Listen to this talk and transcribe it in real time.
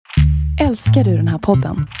Älskar du den här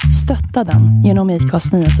podden? Stötta den genom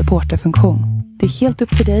IKAs nya supporterfunktion. Det är helt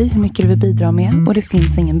upp till dig hur mycket du vill bidra med och det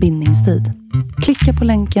finns ingen bindningstid. Klicka på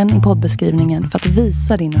länken i poddbeskrivningen för att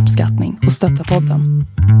visa din uppskattning och stötta podden.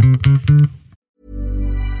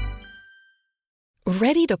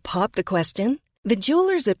 Ready to pop the question? The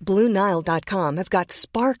jewelers at BlueNile.com have got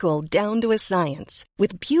sparkle down to a science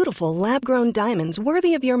with beautiful lab-grown diamonds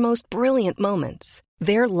worthy of your most brilliant moments.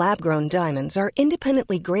 Their lab-grown diamonds are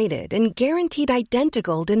independently graded and guaranteed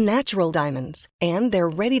identical to natural diamonds, and they're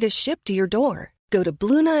ready to ship to your door. Go to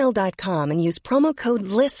BlueNile.com and use promo code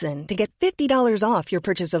LISTEN to get $50 off your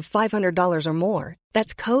purchase of $500 or more.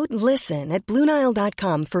 That's code LISTEN at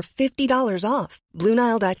BlueNile.com for $50 off.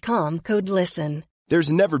 BlueNile.com, code LISTEN.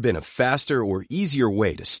 There's never been a faster or easier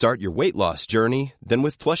way to start your weight loss journey than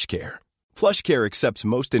with PlushCare. PlushCare accepts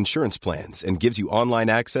most insurance plans and gives you online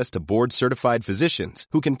access to board-certified physicians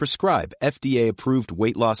who can prescribe FDA-approved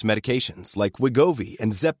weight loss medications like Wegovy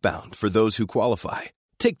and Zepbound for those who qualify.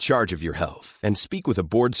 Take charge of your health and speak with a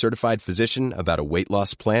board-certified physician about a weight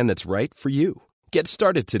loss plan that's right for you. Get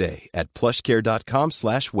started today at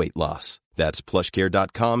plushcare.com/weightloss. That's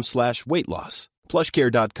plushcare.com/weightloss.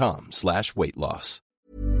 plushcare.com/weightloss.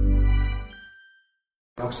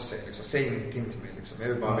 Jag också säger liksom, säg ingenting till mig liksom. Jag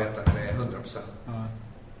vill bara veta när det är 100%.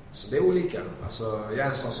 Så det är olika. Alltså, jag är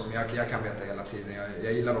en sån som jag kan veta hela tiden.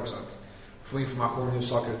 Jag gillar också att få information hur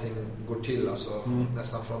saker och ting går till, alltså,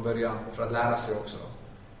 nästan från början, för att lära sig också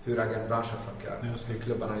hur agentbranschen funkar, hur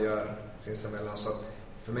klubbarna gör sinsemellan. Så att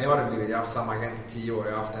för mig har det blivit, jag har haft samma agent i 10 år,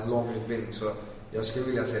 jag har haft en lång utbildning, så jag skulle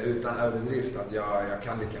vilja säga utan överdrift att jag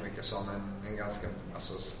kan lika mycket som en ganska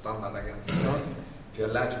standardagent i Sverige. För jag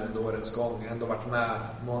har lärt mig under årens gång. Jag har ändå varit med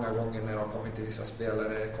många gånger när det har kommit till vissa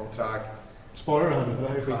spelare, kontrakt. Sparar du här nu? För det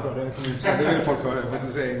här är skitbra. Det vill folk höra. Jag får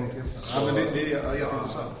inte säga en gång till. Ja, men det är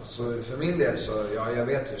jätteintressant. Så för min del så, jag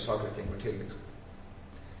vet hur saker och ting går till. Liksom.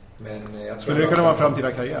 Men jag tror skulle det kunna vara en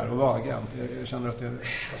framtida karriär och vara agent? Jag känner att det...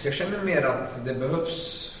 Alltså jag känner mer att det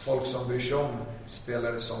behövs folk som bryr sig om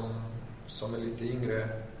spelare som är lite yngre.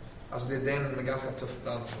 Alltså det är en ganska tuff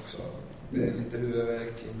bransch också. Det är lite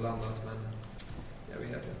huvudvärk inblandat, men jag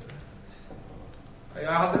vet inte.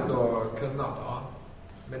 Jag hade ändå kunnat, ja.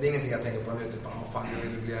 Men det är ingenting jag tänker på nu, typ, fan jag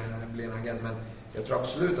vill bli en agent. Men jag tror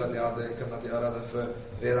absolut att jag hade kunnat göra det, för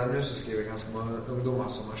redan nu så skriver ganska många ungdomar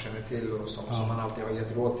som man känner till och som man alltid har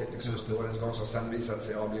gett råd till. Liksom, just årens gång, som sen visat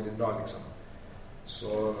sig ha blivit bra. Liksom.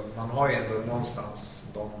 Så man har ju ändå någonstans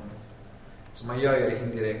så man gör ju det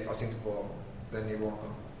indirekt, fast inte på den nivån då,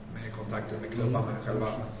 med kontakter med klubbar, med själva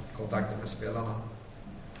kontakter med spelarna.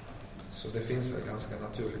 Så det finns väl ganska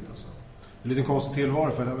naturligt alltså. Det är lite konstigt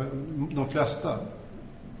tillvaro, för de flesta,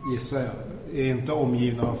 gissar jag, är inte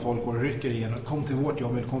omgivna av folk och rycker igen. Kom till vårt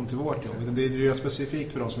jobb eller kom till vårt jobb. Det är rätt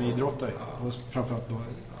specifikt för de som är idrottare. Och framförallt då,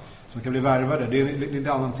 som kan bli värvade. Det är en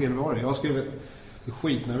annan tillvaro. Jag skulle bli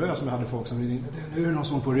skitnervös om jag hade folk som nu är det någon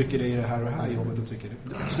som på och rycker dig i det här och det här jobbet och tycker det.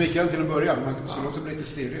 Smickrar till en början, men man skulle också bli lite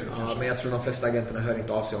stirrig. Ja, men jag tror de flesta agenterna hör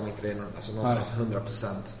inte av sig om inte det är alltså någonstans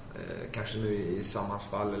 100%. Kanske nu i Sammans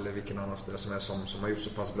fall eller vilken annan spelare som har gjort så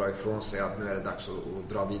pass bra ifrån sig att nu är det dags att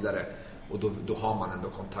dra vidare. Och då har man ändå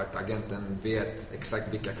kontakt. Agenten vet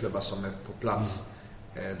exakt vilka klubbar som är på plats.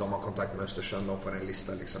 De har kontakt med Östersund, de får en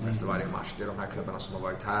lista liksom efter varje match. Det är de här klubbarna som har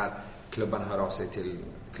varit här. Klubbarna hör av sig till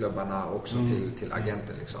klubbarna också till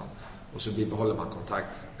agenten liksom. Och så behåller man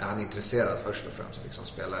kontakt. Är han intresserad först och främst liksom,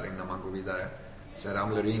 spelare innan man går vidare. Sen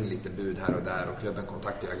ramlar det in lite bud här och där och klubben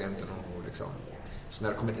kontaktar agenten och liksom. Så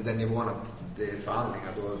när det kommer till den nivån att det är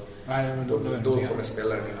förhandlingar då kommer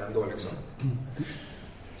spelaren in ändå liksom.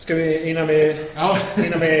 Ska vi innan vi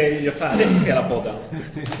gör färdigt hela podden,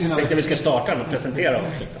 tänkte vi ska starta och presentera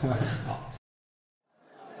oss liksom. Ja.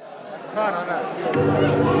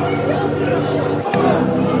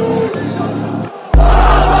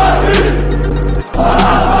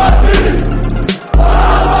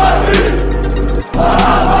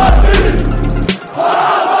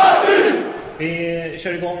 Vi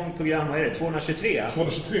kör igång program, vad är det? 223?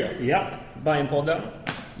 223? Ja, Bajenpodden.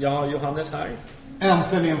 Jag har Johannes här.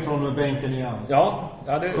 Äntligen från bänken igen. Ja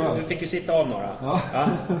du fick ju sitta av några. Ja.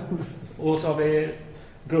 Och så har vi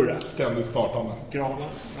Gurra. Ständigt startande. Grana. Ja.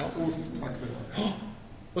 Tack för det.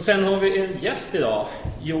 Och sen har vi en gäst idag.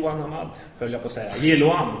 Johan Ahmad, höll jag på att säga.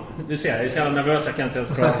 Jiloam. Du ser, jag är så nervös, jag kan inte ens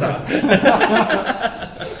prata.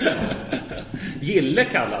 Gille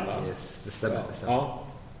kallad, va? Yes, det stämmer. Ja.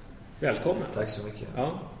 Välkommen. Tack så mycket.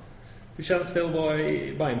 Ja. Hur känns det att vara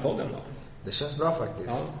i Bajenpodden då? Det känns bra faktiskt.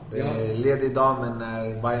 Ja, det är ledig dag, men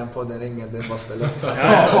när Bayern-podden ringer, det måste löpa.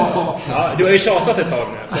 Ja, du har ju tjatat ett tag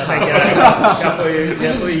nu, så jag tänker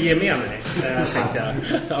jag får ju ge med mig. Tänkte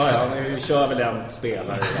jag. Vi kör väl en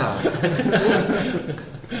spelare.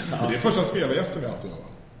 Det är första spelargästen vi har haft idag,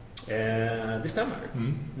 va? Det stämmer.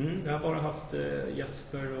 Jag har bara haft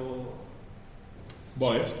Jesper och...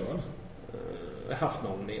 Bara Jesper, va? Jag har haft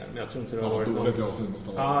någon mer, men jag tror inte det har varit dåligt. Ja,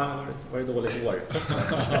 det har varit dåligt år.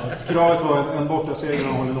 Kravet var en borta seger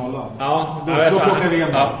och håller nollan. Ja, då plockar vi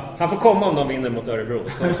igen. Han får komma om de vinner mot Örebro.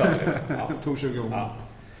 Tog 20 gånger.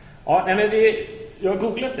 Ja, nej, men jag har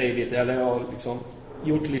googlat dig lite, eller jag har liksom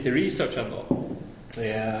gjort lite research ändå.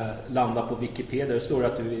 Landar på Wikipedia. Det står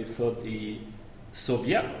att du är född i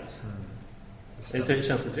Sovjet. Det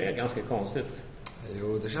känns det ganska konstigt.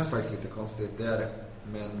 Jo, det känns faktiskt lite konstigt, det är det.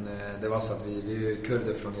 Men det var så att vi är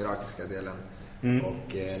kurder från irakiska delen.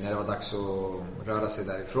 Och när det var dags att röra sig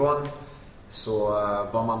därifrån så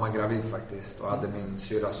var mamma gravid faktiskt. Och hade min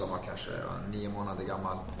syra som var kanske 9 månader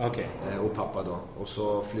gammal. Okay. Och pappa då. Och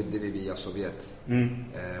så flydde vi via Sovjet.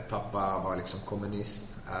 Pappa var liksom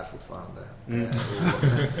kommunist, är fortfarande.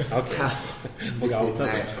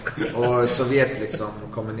 Och Sovjet liksom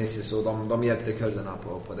kommunistiskt, och de hjälpte kurderna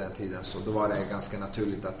på den tiden. Så då var det ganska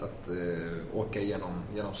naturligt att åka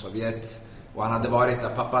genom Sovjet. Och han hade varit där,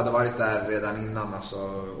 pappa hade varit där redan innan,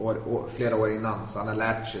 alltså flera år innan. Så han hade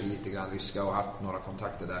lärt sig lite grann ryska och haft några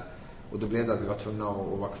kontakter där. Och då blev det att vi var tvungna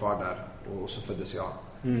att vara kvar där. Och så föddes jag.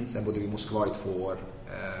 Sen bodde vi i Moskva i 2 år.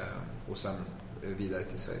 Och sen vidare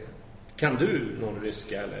till Sverige. Kan du någon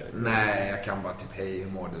ryska eller? Nej, jag kan bara typ hej,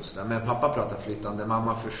 hur mår du? Så där. Men pappa pratar flytande,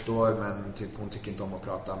 mamma förstår, men typ hon tycker inte om att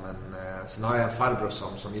prata. Men sen har jag en farbror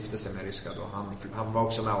som gifte sig med ryska då. Han var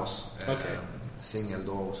också med oss. Singel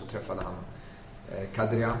då, och så träffade han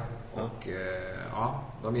Kadria. Och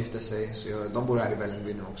de gifte sig. Så de bor här i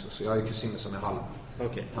Vällingby nu också. Så jag är kusiner som är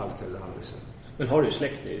halvkurd, halvryssar. Men har du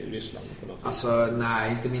släkt i Ryssland på något vis? Alltså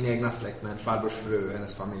nej, inte min egna släkt, men farbrors fru,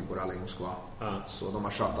 hennes familj bor alla i Moskva. Så de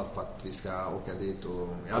har tjatat på att vi ska åka dit, och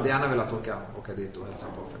jag hade gärna velat åka dit och hälsa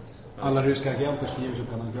på faktiskt. Alla ryska agenter skriver sig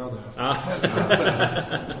på en grödare.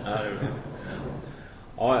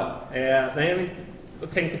 Nej,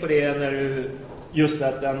 jag tänkte på det när du just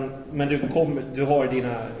att men du har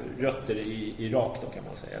dina rötter i Irak då, kan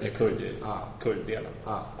man säga, eller kurddelen.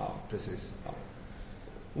 Ja, precis.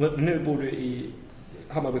 Nu bor du i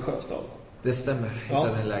Hammarby Sjöstad. Det stämmer,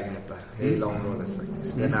 hittade en lägenhet där. Hela området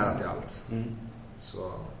faktiskt. Det är nära till allt.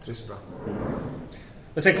 Så trivs bra.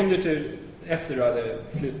 Men sen kom du till, efter du hade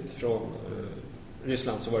flytt från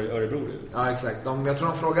Ryssland, så var det Örebro. Ja, exakt. Jag tror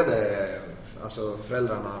de frågade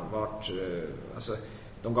föräldrarna vart,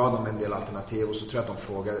 de gav dem en del alternativ, och så tror jag att de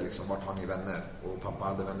frågade liksom, vart har ni vänner? Och pappa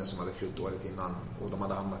hade vänner som hade flytt året innan, och de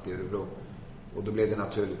hade hamnat i Örebro. Och då blev det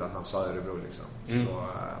naturligt att han sa Örebro liksom.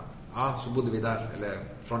 Så bodde vi där, eller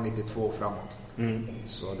från 92 och framåt.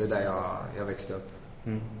 Så det är där jag växte upp.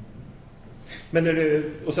 Men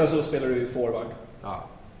och sen så spelade du forward. Ja,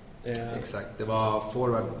 exakt. Det var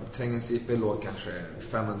forward. Trängens IP låg kanske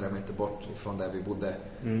 500 meter bort från där vi bodde.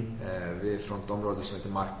 Vi är från ett område som heter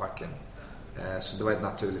Markbacken. Så det var ett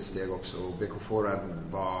naturligt steg också. Och BK Forward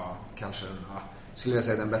var kanske skulle jag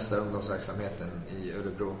säga den bästa ungdomsverksamheten i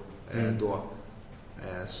Örebro då.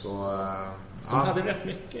 De hade rätt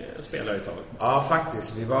mycket spelare i tag. Ja,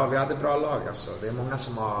 faktiskt. Vi hade bra lag. Alltså. Det är många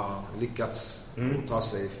som har lyckats ta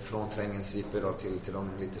sig från Trängens IP då till de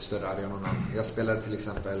lite större arenorna. Jag spelade till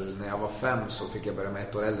exempel, när jag var 5 så fick jag börja med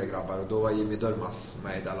 1 år äldre grabbar, och då var Jimmy Durmas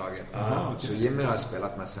med i det laget. Okay. Så Jimmy har jag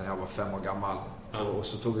spelat med sedan jag var 5 år gammal. Och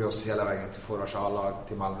så tog vi oss hela vägen till Forwards A-lag,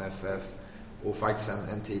 till Malmö FF, och faktiskt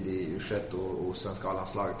en tid i U21 och svenska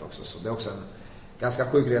A-landslaget också. Så det är också en ganska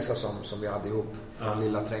sjuk resa som vi hade ihop från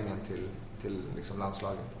lilla Trängen till liksom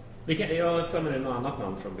landslaget. Jag för mig något annat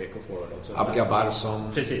namn från BK Forward också. Abga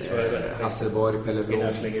Barsson, Hasselborg, Pelleblom. Det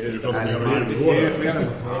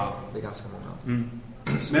är ganska många.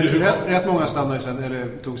 Men rätt många stannade sen,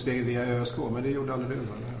 eller tog steget via ÖSK, men det gjorde aldrig du?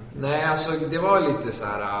 Nej, alltså det var lite så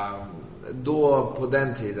här då på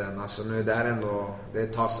den tiden, alltså nu är det ändå, det är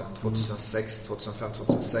ett tag sedan, 2006, 2005,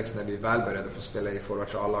 2006 när vi väl började få spela i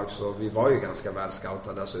Forwards A-lag, så vi var ju ganska väl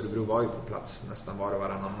scoutade, alltså Örebro var ju på plats nästan var och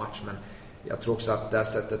varannan match, men jag tror också att det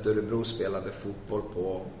sättet Örebro spelade fotboll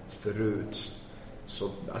på förut, så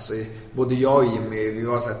alltså, både jag och Jimmy, vi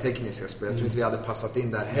var så här tekniska spelare. Jag tror inte vi hade passat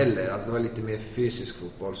in där heller. Alltså, det var lite mer fysisk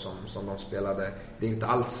fotboll som de spelade. Det är inte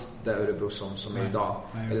alls det Örebro som är idag.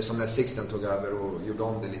 Eller som när Sixten tog över och gjorde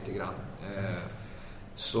om det lite grann.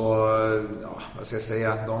 Så ja, vad ska jag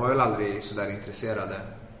säga, de var väl aldrig så där intresserade.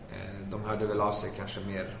 De hörde väl av sig kanske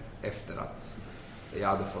mer efter att jag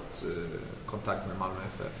hade fått kontakt med Malmö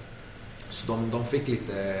FF. Så de fick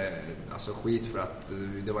lite skit för att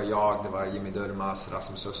det var Jimmy Durmaz,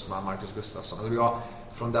 Rasmus Östman, Marcus Gustafsson. Alltså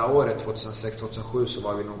från det året 2006-2007 så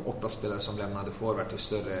var vi nog 8 spelare som lämnade forward till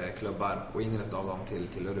större klubbar och ingen av dem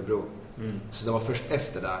till Örebro. Så det var först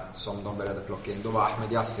efter det som de började plocka in. Då var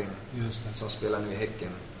Ahmed Yassin som spelar nu i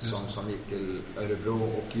Häcken som gick till Örebro,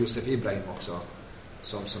 och Josef Ibrahim också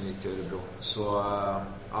som gick till Örebro. Så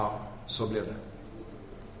så blev det.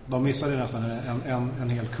 De missade nästan en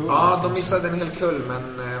hel kull. Ja, de missade en hel kull, men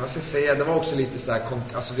vad ska jag säga, det var också lite så här,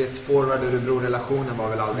 alltså det forward Örebro-relationen var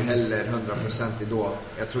väl aldrig heller 100% då.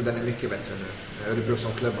 Jag tror den är mycket bättre nu. Örebro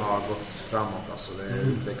som klubb har gått framåt, alltså det är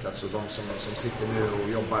utvecklats, och de som sitter nu och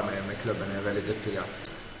jobbar med klubben är väldigt duktiga.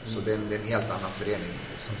 Så det är en helt annan förening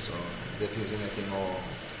liksom. Så det finns ingenting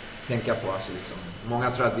att tänka på, alltså liksom.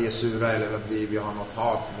 Många tror att vi är sura eller att vi har något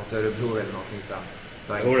hat mot Örebro eller någonting utan.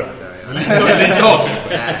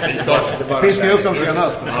 Piska upp dem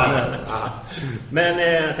senast. Men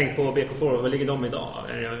jag tänkte på BK Forward, vad ligger de idag?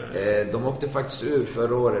 De åkte faktiskt ur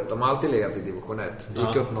förra året. De har alltid legat i division 1. De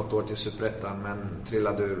gick upp något år till Superettan men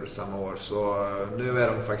trillade ur samma år. Så nu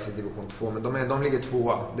är de faktiskt i division 2. Men de ligger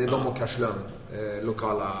 2. Det är de och Karlslund,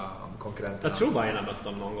 lokala konkurrenter. Jag tror Bayern har mött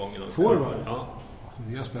dem någon gång. Forward? Ja.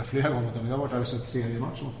 Vi har spelat flera gånger, men jag har varit där och sett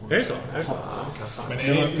seriematcher. Är det så? Men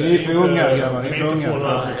ni är för unga, grabbar. Ni är för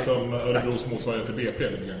unga. Liksom Örebros motsvarighet till BP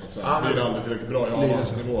lite grann. Det är aldrig tillräckligt bra i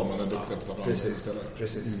A-nivå, man är duktig på att ta fram spelare.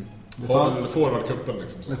 Precis. Forwardcupen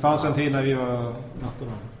liksom. Det fanns en tid när vi var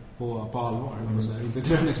natten på allvar. Inte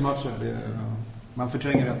träningsmatcher. Man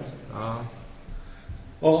förtränger rätt.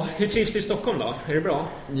 Ja, hur trivs du i Stockholm då? Är det bra?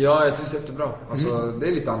 Ja, jag trivs jättebra. Alltså, det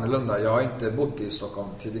är lite annorlunda. Jag har inte bott i Stockholm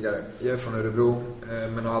tidigare. Jag är från Örebro,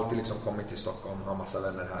 men har alltid liksom kommit till Stockholm. Har massa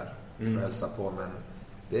vänner här för att hälsa på. Men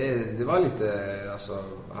det var lite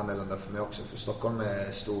annorlunda för mig också. För Stockholm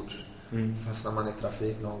är stort. Fast när man är i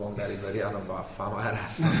trafik någon gång där i början och bara, fan vad är det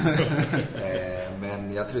här?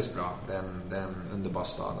 Men jag trivs bra. Det är en underbar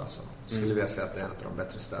stad. Alltså. Skulle vilja säga att det är en av de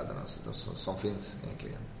bättre städerna som finns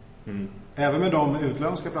egentligen. Även med de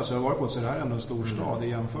utländska platser jag har varit på så är det här ändå en stor stad i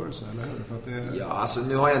jämförelse, eller hur? För att det... Ja, alltså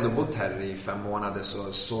nu har jag ändå bott här i 5 månader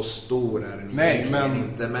så stor är den egentligen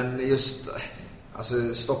inte. Men just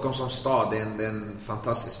alltså, Stockholm som stad det är en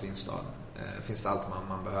fantastiskt fin stad. Finns allt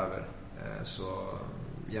man behöver. Så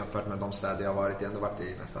jämfört med de städer jag har varit i, ändå varit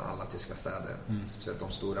i nästan alla tyska städer. Speciellt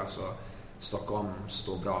de stora, så Stockholm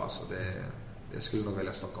står bra. Så det skulle nog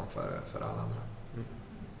välja Stockholm för alla andra.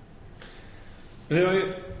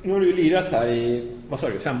 Nu har du ju lirat här i, vad sa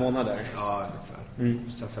du, 5 månader? Ja,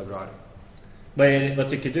 ungefär. Sen februari. Vad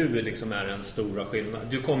tycker du liksom är den stora skillnaden?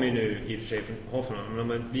 Du kommer ju nu i och för sig från Hoffenheim,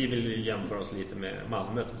 men vi vill ju jämföra oss lite med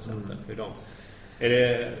Malmö till exempel. Hur de.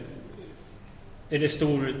 Är det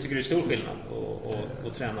tycker du det är stor skillnad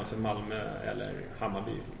att träna för Malmö eller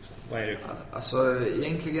Hammarby? Liksom? Vad är det för? Alltså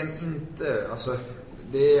egentligen inte. Alltså,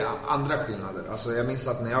 det är andra skillnader. Alltså, jag minns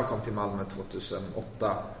att när jag kom till Malmö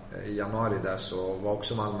 2008 i januari där, så var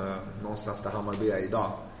också Malmö någonstans där Hammarby är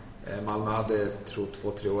idag. Malmö hade, tror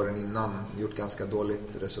 2-3 åren innan, gjort ganska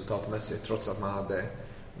dåligt resultatmässigt, trots att man hade,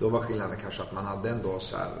 då var skillnaden kanske att man hade ändå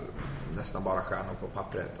så här, nästan bara stjärnor på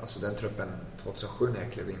pappret. Alltså den truppen 2007 när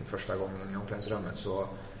jag klev in första gången i omklädningsrummet, så...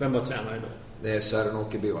 Vem var tränare då? Sören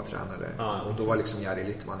Åkerby var tränare. Och då var liksom Jari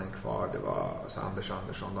Littmanen kvar. Det var alltså Anders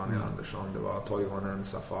Andersson, Daniel Andersson. Det var Toivonen,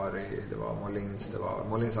 Safari. Det var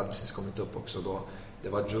Molins hade precis kommit upp också då. Det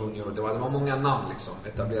var Junior. Det var många namn liksom.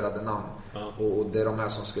 Etablerade namn. Och det är de här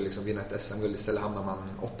som skulle liksom vinna ett SM-guld. Istället hamnar man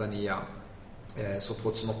 8-9. Så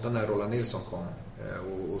 2008 när Roland Nilsson kom,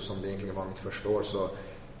 och som det egentligen var mitt första år, så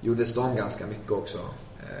gjordes de ganska mycket också.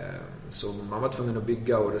 Så man var tvungen att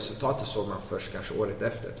bygga, och resultatet såg man först kanske året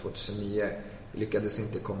efter, 2009. Vi lyckades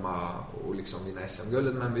inte komma och liksom vinna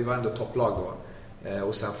SM-guldet, men vi var ändå topplag då.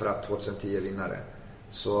 Och sen för att 2010 vinnare.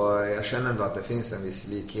 Så jag känner ändå att det finns en viss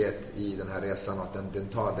likhet i den här resan, och att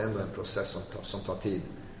det är ändå en process som tar tid.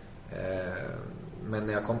 Men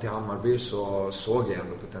när jag kom till Hammarby så såg jag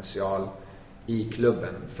ändå potential i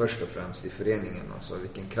klubben, först och främst i föreningen, alltså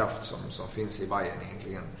vilken kraft som finns i Bayern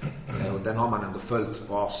egentligen. Och den har man ändå följt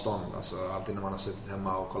på avstånd. Alltså alltid när man har suttit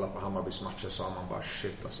hemma och kollat på Hammarbys matcher, så har man bara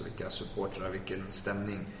shit, alltså vilka supportrar, vilken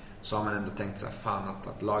stämning. Så har man ändå tänkt så här, fan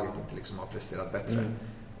att laget inte liksom har presterat bättre.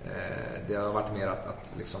 Det har varit mer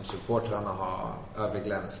att liksom supportrarna har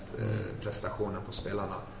överglänst prestationen på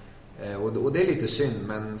spelarna. Och det är lite synd,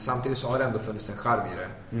 men samtidigt så har det ändå funnits en charm i det.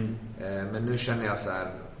 Men nu känner jag så här,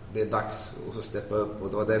 det är dags att steppa upp, och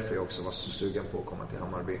det var därför jag också var så sugen på att komma till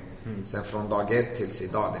Hammarby. Sen från dag 1 tills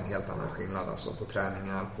idag, det är en helt annan skillnad, alltså på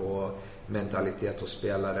träningar, på mentalitet hos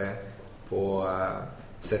spelare, på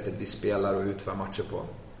sättet vi spelar och utför matcher på.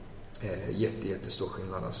 Jättestor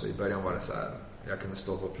skillnad. Alltså, i början var det så här, jag kunde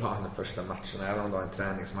stå på planen första matchen, även om det var en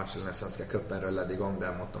träningsmatch eller när Svenska cupen rullade igång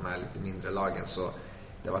där mot de här lite mindre lagen, så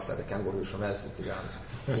det var så här, det kan gå hur som helst lite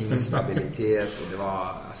grann. Ingen stabilitet och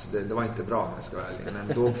det var inte bra om jag ska vara ärlig.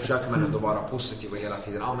 Men då försöker man ändå vara positiv och hela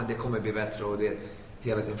tiden, men det kommer bli bättre, och det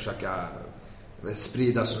hela tiden försöka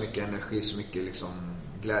sprida så mycket energi, så mycket liksom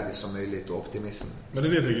glädje som möjligt och optimism. Men det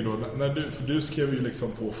är det jag tycker då, för du skrev ju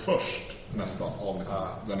liksom på först nästan av liksom,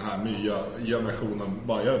 den här nya generationen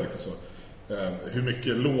Bayern liksom så. Hur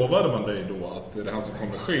mycket lovade man dig då att det är det här som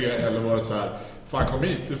kommer ske, eller var det så här, fan kom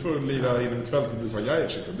hit, du får lira in i mitt fält och du sa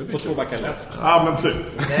Jajic liksom. Och 2 backar läst. Ja, men typ.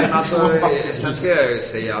 Nej, men alltså, sen ska jag ju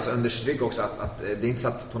säga, alltså, understryk också att det är inte så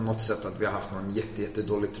att på något sätt att vi har haft någon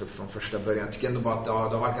jättedålig trupp från första början. Jag tycker ändå bara att det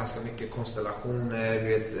har varit ganska mycket konstellationer, du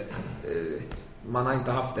vet, man har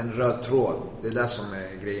inte haft en röd tråd. Det är det som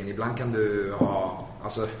är grejen. Ibland kan du ha,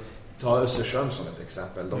 alltså, ta Östersund som ett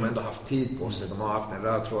exempel. De har ändå haft tid på sig. De har haft en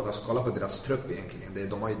röd tråd. Alltså, kolla på deras trupp egentligen.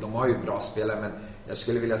 De har ju bra spelare, men jag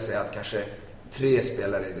skulle vilja säga att kanske 3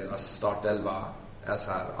 spelare i deras startelva är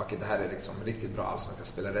så här, okej, det här är liksom riktigt bra allsvenska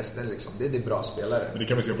spelare. Resten liksom, det är bra spelare. Men det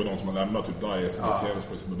kan vi se på de som har lämnat, typ Dyer som beter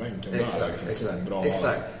på sin bänken.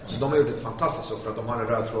 Exakt. Så de har gjort ett fantastiskt så, för att de har en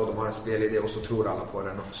röd tråd, de har en spelidé och så tror alla på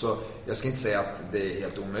den. Så jag ska inte säga att det är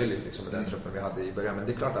helt omöjligt liksom, med den truppen vi hade i början. Men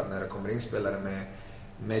det är klart att när det kommer in spelare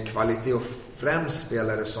med kvalitet och främst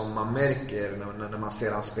spelare som man märker när man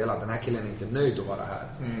ser han spela, den här killen är inte nöjd att vara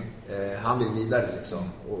här. Han vill vidare liksom.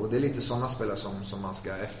 Och det är lite sådana spelare som man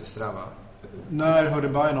ska eftersträva. När hörde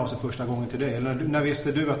Bayern av sig första gången till dig? Eller när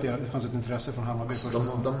visste du att det fanns ett intresse från Hammarby? Alltså,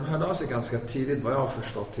 de hörde av sig ganska tidigt, vad jag har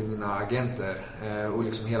förstått, till mina agenter. Och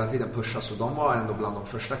liksom hela tiden pushas. Så de var ändå bland de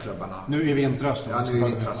första klubbarna. Nu i vintras? Ja, nu i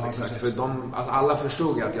vintras, exakt. För alla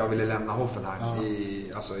förstod att jag ville lämna Hoffenheim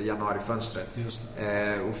i januari-fönstret.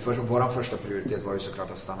 Och vår första prioritet var ju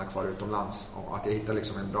såklart att stanna kvar utomlands. Och att jag hittade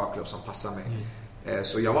liksom en bra klubb som passar mig.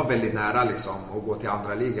 Så jag var väldigt nära liksom att gå till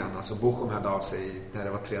andra ligan. Alltså Bochum hade av sig när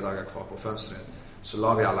det var 3 dagar kvar på fönstret. Så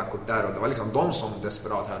la vi alla kort där, och det var liksom de som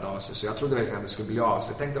desperat hörde av sig. Så jag trodde verkligen att det skulle bli av.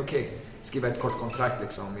 Så jag tänkte okej, skriva ett kort kontrakt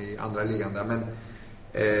liksom i andra ligan där. Men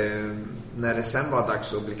när det sen var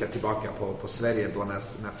dags att blicka tillbaka på Sverige då,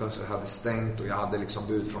 när fönstret hade stängt och jag hade liksom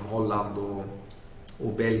bud från Holland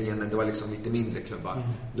och Belgien, men det var liksom lite mindre klubbar.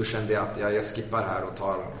 Då kände jag att jag skippar här och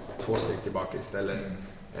tar 2 steg tillbaka istället.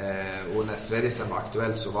 Och när Sverige sen var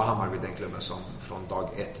aktuellt så var Hammarby den klubben som från dag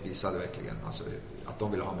 1 visade verkligen alltså, att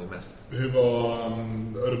de ville ha mig mest. Hur var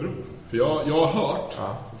Örebro? För jag har hört,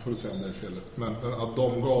 så får du säga om det är fel, men att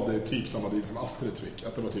de gav dig typ samma deal som Astrid fick.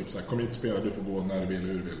 Att det var typ så här, kom hit och spela, du får gå när du vill,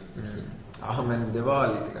 hur du vill. Ja, men det var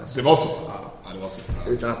lite grann så. Det var så? Ja, det var så.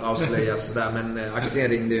 Utan att avslöja sådär, men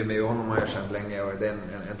Axel ringde ju mig och honom har jag känt länge, och det är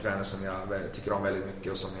en tränare som jag tycker om väldigt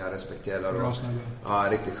mycket och som jag respekterar. Bra ja,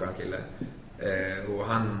 riktigt skön kille. Och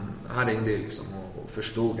han ringde liksom och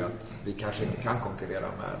förstod att vi kanske inte kan konkurrera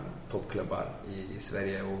med toppklubbar i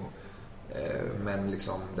Sverige. Men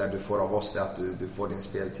liksom, där du får av oss det att du får din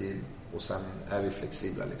speltid, och sen är vi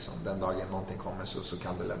flexibla. Liksom. Den dagen någonting kommer så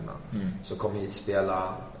kan du lämna. Så kom hit,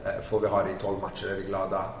 spela. Får vi ha det i 12 matcher är vi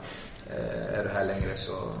glada. Är det här längre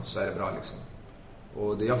så är det bra. Liksom.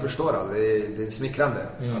 Och jag förstår det. Det är smickrande.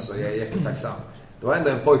 Alltså, jag är jättetacksam. Det var ändå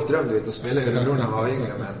en pojkdröm, du vet, att spela i Örebro när man var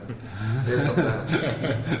yngre, men det är som det.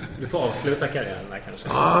 Du får avsluta karriären där kanske.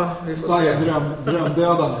 Ja, vi får se.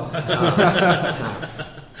 Drömdödarna.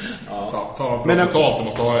 Fan vad bra betalt det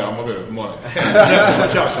måste ha i Hammarby.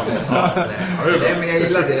 Nej, men jag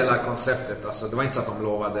gillade hela konceptet. Alltså, det var inte så att de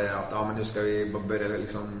lovade att men nu ska vi börja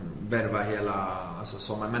liksom värva hela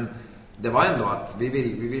sommaren. Men det var ändå att vi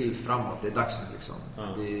vill framåt, det är dags nu liksom.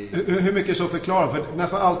 Hur mycket så förklarar? För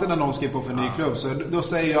nästan alltid när någon skriver på för en ny klubb så då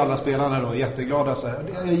säger ju alla spelarna då jätteglada så här,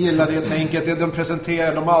 jag gillar det tänket, de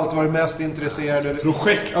presenterar, de har alltid varit mest intresserade.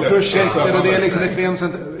 Projektet och det är liksom, det finns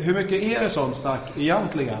hur mycket är det sånt snack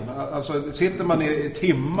egentligen? Alltså sitter man i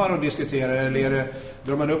timmar och diskuterar, eller är det,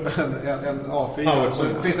 drar man upp en A4 så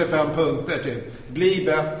finns det 5 punkter typ. Bli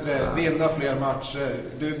bättre, vinna fler matcher,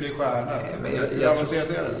 du blir stjärna.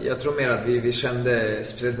 Jag tror mer att vi kände,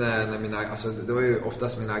 speciellt när mina, alltså det var ju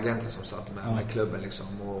oftast mina agenter som satt med klubben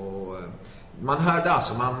liksom, och man hörde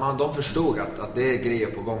alltså, de förstod att det är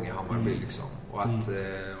grejer på gång i Hammarby liksom, och att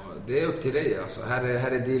det är upp till dig alltså. Här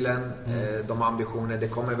är dealen, de ambitioner, det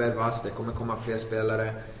kommer värvas, det kommer komma fler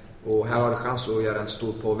spelare, och här har du chans att göra en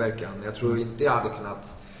stor påverkan. Jag tror inte jag hade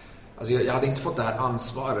kunnat, alltså jag hade inte fått det här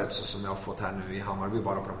ansvaret så som jag har fått här nu i Hammarby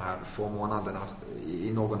bara på de här få månaderna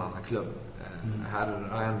i någon annan klubb. Här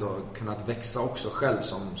har jag ändå kunnat växa också själv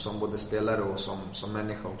som både spelare och som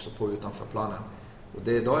människa också på utanför planen. Och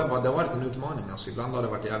det har varit en utmaning. Alltså ibland har det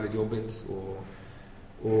varit jävligt jobbigt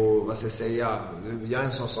Och vad ska jag säga, jag är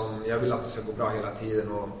en sån som, jag vill att det ska gå bra hela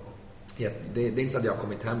tiden. Och det är inte så att jag har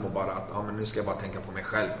kommit hem och bara att men nu ska jag bara tänka på mig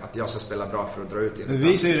själv. Att jag ska spela bra för att dra ut in.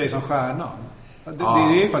 Vi ser ju dig som stjärnan.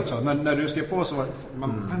 Det är faktiskt så. När du skrev på så var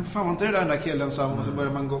vem fan var inte det den där killen som och så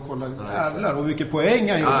börjar man gå och kolla jävlar och vilka poäng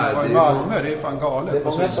han gjorde i Malmö. Det är fan galet. Det är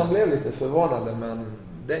många som blev lite förvånade, men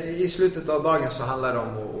i slutet av dagen så handlar det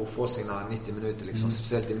om att få sina 90 minuter liksom,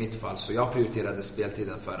 speciellt i mitt fall. Så jag prioriterade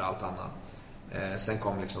speltiden före allt annat. Sen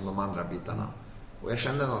kom liksom de andra bitarna. Och jag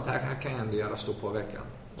kände att här kan jag ändå göra stor påverkan.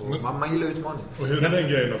 Och man gillar utmaning. Och hur är den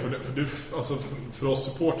grejen då? För oss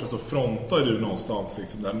supporters så frontar du någonstans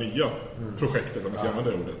liksom det här nya projektet, om vi ska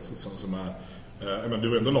använda det ordet, som är, men du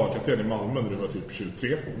var ändå lagkapten i Malmö när du var typ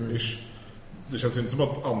 23-ish. Det känns inte som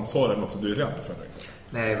att ansvar är något som du är rädd för.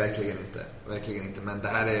 Nej, verkligen inte. Men det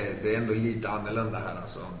är ändå lite annorlunda här.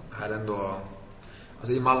 Alltså, här ändå...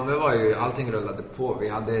 Alltså i Malmö var ju allting rullade på.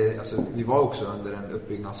 Vi var också under en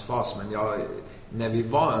uppbyggnadsfas, men när vi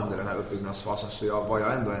var under den här uppbyggnadsfasen så var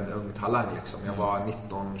jag ändå en ung talang liksom. Jag var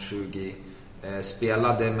 19-20,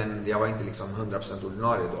 spelade, men jag var inte liksom 100%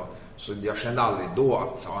 ordinarie då. Så jag kände aldrig då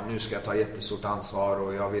att nu ska jag ta jättestort ansvar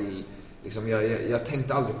och jag vill liksom, jag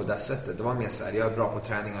tänkte aldrig på det sättet. Det var mer så här, jag är bra på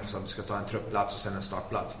träningar så att du ska ta en truppplats och sen en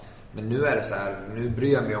startplats. Men nu är det så här, nu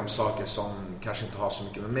bryr jag mig om saker som kanske inte har så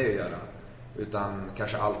mycket med mig att göra. Utan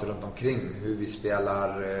kanske allt runt omkring. Hur vi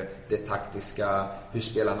spelar, det taktiska, hur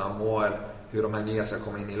spelarna mår, hur de här nya ska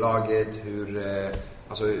komma in i laget,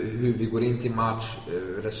 hur vi går in till match,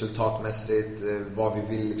 resultatmässigt, vad vi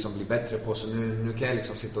vill liksom bli bättre på. Så nu kan jag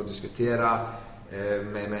liksom sitta och diskutera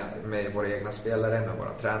med våra egna spelare, med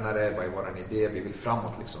våra tränare, vad är våran idé, vi vill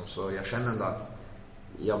framåt liksom. Så jag känner ändå att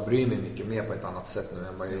jag bryr mig mycket mer på ett annat sätt nu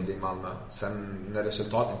än vad jag gjorde i Malmö. Sen när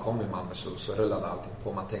resultaten kom i Malmö så rullade allting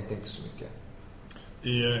på, man tänkte inte så mycket.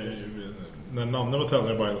 När Nanne var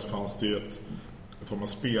tränare i Bayern så fanns det ju ett form av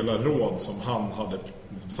spelarråd som han hade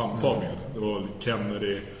liksom samtal med. Det var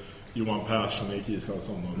Kennedy, Johan Persson, Erik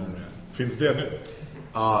Israelsson och någon mer. Finns det nu?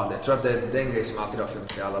 Ja, jag tror att det är en grej som alltid har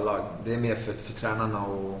funnits i alla lag. Det är mer för tränarna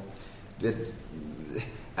och du vet,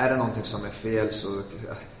 är det någonting som är fel så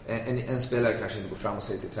en spelare kanske inte går fram och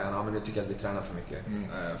säger till tränaren men nu tycker jag att vi tränar för mycket.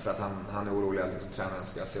 För att han är orolig att liksom, tränaren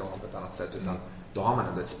ska se honom på ett annat sätt. Utan då har man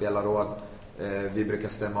ändå ett spelarråd. Vi brukar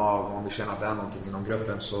stämma av om vi känner att det är någonting inom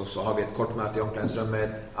gruppen så har vi ett kort möte i omklädningsrummet.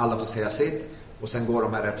 Alla får säga sitt och sen går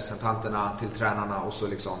de här representanterna till tränarna och så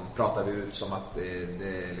liksom pratar vi ut som att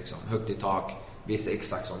det är liksom högt i tak. Vi ser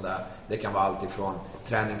exakt som det är. Det kan vara allt ifrån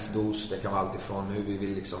träningsdos, det kan vara allt ifrån hur vi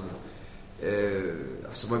vill liksom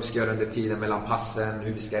alltså vad vi ska göra under tiden mellan passen,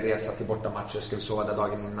 hur vi ska resa till bortamatcher, ska vi sova där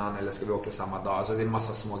dagen innan eller ska vi åka samma dag, alltså det är en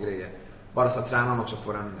massa små grejer. Bara så att tränaren också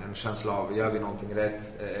får en känsla av, gör vi någonting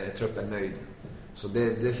rätt, truppen nöjd. Så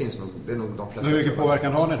det finns nog, det är nog de flesta. Hur mycket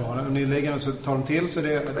påverkan har ni då? Om ni lägger så tar de till sig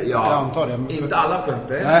det? Ja, jag antar det. Inte alla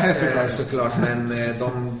punkter. Nej, såklart. Men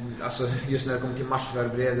alltså, just när det kommer till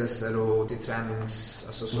matchförberedelser och till tränings,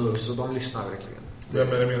 alltså, så de lyssnar verkligen. Vem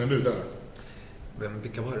är det menar du där?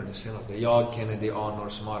 Vilka var det nu senast? Jag, Kennedy, Arnor,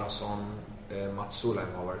 Smarason, Mats Solheim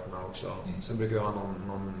har varit med också. Sen brukar vi ha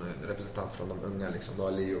någon representant från de unga. Liksom. Då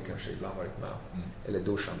har Leo kanske ibland varit med. Eller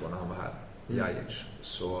Dusan då när han var här. Jajic.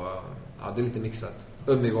 Så ja, det är lite mixat.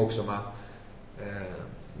 Ummi var också med.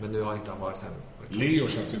 Men nu har inte han varit här. Leo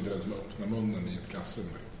känns ju inte den som öppnar munnen i ett klassrum.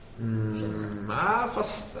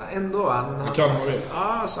 Fast ändå. Han kan man väl.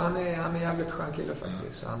 Ja, så han är jävligt skön kille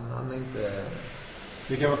faktiskt. Han är inte...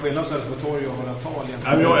 Det kan vara skillnad så på torg och hålla tal.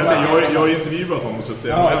 Jag har intervjuat honom så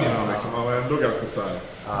han var ändå ganska så här.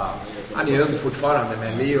 Han är ung fortfarande,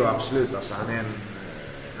 men Leo absolut. Alltså, han är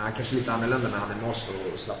kanske lite annorlunda när han är med oss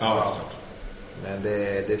och slappar av. Men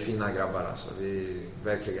det är fina grabbar. Alltså. Vi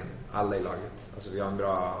verkligen, alla i laget. Alltså, vi har en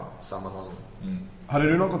bra sammanhållning. Hade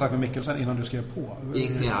du någon kontakt med Mikkelsen innan du skrev på?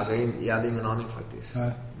 Alltså, jag hade ingen aning faktiskt.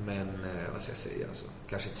 Nej. Men vad ska jag säga? Alltså,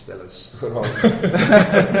 kanske inte spelade så stor roll.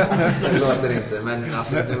 Det låter inte. Men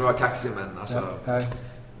alltså, det var kaxig. Men alltså,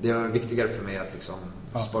 det var viktigare för mig att liksom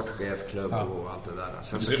sportchef, klubb och allt det där.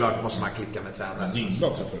 Sen såklart måste man klicka med tränaren.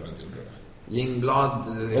 Jingblad träffade du inte? Jingblad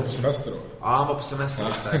var på semester då? Ja, han var på semester.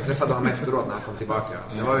 Jag träffade honom efteråt när han kom tillbaka.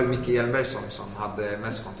 Det var väl Micke Hjelmberg som hade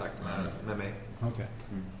mest kontakt med mig. Okay.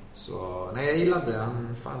 Så nej, jag gillade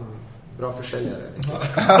han. Fan, bra försäljare.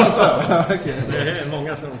 Det är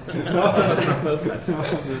många som snappar upp det.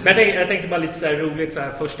 Men jag tänkte bara lite så här roligt så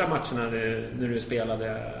här, första matcherna när du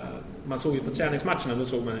spelade. Man såg ju på träningsmatcherna, då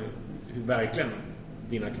såg man hur verkligen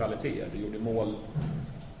dina kvaliteter. Du gjorde mål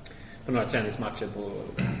på några träningsmatcher på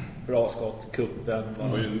bra skott, kuppen.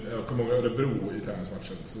 Jag kommer ihåg Örebro i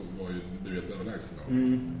träningsmatchen, så var ju du helt överlägsen.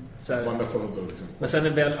 Men sen när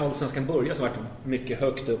väl allsvenskan började så var det mycket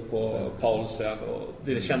högt upp på Paulsen, och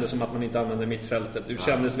det kändes som att man inte använde mittfältet.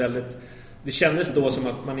 Det kändes då som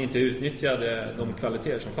att man inte utnyttjade de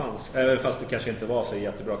kvaliteter som fanns, fast det kanske inte var så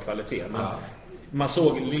jättebra kvalitet, men man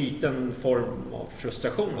såg en liten form av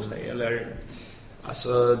frustration hos dig, eller?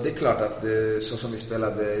 Alltså det är klart att så som vi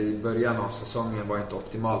spelade i början av säsongen var inte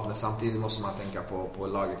optimalt, men samtidigt måste man tänka på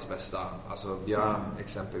lagets bästa. Alltså Björn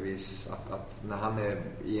exempelvis, att när han är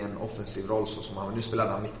i en offensiv roll så som han, nu spelade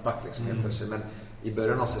han mittback liksom helt plötsligt, men i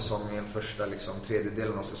början av säsongen, första liksom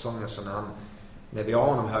tredjedelen av säsongen, så när vi har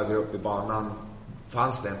honom högre upp i banan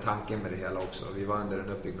fanns det en tanke med det hela också. Vi var under en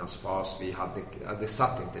uppbyggnadsfas, det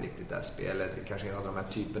satt inte riktigt det här spelet, vi kanske inte hade de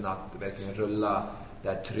här typerna att verkligen rulla det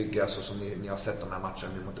här trygga, så som ni har sett de här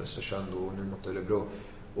matcherna nu mot Östersund och nu mot Örebro.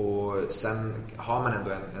 Och sen har man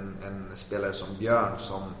ändå en spelare som Björn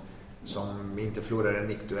som inte förlorar en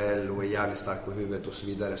nickduell och är jävligt stark på huvudet och så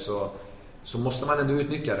vidare, så måste man ändå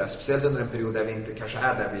utnyttja det, speciellt under en period där vi inte kanske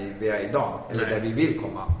är där vi är idag, eller där vi vill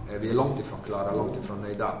komma. Vi är långt ifrån klara, långt ifrån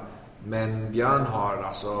nöjda. Men Björn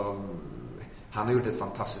han har gjort ett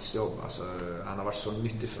fantastiskt jobb. Alltså, han har varit så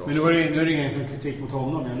nyttig för oss. Men nu är det ingen kritik mot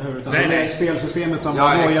honom, eller hur? Utan nej. Spelsystemet som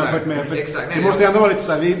var då jämfört med... Det måste ändå vara lite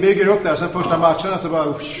så här, vi bygger upp där, sen första matcherna så bara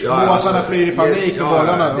måsarna flyr i panik för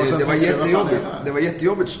bollarna. Det var jättejobbigt. Det var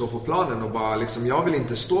jättejobbigt att stå på planen och bara liksom, jag vill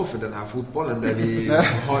inte stå för den här fotbollen där vi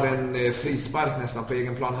har en frispark nästan på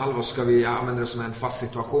egen plan halva, och ska vi använda det som en fast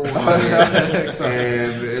situation.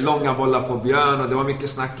 Långa bollar på Björn, och det var mycket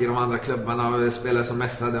snack i de andra klubbarna, spelare som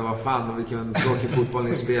mässade, vad fan, och vilken tråkig fotboll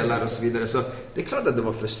ni spelar och så vidare. Så det är klart att det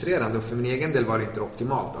var frustrerande, och för min egen del var det inte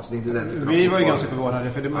optimalt. Alltså, det är inte den vi var ju ganska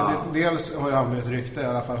förvånade, för dels har jag använt ett rykte, i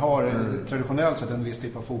alla fall har traditionellt sett en viss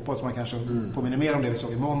typ av fotboll som man kanske påminner mer om det vi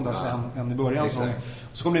såg i måndags än i början.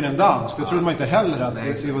 Så kom det in en dans, då trodde man inte heller att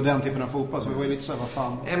det var den typen av fotboll, så vi var ju lite så här, vad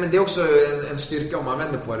fan. Men det är också en styrka om man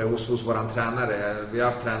vänder på det hos våran tränare. Vi har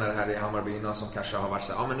haft tränare här i Hammarby som kanske har varit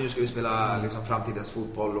så här, men nu ska vi spela liksom framtidens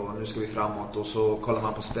fotboll och nu ska vi framåt, och så kollar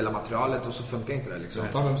man på spelarmaterialet och så funkar inte det liksom.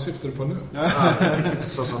 Vem syftar du på nu?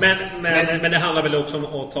 Men det handlar väl också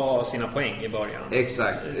om att ta sina poäng i början.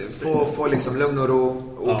 Exakt, få liksom lugn och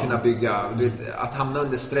ro och kunna bygga. Du vet, att hamna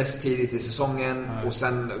under stress tidigt i säsongen och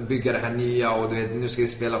sen bygga det här nya, och du vet, nu ska vi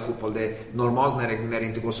spela fotboll. Det är normalt när det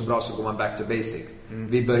inte går så bra, så går man back to basic.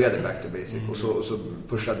 Vi började back to basic och så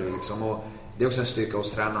pushade vi liksom, och det är också en styrka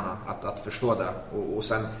hos tränarna att förstå det, och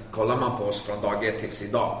sen kollar man på oss från dag 1 tills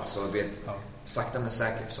idag, alltså vet, sakta men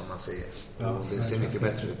säkert som man säger, och det ser mycket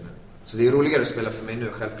bättre ut nu. Så det är roligare att spela för mig nu,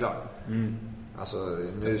 självklart. Alltså,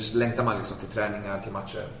 nu längtar man liksom till träningar, till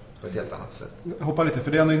matcher på ett helt annat sätt. Hoppa lite,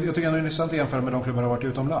 för jag tycker ändå är intressant att jämföra med de klubbar som har varit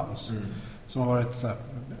utomlands. Som har varit så här,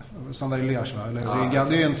 Standard Liège,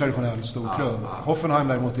 det är en traditionell stor klubb. Hoffenheim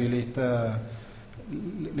däremot är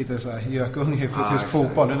lite så här gökunge för tysk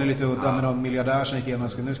fotboll. Den är lite udda med någon miljardär som gick igenom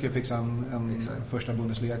och nu ska jag fixa en första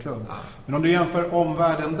Bundesliga-klubb. Men om du jämför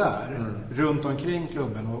omvärlden där, runt omkring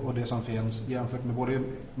klubben och det som finns, jämfört med både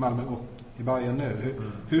Malmö och i Bayern nu,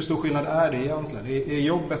 hur stor skillnad är det egentligen? Är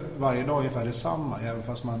jobbet varje dag ungefär detsamma, även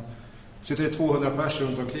fast man sitter det 200 pers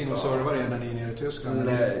runt omkring och servar er när ni är nere i Tyskland?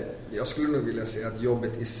 Nej, jag skulle nog vilja säga att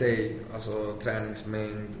jobbet i sig, alltså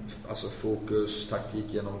träningsmängd, alltså fokus,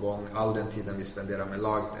 taktikgenomgång, all den tiden vi spenderar med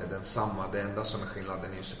laget är densamma. Det enda som är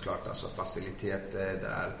skillnaden är ju såklart alltså faciliteter,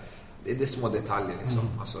 det är små detaljer liksom.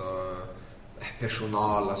 Alltså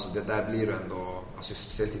personal, alltså det där blir du ändå, alltså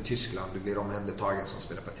speciellt i Tyskland, du blir omhändertagen som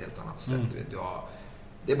spelar på ett helt annat sätt. Du vet,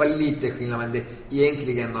 det är bara lite skillnad, men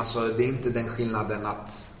egentligen alltså, det är inte den skillnaden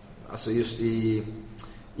att alltså just i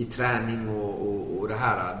träning och det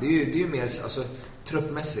här. Det är ju mer alltså,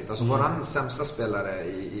 truppmässigt. Alltså våran sämsta spelare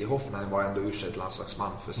i Hoffenheim var ändå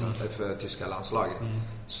U21-landslagsman för tyska landslaget.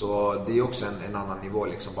 Så det är också en annan nivå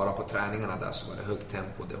liksom. Bara på träningarna där så var det högt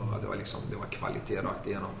tempo. Det var kvalitet rakt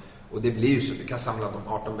igenom. Och det blir ju så. Du kan samla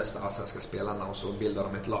de 18 bästa allsvenska spelarna och så bildar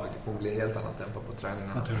de ett lag. Det kommer bli helt annat tempo på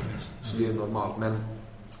träningarna. Så det är ju normalt. Men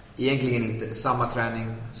egentligen inte. Samma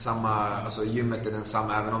träning, alltså gymmet är den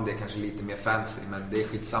samma, även om det är kanske lite mer fancy, men det är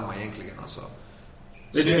skitsamma egentligen alltså.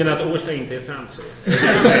 Du menar att Årsta inte är fancy?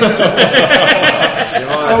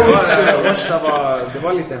 Det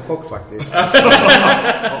var lite en chock faktiskt.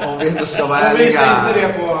 Om vi inte ska vara ärliga. De visar inte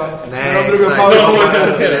det på... Nej,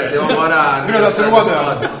 det var bara...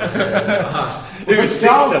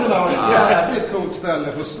 Salterna har ett jävligt coolt ställe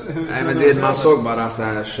på Nej, men man såg bara så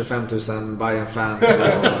här 25 000 Bayern-fans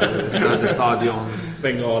och Söderstadion.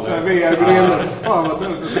 bengaler. Så här VR-brillor, fan vad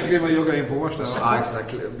tungt. Och sen kliver man jogga in på Årsta. Ja,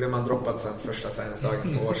 exakt. Blir man droppad sen första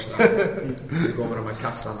träningsdagen på Årsta. Det går med de här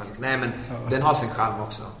kassarna. Liksom. Nej, men den har sin charm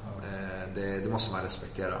också. Det måste man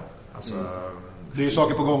respektera. Alltså, det är ju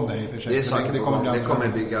saker på gång där i och för sig. Det är saker på gång. Det kommer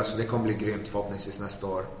byggas och det kommer bli grymt förhoppningsvis nästa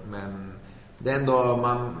år. Men det är ändå,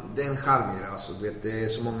 det är en charm i det. Alltså, du vet, det är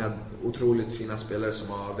så många otroligt fina spelare som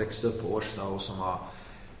har växt upp på Årsta och som har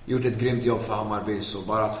gjort ett grymt jobb för Hammarby. Så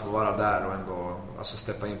bara att få vara där och ändå alltså,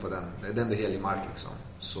 steppa in på den. Det är ändå helig mark liksom.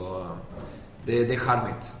 Så det är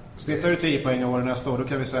charmigt. Snittar du 10 poäng år nästa år, då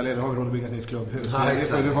kan vi sälja, då har vi råd att bygga ett klubbhus. Ja, det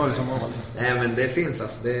får du ha det som mål. Nej, men det finns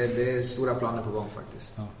alltså. Det är stora planer på gång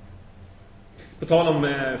faktiskt. Ja. På tal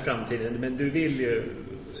om framtiden, men du vill ju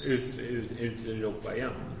ut i Europa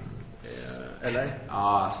igen. Eller?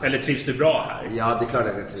 Ja, alltså, eller trivs du bra här? Ja, det är klart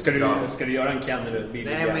att jag trivs bra. Ska du göra en Ken eller vill?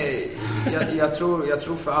 Nej, men jag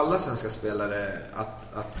tror för alla svenska spelare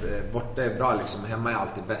att borta är bra liksom. Hemma är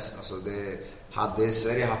alltid bäst. Alltså hade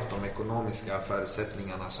Sverige haft de ekonomiska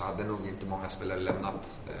förutsättningarna så hade nog inte många spelare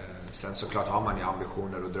lämnat. Sen såklart har man ju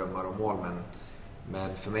ambitioner och drömmar och mål,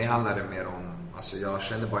 men för mig handlar det mer om, alltså jag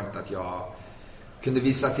känner bara inte att jag kunde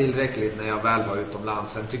visa tillräckligt när jag väl var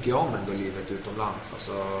utomlands. Sen tycker jag om ändå livet utomlands.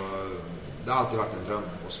 Alltså, det har alltid varit en dröm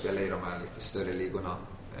att spela i de här lite större ligorna.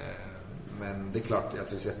 Men det är klart, jag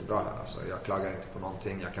trivs jättebra här. Alltså, jag klagar inte på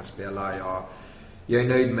någonting. Jag kan spela. Jag är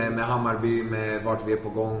nöjd med Hammarby, med vart vi är på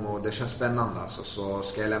gång. Och det känns spännande. Alltså. Så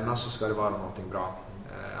ska jag lämna så ska det vara någonting bra.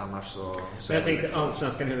 Annars så men jag tänkte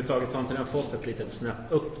allsvenskan överhuvudtaget har inte den fått ett litet snäpp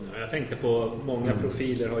upp nu. Jag tänkte på många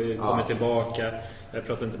profiler har ju kommit tillbaka. Jag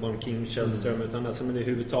pratar inte bara om Kim Källström utan alltså, men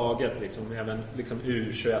överhuvudtaget liksom, även liksom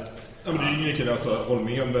U21. Ja, men det är ju ingen kille, alltså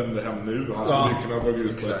Holmén vänder hem nu. Han skulle kunna dra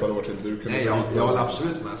ut på ett par år till. Nej, jag håller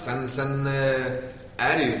absolut med. Sen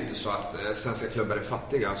är det ju inte så att svenska klubbar är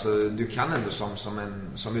fattiga. Alltså, du kan ändå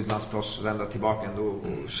som utlandsproffs vända tillbaka ändå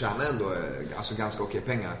och tjäna ändå alltså, ganska okej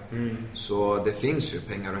pengar. Så det finns ju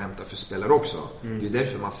pengar att hämta för spelare också. Det är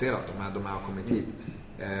därför man ser att de här har kommit hit.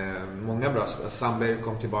 Många bra spelare. Sandberg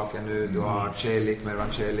kom tillbaka nu. Du har Celik,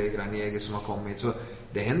 Mervan Celik, Ranieri som har kommit. Så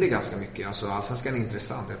det händer ganska mycket. Alltså, allsvenskan är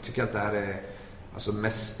intressant. Jag tycker att det här är alltså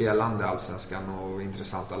mest spelande allsvenskan och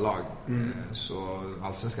intressanta lag. Så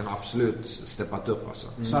allsvenskan har absolut steppat upp. Alltså.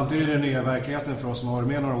 Samtidigt är det nya verkligheten för oss som har varit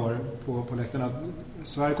med några år på läktarna.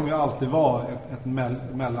 Sverige kommer ju alltid vara ett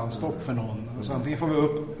mellanstopp för någon. Alltså, antingen får vi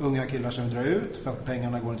upp unga killar som vi drar ut för att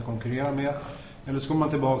pengarna går inte att konkurrera med. Eller så kommer man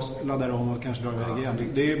tillbaka, laddar om och kanske drar iväg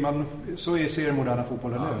igen. Så ser den moderna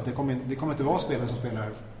fotbollen ut. Det kommer inte vara spelare som spelar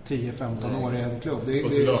 10-15 år i en klubb.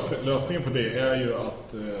 Lösningen på det är ju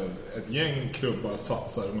att ett gäng klubbar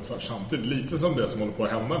satsar ungefär samtidigt. Lite som det som håller på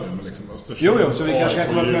att hända nu med liksom Östersund. Jo, så vi kanske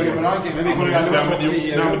inte kommer högre på ranking, men vi kommer ju aldrig vara topp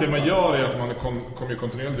 10. Nej, men det man gör är att man kommer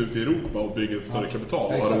kontinuerligt ut i Europa och bygger ett större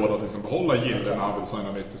kapital. Och har råd att liksom behålla gillen när vill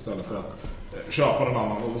signa nytt istället för att köpa någon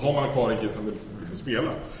annan. Och har man en kvar en kille som vill liksom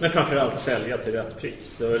spela. Men framförallt sälja till rätt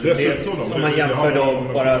pris. Dessutom, om man jämför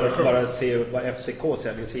då bara se vad FCK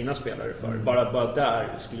säljer sina spelare för. Bara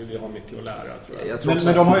där skulle vi ha mycket att lära, tror jag.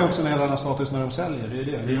 Men de har ju också en helt annan status när de säljer.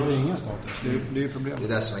 Det har ingen status. Det är ju problemet.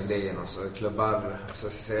 Det är det som är grejen. Alltså, klubbar, alltså,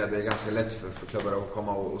 jag ska säga, det är ganska lätt för klubbar att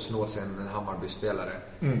komma och snå sig en Hammarby-spelare.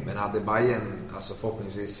 Men hade Bayern, alltså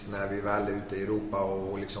förhoppningsvis när vi väl är ute i Europa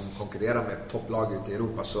och liksom konkurrerar med topplag ute i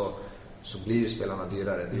Europa så blir ju spelarna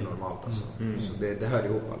dyrare. Det är normalt. Alltså. Så det hör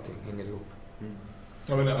ihop, allting hänger ihop.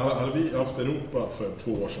 Ja, men hade vi haft Europa för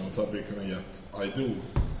 2 år sedan så hade vi kunnat gett Aido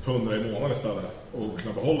 100 i månaden istället och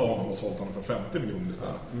kunna behålla honom och sålt honom för 50 miljoner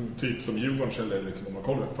istället. Typ som Djurgården eller liksom, om man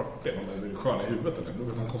kollar 40, om det är skön i huvudet eller då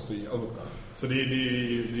vet man kostar ju, alltså, så det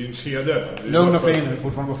är en kedja där. Lugn och fin,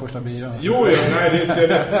 fortfarande på första bilen. Jo, nej, det är en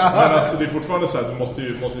kedja. Men alltså, det är fortfarande så att du måste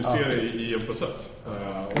ju se det i en process.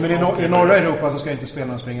 Men i norra Europa så ska inte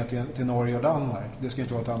spelarna springa till Norge och Danmark. Det ska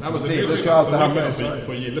inte vara ett alternativ. Det ska alltid hamna i Sverige.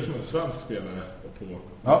 På Gille som en svensk spelare och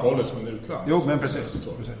på Kolle som en utländsk. Jo, men precis.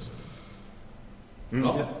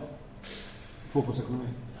 Ja.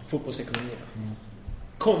 Fotbollsekonomi.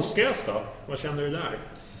 Konstgräs då? Vad känner du där?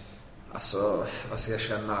 Alltså, vad ska jag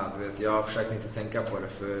känna? Du vet, jag har försökt inte tänka på det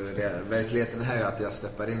för verkligheten är ju att jag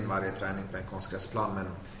steppar in varje träning på en konstgräsplan. Men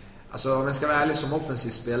alltså, om jag ska vara ärlig, som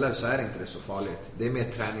offensiv spelare så är det inte det så farligt. Det är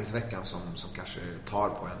mer träningsveckan som kanske tar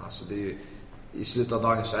på en. Alltså, det är ju, i slutet av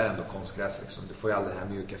dagen så är det ändå konstgräs. Liksom. Du får ju aldrig det här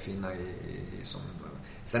mjuka fina som...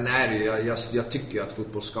 Sen är det ju, jag tycker ju att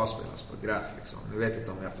fotboll ska spelas på gräs liksom. Jag vet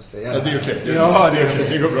inte om jag får säga det. Ja, det är okej.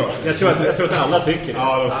 Det går bra. Jag tror att alla tycker det.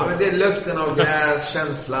 Ja, men det är lukten av gräs,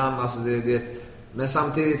 känslan, alltså men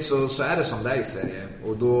samtidigt så är det som det är i Sverige.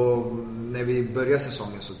 Och då, när vi börjar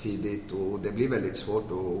säsongen så tidigt och det blir väldigt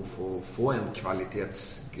svårt att få en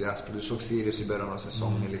kvalitetsgräs. Du såg Sirius i början av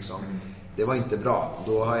säsongen liksom. det var inte bra.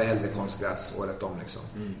 Då har jag hellre konstgräs året om liksom.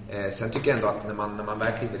 Sen tycker jag ändå att när man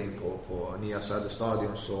väl kliver in på nya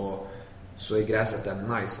Söderstadion så är gräset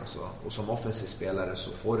ändå nice alltså. Och som offensiv spelare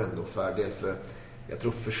så får du ändå fördel, för jag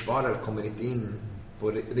tror försvarare kommer inte in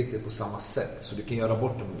riktigt på samma sätt. Så du kan göra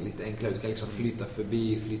bort dem lite enklare. Du kan liksom flytta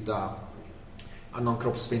någon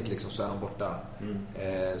kroppsfint liksom, så är de borta.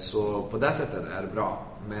 Så på det sättet är det bra.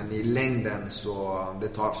 Men i längden så det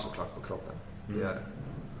tar såklart på kroppen. Det gör det.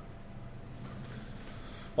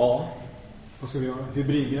 Ja. Vad ska vi göra?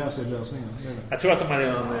 Hybridgräs är lösningen. Jag tror att de har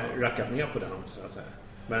redan rackat ner på den, så att säga.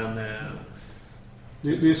 Men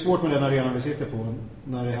det är svårt med den arenan vi sitter på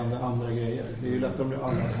när det händer andra grejer. Det är ju lättare om det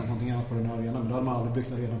aldrig hade hänt någonting annat på den här arenan. Men då hade man aldrig byggt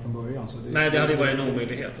den redan från början. Så nej, det hade ju varit en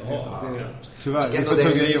omöjlighet att ha. Tyvärr, det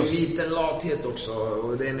är en liten lathet också.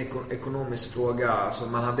 Och det är en ekonomisk fråga. Alltså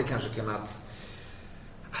man hade kanske kunnat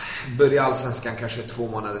börja Allsvenskan kanske 2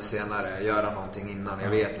 månader senare. Göra någonting innan, jag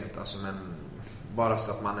vet inte. Alltså, men bara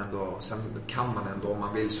så att man ändå, sen kan man ändå, om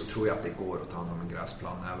man vill, så tror jag att det går att ta hand om en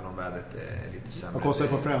gräsplan. Även om vädret är lite sämre. Vad kostar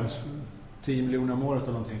det på Friends? 10 miljoner om året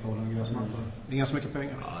eller någonting för att hålla en gräsmatta. Inga så mycket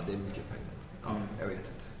pengar. Ja, det är mycket pengar. Ja, jag vet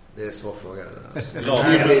inte. Det är en svår fråga det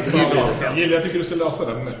där. Gillar, jag tycker du ska lösa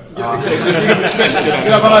den nu.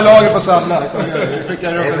 Grabbarna i laget får samla.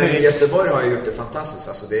 Men Göteborg har ju gjort det fantastiskt.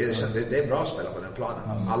 Alltså, det är bra att spela på den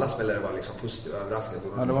planen. Alla spelare var liksom positiva och överraskade.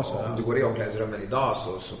 Om du går i omklädningsrummen idag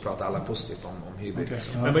så pratar alla positivt om hybrid.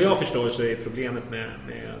 Okay. Men vad jag förstår så är problemet med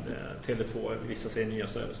Tele2, vissa säger nya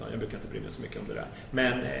Söderstad, jag brukar inte bry mig så mycket om det där.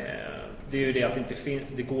 Men det är ju det att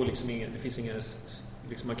det går liksom det finns ingen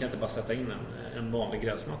liksom, man kan inte bara sätta in en vanlig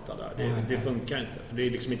gräsmatta där. Det funkar inte, för det är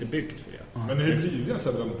liksom inte byggt för det. Men hybridgräs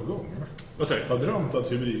är väl på gång? Vad säger du? Jag har drömt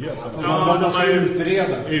att hybridgräs är de har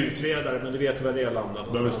utredare, men du vet vad det är landat.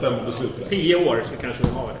 Du behöver stämma beslut. 10 år så kanske de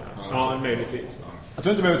har det. Ja, möjligtvis. Jag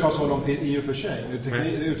tror inte det behöver ta så lång tid i och för sig.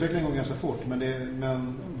 Utvecklingen går ganska fort,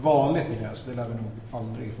 men vanligt gräs, det lär vi nog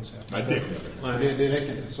aldrig få se. Nej, det kommer jag. Det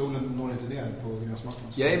räcker inte. Solen når inte ner på gräsmattan.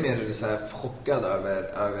 Jag är mer så här chockad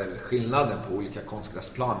över skillnaden på olika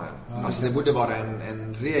konstgräsplaner. Alltså det borde vara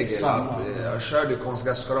en regel att kör du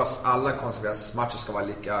konstgräs ska alla konstgräsmatcher ska vara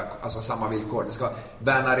lika, alltså samma villkor. Det ska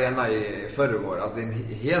Bern Arena i förrgår, alltså det är en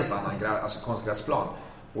helt annan konstgräsplan.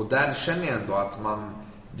 Och där känner jag ändå att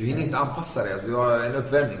du hinner inte anpassa det. Du har en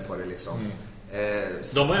uppvärmning på det liksom.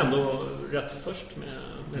 De var ändå rätt först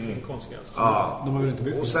med sin konstgräs. Ja. De har väl inte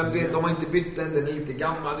bytt. Och sen de har inte bytt den är lite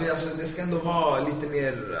gammal. Det ska ändå vara lite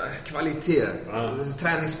mer kvalitet.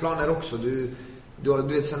 Träningsplaner också. Du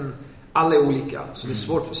vet sen alla är olika, så det är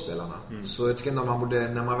svårt för spelarna. Så jag tycker ändå man borde,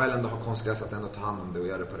 när man väl ändå har konstgräs, att ändå ta hand om det och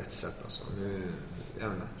göra det på rätt sätt alltså. Nu jag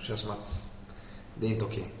vet inte, det känns som att det är inte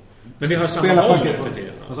okej. Men vi har samma boll för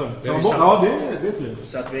tiden. Ja, det är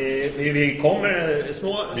plus. Så att vi kommer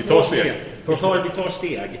små vi tar steg. Vi tar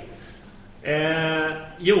steg.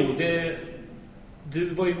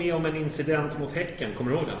 Du var ju med om en incident mot Häcken,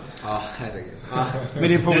 kommer du ihåg den? Ja, herregud. Men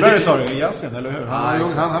din polare sa det i Jassen, eller hur?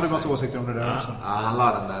 Han hade massa åsikter om det där också. Ja, han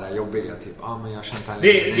la den där jobbiga typ. Men jag känner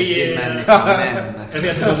inte jag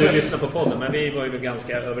vet inte om du lyssnar på podden, men vi var ju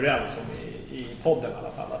ganska överens om i podden i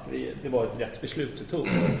alla fall att det var ett rätt beslut du tog.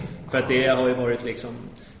 För att det har ju varit liksom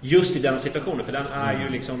just i den situationen, för den är ju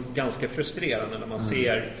liksom ganska frustrerande när man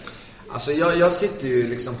ser. Alltså jag sitter ju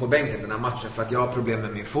liksom på bänken den här matchen för att jag har problem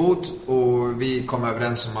med min fot och vi kom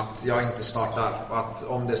överens om att jag inte startar och att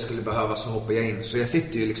om det skulle behövas så hoppar jag in. Så jag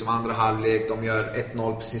sitter ju liksom andra halvlek, de gör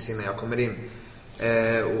 1-0 precis innan jag kommer in.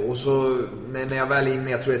 Och så när jag väl är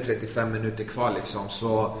inne, jag tror det är 35 minuter kvar liksom,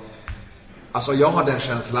 så alltså jag har den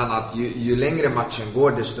känslan att ju längre matchen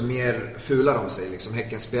går desto mer fular de sig liksom,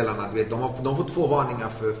 Häckenspelarna, du vet, de får 2 varningar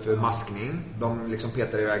för maskning, de liksom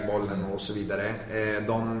petar iväg bollen och så vidare,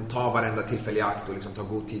 de tar varenda tillfälle i akt och liksom tar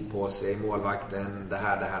god tid på sig, målvakten, det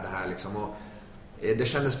här liksom, och det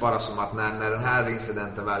kändes bara som att när den här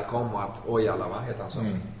incidenten väl kom och att Ojala, vad heter han så?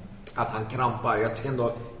 Att han krampar. Jag tycker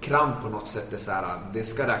ändå kramp på något sätt är så här, det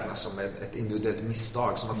ska räknas som ett individuellt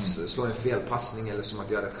misstag, som att slå en felpassning eller som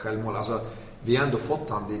att göra ett självmål. Alltså, vi har ändå fått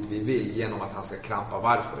han dit vi vill genom att han ska krampa.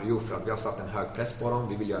 Varför? Jo, för att vi har satt en hög press på dem.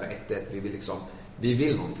 Vi vill göra 1-1. Vi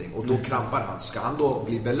vill någonting. Och då krampar han. Ska han då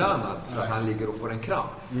bli belönad för att han ligger och får en kramp?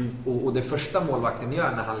 Och det första målvakten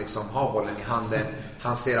gör när han liksom har bollen i handen,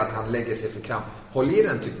 han ser att han lägger sig för kramp. Håll i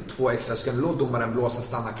den typ 2 extra sekunder, låt domaren blåsa,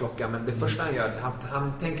 stanna klockan. Men det första han gör,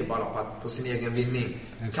 han tänker bara på sin egen vinning.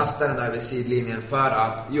 Kastar den över sidlinjen för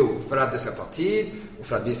att det ska ta tid och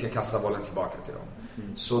för att vi ska kasta bollen tillbaka till dem.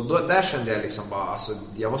 Så där kände jag liksom bara, alltså,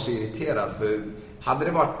 jag var så irriterad, för hade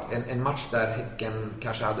det varit en match där Häcken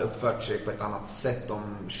kanske hade uppfört sig på ett annat sätt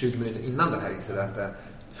om 20 minuter innan den här incidenten,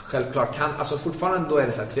 självklart alltså fortfarande då är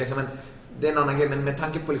det så här tveksamt, men det är en annan grej. Men med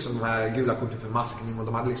tanke på liksom de här gula korten för maskning och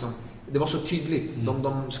de hade liksom, det var så tydligt.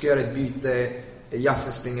 De ska göra ett byte.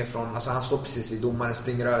 Jassen springer från, alltså han står precis vid domaren,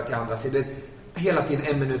 springer över till andra sidan. Hela tiden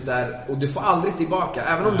 1 minut där och du får aldrig tillbaka.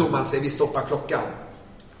 Även om domaren säger vi stoppar klockan.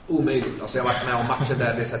 Omöjligt. Alltså jag har varit med om matcher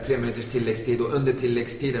där det är så här 3 minuters tilläggstid och under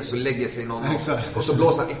tilläggstiden så lägger sig någon och så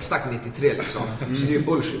blåser han exakt 93 liksom. Så det är ju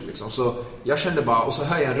bullshit liksom. Så jag kände bara, och så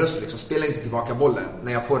hör jag en röst liksom, spela inte tillbaka bollen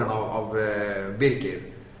när jag får den av Birkir.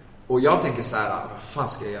 Och jag tänker så här, vad fan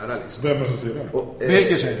ska jag göra liksom? Vem är det som säger det?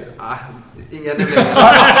 Birkir säger det. Ingen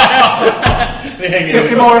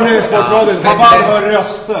Imorgon är det Sportbladet. Man bara hör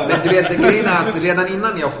röster. Men du vet, det grejen är att redan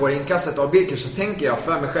innan jag får inkastet av Birkir så tänker jag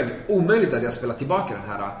för mig själv, omöjligt att jag spelar tillbaka den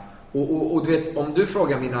här. Och du vet, om du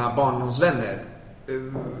frågar mina barndomsvänner,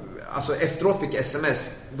 alltså efteråt fick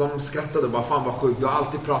sms, de skrattade bara, fan vad sjukt, du har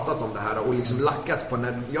alltid pratat om det här och liksom lackat på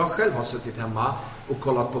när jag själv har suttit hemma och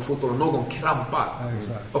kollat på fotboll och någon krampar.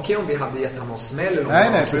 Okej, om vi hade gett honom någon smäll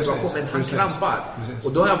eller någon situation, men han krampar.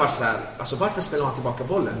 Och då har jag varit så här, alltså varför spelar han tillbaka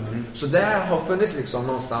bollen? Så det har funnits liksom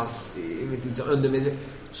någonstans i mitt liksom, under mig.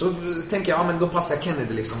 Så tänker jag, ja men då passar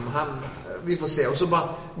Kennedy liksom, vi får se. Och så bara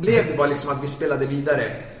blev det bara liksom att vi spelade vidare.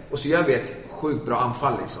 Och så gör vi ett sjukt bra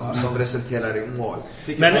anfall liksom, som resulterar i mål.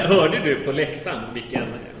 Men hörde du på läktaren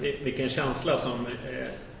vilken känsla som...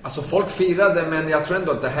 Alltså folk firade, men jag tror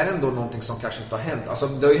ändå att det här är ändå någonting som kanske inte har hänt. Alltså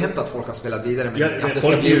det har ju hänt att folk har spelat vidare, men att det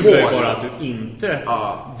ska bli mål. Bara att du inte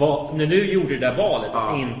när du gjorde det där valet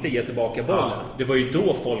att inte ge tillbaka bollen. Det var ju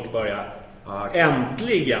då folk började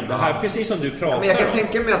äntligen. Det här precis som du pratar om. Men jag kan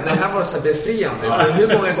tänka mig att det här var så befriande. För hur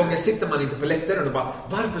många gånger sitter man inte på läktaren och bara,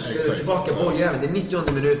 varför ska du tillbaka bolljäveln? Det är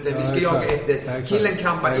 90:e minuten, vi ska jaga efter. Killen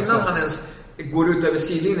krampar innan han ens går ut över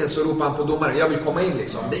sidlinjen, så ropar han på domaren, jag vill komma in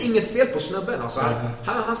liksom. Det är inget fel på snubben alltså.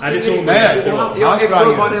 Han springer in. Efteråt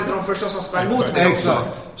var det en av de första som sprang mot mig också.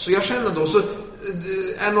 Så jag känner då, så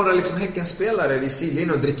är några liksom Häckenspelare vid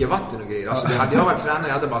sidlinjen och dricker vatten och grejer. Alltså det hade jag varit tränare,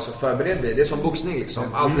 jag hade bara så förberedd det. Det är som boxning liksom,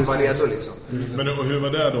 alltid var redo liksom. Men och hur var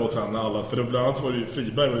det då sen när alla, för bland annat var det ju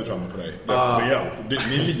Friberg var ju framme på dig rejält.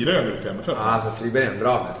 Ni lirar ju nu på MFF. Alltså Friberg är en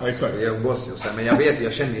bra med. Exakt. Jag umgås ju så här, men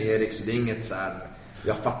jag känner ju Erik, så det är inget så här.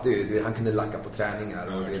 Jag fattar ju, han kunde lacka på träningar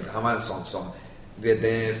och han var en sån som det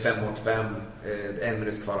är 5 mot 5, 1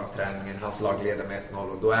 minut kvar av träningen, hans lag leder med 1-0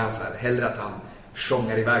 och då är han så här, hellre att han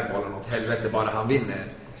sjongar iväg bollen åt helvete bara han vinner.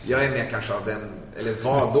 Jag är mer kanske av den, eller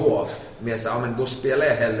vad då, med så men då spelar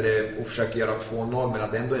jag hellre och försöker göra 2-0, men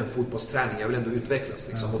att det ändå är en fotbollsträning, jag vill ändå utvecklas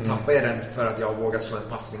liksom. Och tappar jag den för att jag vågar slå en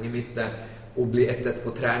passning i mitten och bli 1-1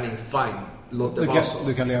 på träning, fine. Låt det vara så.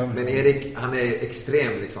 Men Erik, han är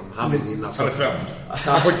extrem liksom. Han vill vinna. Han är svensk.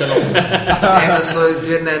 Han skickar långt. Nej, men så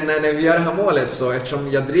när vi gör det här målet, så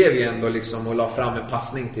eftersom jag drev ju ändå liksom och la fram en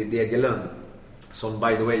passning till Degerlund, som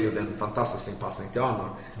by the way gjorde en fantastiskt fin passning till Arnor,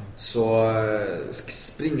 så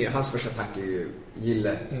springer hans första tanke är ju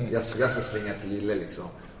Gille. Jag ska springa till Gille liksom.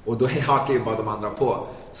 Och då hakar ju bara de andra på.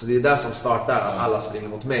 Så det är där som startar att alla springer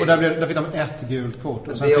mot mig. Och där fick de ett gult kort.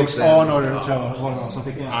 Och sen fick Arnor som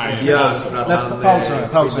fick en. Ja, för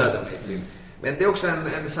att han skyddade mig typ. Men det är också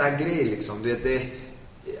en så här grej liksom. Det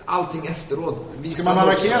allting efteråt. Ska man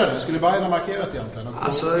markera det? Skulle Bayern ha markerat egentligen?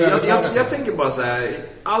 Alltså, jag tänker bara så här,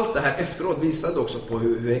 allt det här efteråt visade också på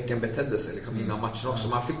hur Häcken betedde sig liksom, innan matchen också.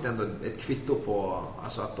 Man fick ändå ett kvitto på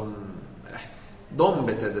alltså, att de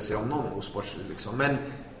betedde sig om någon osportslig liksom. Men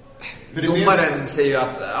domaren säger ju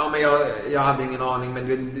att men jag hade ingen aning,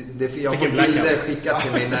 men jag får bilder skickat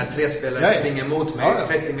till mig när 3 spelare springer mot mig,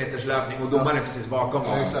 30 meters löpning och domaren är precis bakom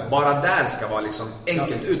mig. Bara där ska vara liksom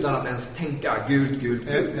enkelt utan att ens tänka gult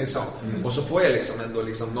liksom. Och så får jag liksom ändå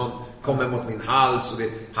liksom någon kommer mot min hals och det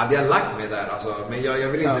hade jag lagt mig där alltså, men jag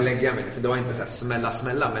vill inte lägga mig för det var inte så här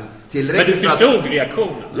smälla men tillräckligt. Men du förstod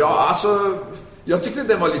reaktionen? Ja, alltså jag tyckte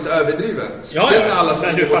den var lite överdriven. Speciellt när alla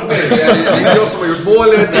springer mot mig. Det är inte jag som har gjort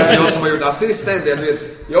målet, det är inte jag som har gjort assisten.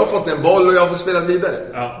 Jag har fått en boll och jag får spela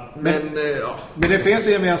vidare. Men det finns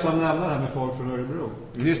en gemensam nämnare här med folk från Örebro.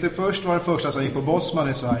 Christer först var det första som gick på Bosman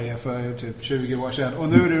i Sverige för typ 20 år sedan. Och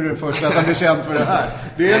nu är du den första som blir känd för det här.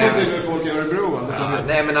 Det är någonting med folk i Örebro. Alltså,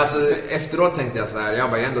 nej men alltså efteråt tänkte jag så här. Jag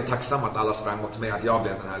var ändå tacksam att alla sprang mot mig. Att jag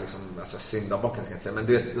blev den här liksom, alltså, syndabocken ska jag inte säga. Men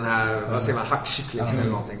du vet den här, vad säger man, hackkycklingen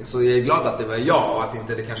eller någonting. Så jag är glad att det var jag och att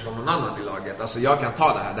inte det kanske var någon annan i laget. Alltså jag kan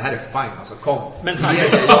ta det här. Det här är fine. Alltså kom. Men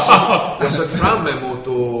jag såg fram emot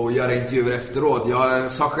att göra intervjuer efteråt.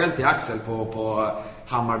 Jag sa själv till Axel på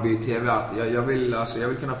Hammarby TV att jag vill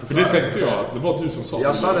kunna För förklara. det tänkte jag, det var du som sa.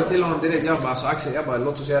 Jag sa det till honom direkt. Jag bara, Axel,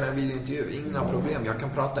 låt oss göra en videointervju. Inga problem, jag kan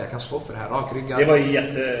prata, jag kan stå för det här, rakryggad. Det var ju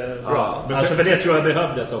jättebra. Alltså för det tror jag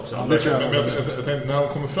behövdes också. Ja, jag tänkte, när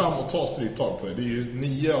de kommer fram och tar stryptag på det är ju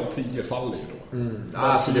 9 av 10 faller ju då.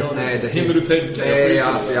 Hinner du tänka? Nej,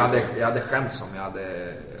 jag hade skämt som jag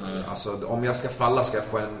hade... Alltså, om jag ska falla ska jag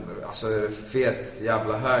få en fet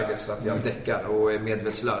jävla höger så att jag däckar och är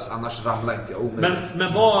medvetslös. Annars ramlar inte jag omedelbart.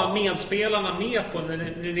 Men var medspelarna med på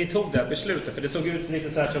när ni tog det här beslutet? För det såg ut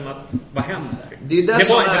lite så här som att, vad händer? Det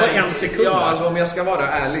var en sekund. Ja, alltså, om jag ska vara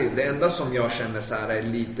ärlig. Det enda som jag kände så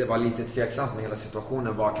här var lite tveksamt med hela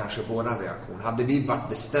situationen var kanske våran reaktion. Hade vi varit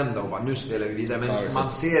bestämda och bara, nu spelar vi vidare. Men man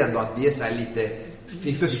ser ändå att vi är så här lite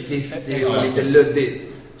 50-50 och lite luddigt.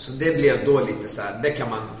 Så det blev då lite så här, det kan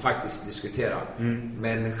man faktiskt diskutera.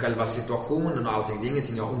 Men själva situationen och allting, det är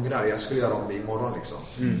ingenting jag ångrar. Jag skulle göra om det imorgon liksom.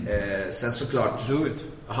 Sen såklart... Do it.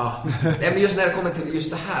 Nej, men just när det kommer till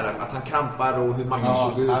just det här, att han krampar och hur matchen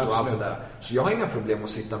såg ut och allt det där. Så jag har inga problem att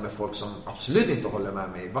sitta med folk som absolut inte håller med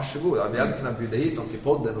mig. Varsågod, vi hade kunnat bjuda hit dem till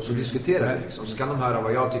podden och så diskutera det liksom. Så kan de höra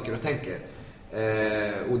vad jag tycker och tänker.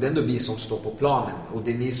 Och det är ändå vi som står på planen. Och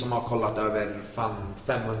det är ni som har kollat över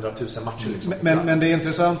 500 000 matcher liksom. Men det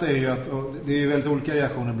intressanta är ju att det är ju väldigt olika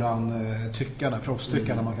reaktioner bland tyckarna,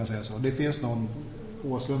 proffstyckarna man kan säga så. Det finns någon,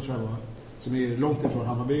 Åslund tror jag var, som är långt ifrån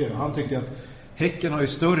Hammarby. Han tyckte att Häcken har ju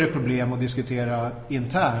större problem att diskutera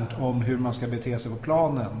internt om hur man ska bete sig på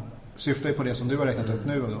planen. Syftar ju på det som du har räknat upp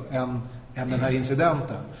nu då, än den här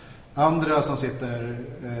incidenten. Andra som sitter,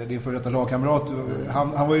 din före detta lagkamrat,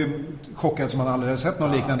 han var ju chockad som han aldrig sett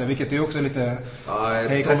något liknande, vilket är också lite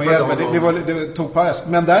det tog pass.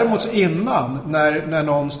 Men däremot så innan, när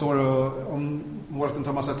någon står och om målet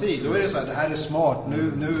tar massa tid, då är det så här, det här är smart,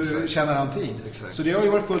 nu känner han tid. Exakt. Så det har ju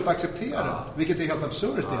varit fullt accepterat, vilket är helt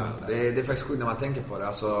absurt egentligen. Det är faktiskt sjukt när man tänker på det,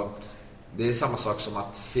 alltså. Det är samma sak som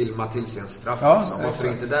att filma till sig en straff liksom. Varför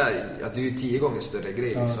inte där? Att det är ju 10 gånger större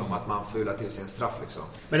grej liksom, att man fular till sig en straff liksom.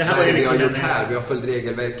 Men det här var ju liksom vi har gjort här, vi har följt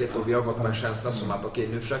regelverket och vi har gått på en känsla som att okej,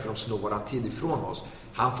 nu försöker de sno våran tid ifrån oss.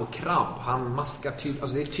 Han får kramp, han maskar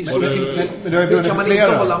alltså det är tyst. Men hur kan man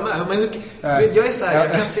inte hålla med? Men jag är så här,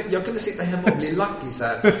 jag kunde sitta hemma och bli lucky så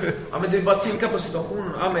här. Ja, men du bara tänka på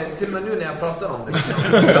situationen. Ja, men till och med nu när jag pratar om det liksom.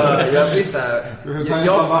 Jag blir så här,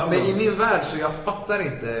 men i min värld så jag fattar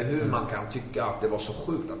inte hur man kan tycka att det var så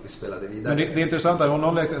sjukt att vi spelade vidare. Men det är intressant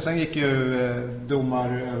att sen gick ju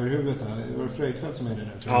domar över huvudet här. Det var Fröjdfält som är det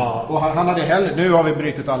nu, tror jag. Ja. Och han hade heller, nu har vi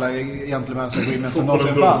brytit alla gentlemen's agreements som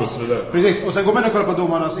någonsin fanns. Precis, och sen går man och kollar på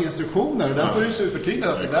domarnas instruktioner och där står det ju supertydligt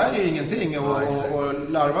att det där är ingenting och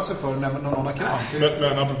larva sig för när någon har kramp.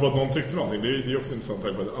 Men apropå att någon tyckte någonting, det är också intressant att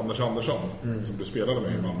tänka på Anders Andersson som du spelade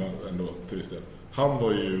med i Malmö ändå till viss del. Han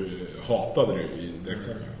var ju hatade du i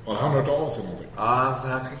direktsändning. Har han hört av sig någonting? Ja, så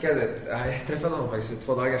han skickade jag träffade honom faktiskt för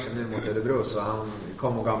 2 dagar sedan nu mot Örebro, så han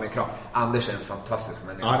kom och gav mig en kram. Anders är en fantastisk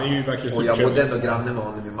människa. Han är ju verkligen och jag bodde ändå granne med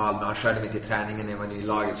honom i Malmö. Han körde mig till träningen när jag var ny i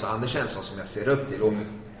laget. Så Anders är en sån som jag ser upp till. Och,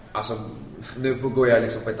 alltså, nu går jag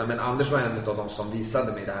liksom på ett, men Anders var en av de som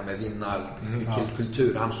visade mig det här med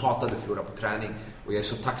vinnarkultur. Han hatade att förlora på träning. Och jag är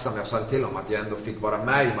så tacksam, jag sa det till honom, att jag ändå fick vara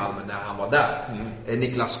med i Malmö när han var där.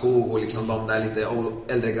 Niklas Skog och liksom de där lite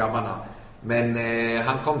äldre grabbarna. Men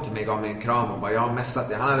han kom till mig och gav mig en kram och bara, jag har messat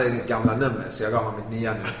det. Han hade ett gamla nummer, så jag gav honom mitt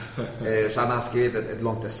nya nu. Så hade han skrivit ett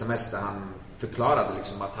långt sms där han förklarade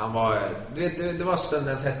liksom att han var, du vet, det var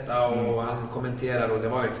stundens hetta och han kommenterade och det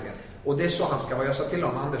var verkligen. Och det är så han ska vara. Jag sa till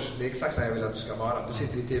honom, Anders, det är exakt så jag vill att du ska vara. Du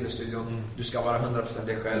sitter i tv-studion, du ska vara 100%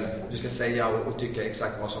 dig själv. Du ska säga och tycka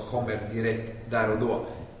exakt vad som kommer direkt där och då.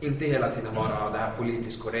 Inte hela tiden vara det här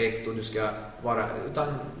politiskt korrekt och du ska vara, utan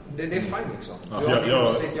det är fine liksom. Du har min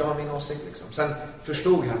åsikt, jag har min åsikt liksom. Sen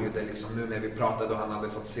förstod han ju det liksom nu när vi pratade och han hade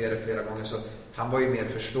fått se det flera gånger, så han var ju mer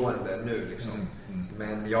förstående nu liksom.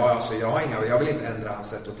 Men jag vill inte ändra hans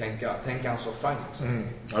sätt att tänka. Tänker han så fine liksom.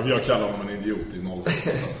 Ja, jag kallar honom en idiot i 0.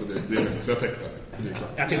 Så det är jag tänkte.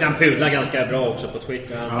 Jag tycker han pudlar ganska bra också på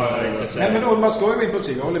Twitter. Nej, men man ska ju vara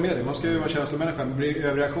impulsiv, jag håller med dig. Man ska ju vara känslomänniska.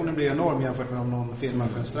 Överreaktionen blir enorm jämfört med om någon filmar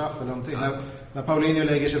för en straff eller någonting. När Paulinho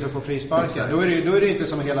lägger sig för att få frisparken, då är det inte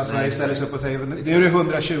som hela Sverige ställer sig upp på TV. Det är det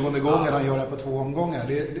 120 gånger han gör det på 2 omgångar.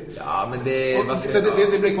 Det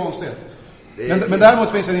blir konstigt. Men däremot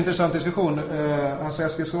finns en intressant diskussion. Hasse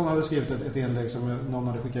Eskilsson hade skrivit ett inlägg som någon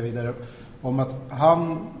hade skickat vidare om att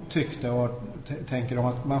han tyckte och tänker om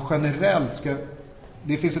att man generellt ska,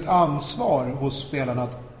 det finns ett ansvar hos spelarna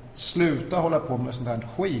att sluta hålla på med sånt här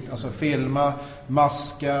skit, alltså filma,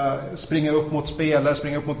 maska, springa upp mot spelare,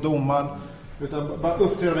 springa upp mot domaren, utan bara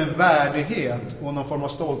uppträda med en värdighet och någon form av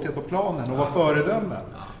stolthet på planen och vara föredömen.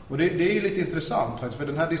 Och det är ju lite intressant faktiskt, för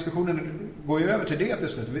den här diskussionen går ju över till det till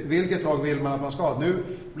slut. Vilket lag vill man att man ska ha? Nu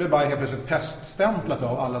blev bara helt plötsligt peststämplat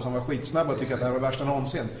av alla som var skitsnabba och tycker att det här var värsta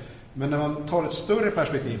någonsin. Men när man tar ett större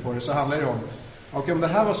perspektiv på det så handlar det om okej, om det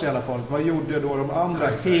här var så jävla folk, vad gjorde då de andra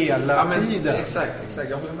hela tiden? Exakt,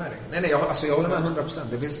 jag håller med dig. Nej, jag håller med 100%.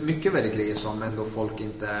 Det finns mycket väldigt grejer som ändå folk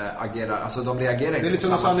inte agerar, alltså de reagerar inte. Det är lite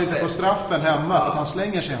som att han inte får straffen hemma för att han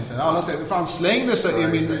slänger sig inte. Alla säger, fan slängde sig i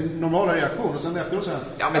min normala reaktion och sen efteråt så här.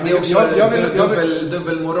 Ja, men det är också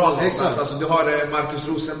dubbelmoral någonstans. Alltså du har Marcus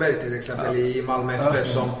Rosenberg till exempel i Malmö FF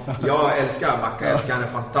som jag älskar Macka, jag älskar, han är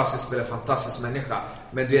fantastisk spelare, fantastisk människa.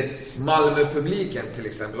 Men du vet, Malmö-publiken till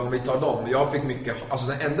exempel, om vi tar dem, jag fick mycket, alltså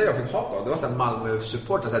den enda jag fick hat av, det var så här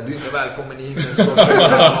Malmö-supporter, så här, du är inte välkommen i himlen.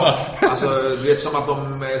 Alltså, du vet, som att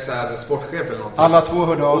de är så här sportchef eller någonting. Alla två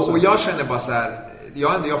hörde av sig. Och jag känner bara så här,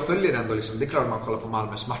 jag följer ändå liksom, det är klart att man kollar på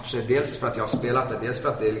Malmös matcher, dels för att jag har spelat det, dels för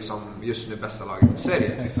att det är liksom just nu bästa laget i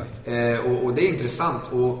Sverige. Och det är intressant,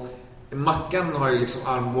 och Mackan har ju liksom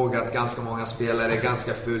armbågat ganska många spelare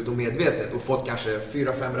ganska fult och medvetet och fått kanske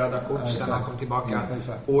 4-5 röda kort sen han kom tillbaka.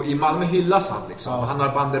 Och i Malmö hyllas han liksom. Han har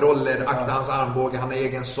banderoller, akta hans armbåge, han har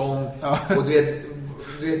egen sång. Och du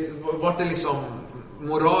vet vart är liksom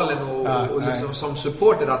moralen och liksom som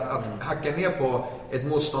supporter att hacka ner på ett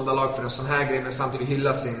motståndarlag för en sån här grej, men samtidigt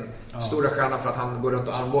hylla sin stora stjärna för att han går runt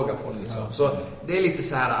och armbågar folk liksom. Så det är lite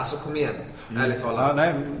så här, alltså kom igen, ärligt talat. Ja,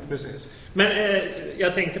 nej, precis. Men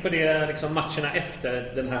jag tänkte på det liksom, matcherna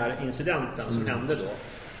efter den här incidenten som hände då.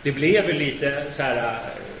 Det blev ju lite så här,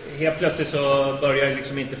 helt plötsligt så började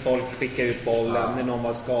liksom inte folk skicka ut bollen när någon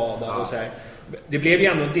var skadad och så här. Det blev ju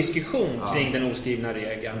ändå en diskussion kring den oskrivna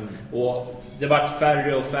regeln. Och det var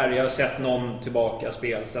färre och färre. Jag har sett någon tillbaka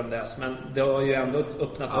spel sedan dess. Men det har ju ändå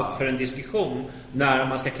öppnat upp för en diskussion när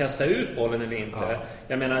man ska kasta ut bollen eller inte.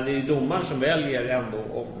 Jag menar, det är ju domaren som väljer ändå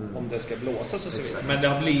om det ska blåsas och så vidare. Men det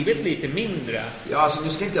har blivit lite mindre. Ja, alltså nu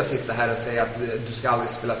ska inte jag sitta här och säga att du ska aldrig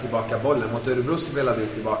spela tillbaka bollen. Mot Örebro spelade du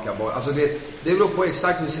tillbaka bollen. Alltså det beror på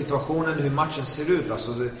exakt hur situationen, hur matchen ser ut.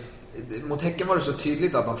 Alltså mot Häcken var det så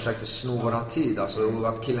tydligt att de försökte sno våran tid, alltså, och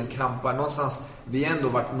att killen krampar någonstans. Vi har ändå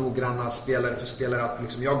varit noggranna spelare för spelare att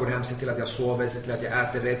liksom, jag går hem, ser till att jag sover, ser till att jag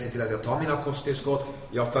äter rätt, ser till att jag tar mina kosttillskott,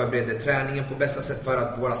 jag förbereder träningen på bästa sätt för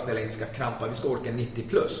att våra spelare inte ska krampa. Vi ska orka 90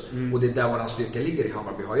 plus och det är där våran styrka ligger i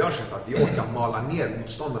Hammarby, har jag känt, att vi orkar mala ner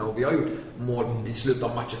motståndarna, och vi har gjort mål i slutet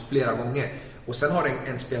av matchen flera gånger. Och sen har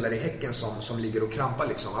en spelare i Häcken som ligger och krampar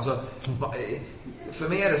liksom. Alltså, för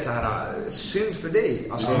mig är det så här, synd för dig.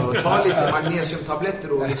 Alltså, ta lite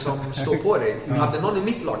magnesiumtabletter och liksom stå på dig. Hade någon i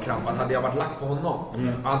mitt lag krampat, hade jag varit lack på honom.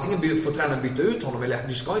 Antingen får tränaren byta ut honom, eller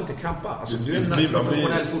du ska inte krampa. Alltså, du är en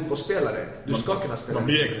professionell fotbollsspelare. Du ska kunna spela. Man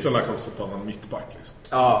blir extra lack också på en mittback liksom.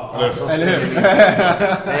 Ja, eller hur?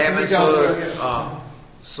 Nej, men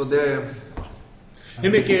så det...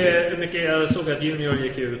 Hur mycket jag såg att Junior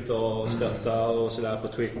gick ut och stötta och sådär på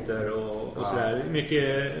Twitter och sådär. Hur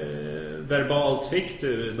mycket verbalt fick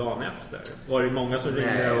du dagen efter? Var det många som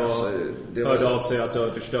ringde och hörde av sig att du har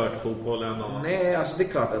förstört fotbollen? Och... Nej, alltså det är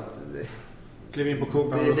klart att... Kliv in på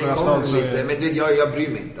kopan. Det kommer lite, men jag bryr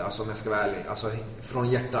mig inte, alltså, om jag ska vara ärlig. Alltså, från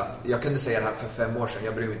hjärtat. Jag kunde säga det här för 5 år sedan.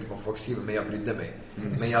 Jag bryr mig inte på vad folk skriver, men jag brydde mig.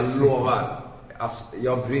 Men jag lovar... Alltså,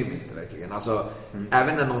 jag bryr mig inte verkligen. Alltså,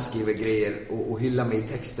 även när någon skriver grejer och hyllar mig i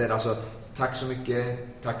texter. Alltså, tack så mycket,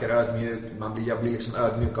 tackar ödmjukt. Jag blir liksom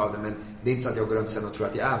ödmjuk av det. Men det är inte så att jag går runt sen och tror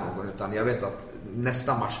att jag är någon. Utan jag vet att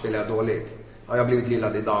nästa match spelar jag dåligt. Har jag blivit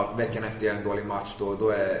hyllad idag, veckan efter jag är en dålig match, då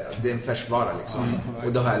är det en färskvara liksom.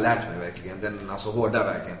 Och då har jag lärt mig verkligen. Den alltså hårda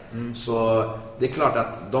vägen. Så det är klart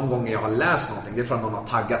att de gånger jag har läst någonting, det är för att någon har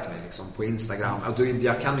taggat mig liksom, på Instagram.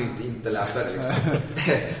 Jag kan ju inte läsa det liksom.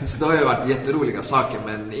 Så det har ju varit jätteroliga saker,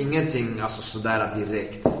 men ingenting alltså sådär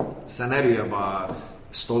direkt. Sen är det ju bara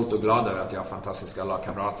stolt och glad över att jag har fantastiska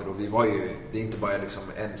lagkamrater, och vi var ju, det är inte bara liksom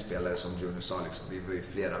en spelare som Junior sa liksom, vi var ju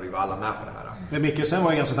flera, vi var alla med på det här. Men Micke sen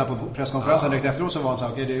var ju ganska på presskonferensen direkt efteråt, så var han så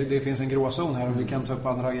okej, det finns en gråzon här och vi kan ta upp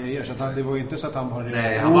andra grejer, så att det var ju inte så att han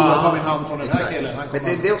bara ta min hand från den här killen. Men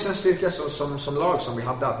det är också en styrka som lag som vi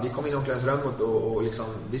hade, att vi kom in i omklädningsrummet och liksom,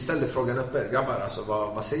 vi ställde frågan uppe, grabbar, alltså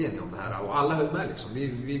vad säger ni om det här? Och alla höll med liksom,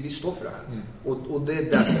 vi står för det här. Och det är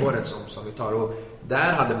det spåret som vi tar, och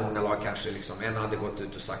där hade många lag kanske liksom, en hade gått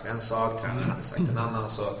ut och sagt en sak, tränaren hade sagt en annan,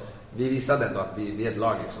 så vi visade ändå att vi är ett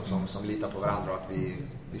lag liksom, som litar på varandra och att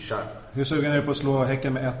vi kör. Hur sugen är du på att slå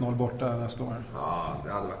Häcken med 1-0 borta nästa år? Ja,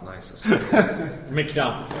 det hade varit nice alltså. Med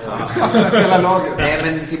kramp. Hela laget. Nej,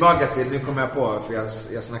 men tillbaka till, nu kommer jag på, för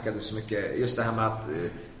jag snackade så mycket, just det här med att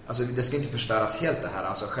alltså, det ska inte förstöras helt det här.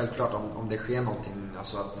 Alltså, självklart om det sker någonting,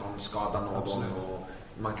 alltså att någon skadar någon och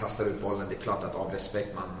man kastar ut bollen, det är klart att av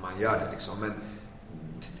respekt man gör det liksom, men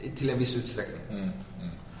till en viss utsträckning.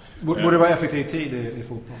 Borde det vara effektiv tid i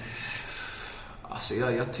fotboll? Alltså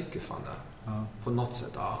jag tycker fan det. Ja. På något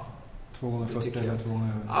sätt, ja. 2 gånger 40 eller 2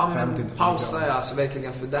 gånger 50. Pausa är alltså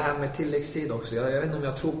verkligen, för det här med tilläggstid också. Jag vet inte om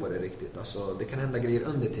jag tror på det riktigt. Alltså, det kan hända grejer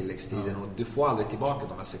under tilläggstiden och du får aldrig tillbaka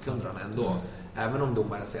de här sekunderna ändå. Även om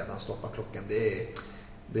domaren säger att han stoppar klockan.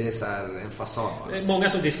 Det är så här en fasad. Det är många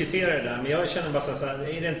som diskuterar det där, men jag känner bara så här,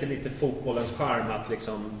 är det inte lite fotbollens charm att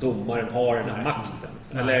liksom domaren har den här makten?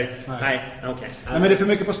 Eller nej, okej. Nej, men det är för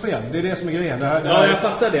mycket på spel. Det är det som är grejen. Ja, jag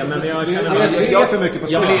fattar det, men jag känner det är för mycket på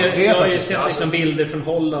spel. Jag har ju sett liksom bilder från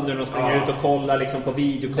Holland där de springer ut och kollar liksom på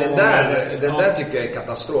videokameror. Den där tycker jag är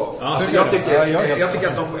katastrof. Ja, alltså,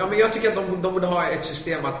 jag tycker att de borde ha ett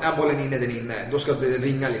system att är bollen inne, den inne. Då ska det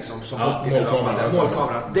ringa liksom som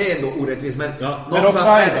målkamera. Det är ändå orättvist, men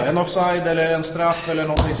en offside eller en straff eller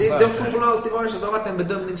någonting sånt. Det fotbollen har alltid varit så. Det har varit en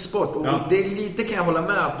bedömningssport och det är lite, kan jag hålla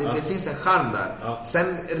med att det finns en charm där.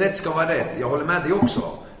 Sen rätt ska vara rätt. Jag håller med dig också.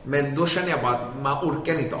 Men då känner jag bara att man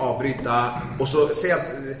orkar inte avbryta. Och så säg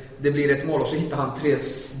att det blir ett mål och så hittar han 3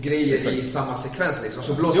 grejer i samma sekvens liksom.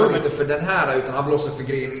 Så blåser han inte för den här utan han blåser för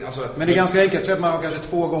grejen. Alltså, men det är ganska enkelt. Så att man har kanske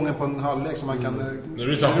 2 gånger på en halvlek så man kan... Nu är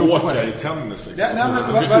det så här håka i tennis liksom. Ja,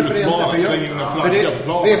 men varför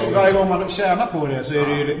inte? Visst, varje gång man tjänar på det så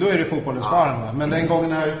är det fotbollens charm. Men den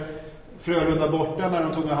gången här Frölunda borta när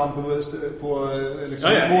de tog med hand på liksom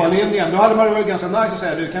mållinjen. Då hade man varit ganska nice att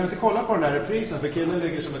säga, du kan vi inte kolla på den här reprisen för killen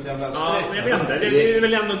ligger som ett jävla streck. Ja, men jag vet inte. Det är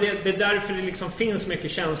väl ändå det är därför det liksom finns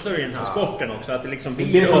mycket känslor i den här sporten också, att det liksom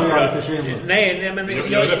blir upprört. Nej, men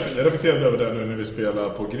jag reflekterade över det nu när vi spelar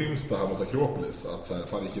på Grimsta här mot Akropolis, att så här,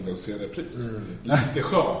 fan gick inte att se repris. Lite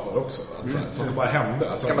skönt var det också att så här, så det bara hände.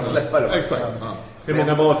 Alltså, kan man släppa det? Exakt. Ja. Hur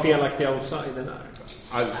många var felaktiga offside där?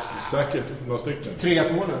 Säkert några stycken.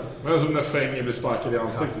 3-1 mål. Men som när Fänger blir sparkad i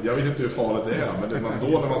ansiktet. Jag vet inte hur farligt det är, men det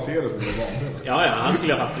är då när man ser det så blir det vansinnigt. Ja, han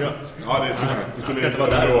skulle ha haft rött. Ja, det skulle han ska inte vara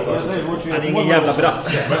där. Han är ingen jävla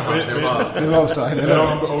brasse. Det var offside.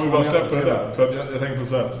 Om vi bara släpper det där. För jag tänkte på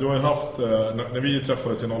så här, du har ju haft, när vi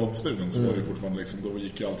träffades i 08-studion så var det ju fortfarande liksom, då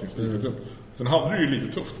gick ju allting spikfritt upp. Sen hade du ju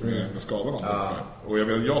lite tufft med skadorna. Och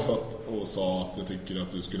jag satt och sa att jag tycker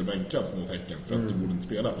att du skulle bänkas mot Häcken för att du borde inte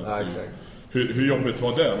spela. För att hur jobbigt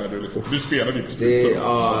var det när du liksom, du spelade ju på slutet?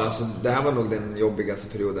 Alltså, det här var nog den jobbigaste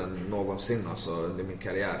perioden någonsin alltså, under min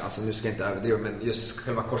karriär. Alltså nu ska jag inte överdriva, men just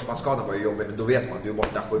själva korsbandsskadan var ju jobbig. Men då vet man, du är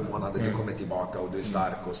borta 7 månader, du kommer tillbaka och du är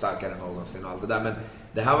stark och starkare än någonsin och allt det där. Men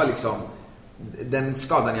det här var liksom, den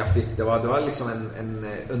skadan jag fick, det var liksom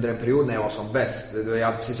under en period när jag var som bäst. Jag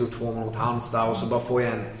hade precis gjort 2 mål mot Halmstad och så bara får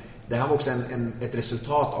jag det här var också ett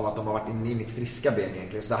resultat av att de har varit inne i mitt friska ben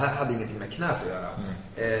egentligen. Så det här hade ingenting med knät att göra.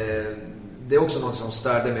 Det är också något som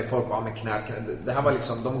störde mig. Folk bara med knät. Det här var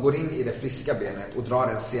liksom, de går in i det friska benet och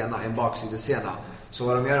drar en baksidesena. Så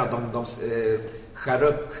vad de gör är att de skär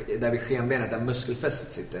upp där vid skenbenet där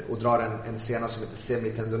muskelfästet sitter och drar en sena som heter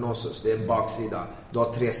semitendinosus. Det är en baksida. Du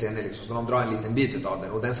har 3 senor liksom. Så de drar en liten bit av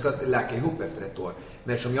den och den ska läka ihop efter 1 år.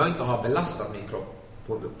 Men eftersom jag inte har belastat min kropp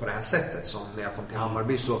på det här sättet som när jag kom till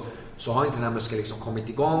Hammarby så har inte den här muskeln liksom kommit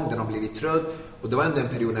igång, den har blivit trött och det var ändå en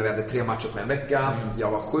period när vi hade 3 matcher på en vecka,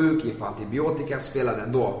 jag var sjuk, gick på antibiotika, spelade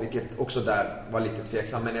ändå, vilket också där var lite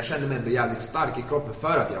tveksam, men jag kände mig ändå jävligt stark i kroppen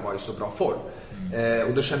för att jag var i så bra form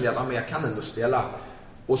och då kände jag att jag kan ändå spela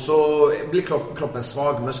och så blir kroppen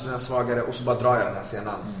svag, musklerna svagare och så bara drar jag den här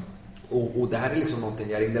senan och det här är liksom någonting,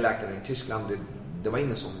 jag ringde läkaren i Tyskland. Det var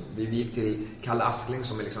ingen som, vi gick till Kalle Askling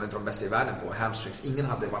som är liksom en av de bästa i världen på hamstrings. Ingen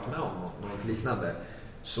hade varit med om något liknande.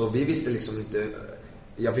 Så vi visste liksom inte,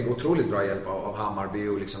 jag fick otroligt bra hjälp av Hammarby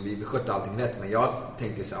och liksom, vi skötte allting rätt. Men jag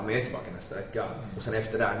tänkte så här, men jag är tillbaka nästa vecka. Och sen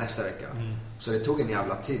efter det här, nästa vecka. Så det tog en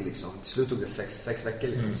jävla tid liksom. Till slut tog det 6 veckor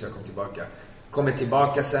liksom, så jag kom tillbaka. Kommer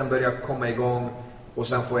tillbaka, sen börjar jag komma igång. Och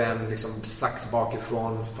sen får jag en liksom, sax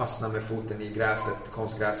bakifrån, fastnar med foten i gräset,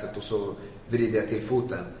 konstgräset och så vrider jag till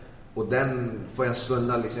foten. Och den får jag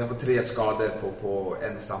svullna liksom. Jag får 3 skador på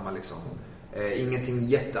ensamma liksom. Ingenting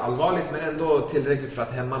jätteallvarligt men ändå tillräckligt för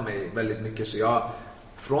att hämma mig väldigt mycket. Så jag,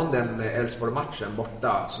 från den Elfsborg-matchen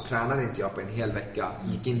borta så tränade inte jag på en hel vecka.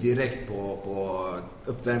 Gick in direkt på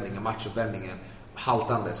uppvärmningen, matchuppvärmningen.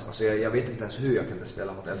 Haltandes. Alltså jag vet inte ens hur jag kunde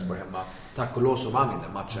spela mot Elfsborg hemma. Tack och lov så vann vi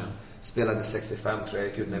den matchen. Spelade 65 tror jag,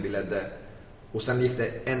 gick ut när vi ledde. Och sen gick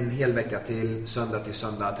det en hel vecka till söndag,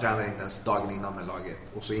 tränade inte ens dagen innan med laget.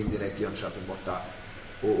 Och så indirekt Jönköping borta.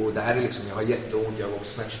 Och det här är liksom, jag har jätteont, jag går på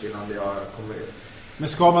smärtstillande, Men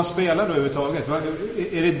ska man spela då överhuvudtaget?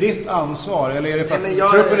 Är det ditt ansvar? Eller är det för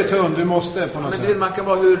att truppen är tunn, du måste på något sätt? Men man kan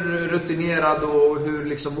vara hur rutinerad och hur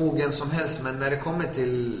liksom mogen som helst. Men när det kommer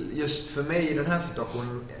till just för mig i den här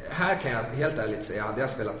situationen. Här kan jag helt ärligt säga, hade jag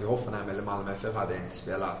spelat i Hoffenheim eller Malmö FF hade jag inte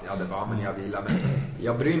spelat. Jag hade bara, men jag vilar. Men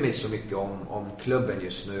jag bryr mig så mycket om klubben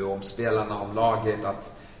just nu, om spelarna, om laget.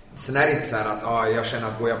 Sen är det inte så här att jag känner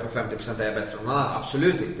att går jag på 50% är jag bättre än någon annan.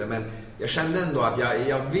 Absolut inte, men jag kände ändå att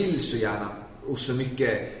jag vill så gärna och så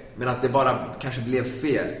mycket, men att det bara kanske blev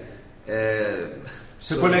fel.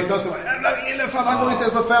 Så på läktaren ska man, jävla Wille, fan han går inte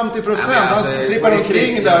ens på 50%, han trippar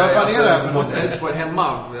omkring där, vad fan är det här för något? Elfsborg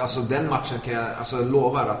hemma, alltså den matchen kan jag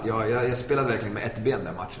lova att jag spelade verkligen med ett ben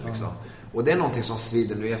den matchen liksom. Och det är någonting som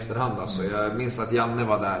svider nu i efterhand alltså. Jag minns att Janne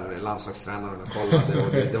var där, landslagstränaren, och kollade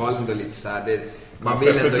och det var ändå lite så här, man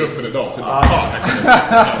vill ändå truppen idag så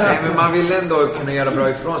nej, men man vill ändå kunna göra bra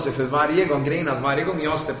ifrån sig, för varje gång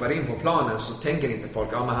jag steppar in på planen så tänker inte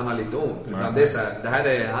folk men han har lite ont, utan det är så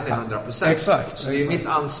här, han är 100%. Exakt. Så det är mitt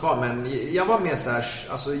ansvar, men jag var mer så här,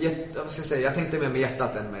 alltså jag tänkte mer med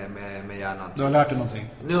hjärtat än med hjärnan. Du har lärt dig någonting?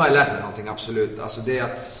 Nu har jag lärt mig någonting, absolut. Alltså det är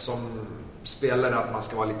att som spelare att man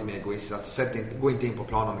ska vara lite mer egoist, att gå inte in på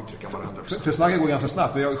plan om uttrycka bara 100%. För snacket går ganska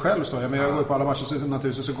snabbt, och jag själv står men jag går på alla matcher så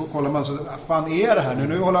naturligtvis, så kollar man så fan är det här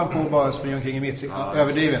nu håller han på att bara springa omkring i mitt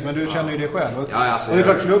överdrivet, men du känner ju det själv och det är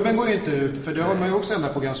klart, klubben går ju inte ut, för det har man ju också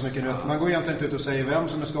ändrat på ganska mycket nu, man går egentligen inte ut och säger vem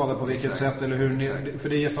som är skadad på vilket sätt eller hur för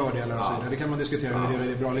det ger fördelar och så vidare, det kan man diskutera hur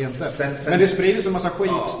det är bra eller inte, men det sprider sig en massa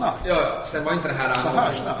skitsnack. Sen var inte det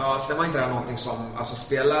här någonting som alltså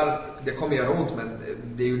spelar, det kommer göra ont, men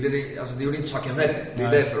det gjorde inte saken värre. Det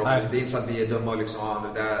är därför också. Det är inte så att vi är döma och liksom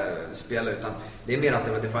nu där spelar, utan det är mer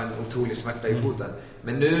att det var en otrolig smärta i foten.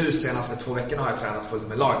 Men nu senaste 2 veckorna har jag tränat fullt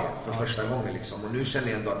med laget för första gången liksom, och nu känner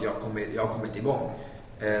jag ändå att jag har kommit igång.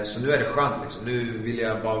 Så nu är det skönt liksom. Nu vill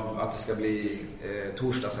jag bara att det ska bli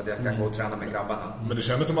torsdag så att jag kan gå och träna med grabbarna. Men det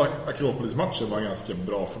kändes som att Akropolis-matchen var ganska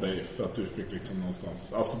bra för dig, för att du fick liksom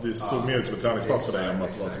någonstans, alltså det såg mer ut som ett träningspass för dig än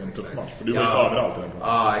att det var som en tuff match, för du var ju överallt i den.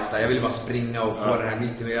 Ja, exakt. Jag ville bara springa och få det här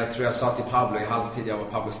 90. Jag tror jag sa till Pablo i halvtid, jag var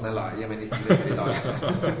Pablo snälla, ge mig 90 minuter idag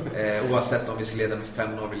liksom. Oavsett om vi skulle leda med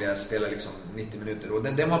 5-0 ville jag spela liksom 90 minuter, och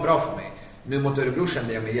den var bra för mig. Nu mot Örebro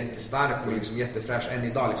kände jag mig jättestark och liksom jättefräsch än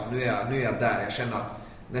idag liksom. Nu är jag där, jag känner att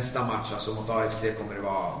nästa match alltså mot AFC kommer det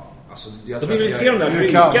vara alltså, då vill vi se de där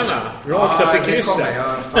rykarna rakt upp i krysset. Jag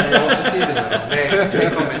var för tidigt nu. Nej,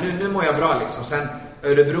 det kommer. Nu mår jag bra liksom. Sen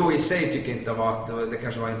Örebro i sig tycker inte att det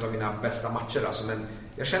kanske var en av mina bästa matcher alltså, men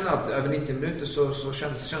jag känner att över 90 minuter så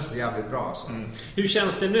känns det jävligt bra alltså. Hur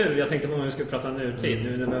känns det nu? Jag tänkte om vi ska prata nutid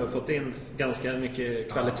nu när vi har fått in ganska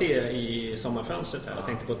mycket kvalitet i sommarfönstret här. Jag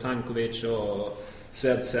tänkte på Tankovic och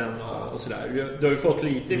Svedsen och sådär. Du har ju fått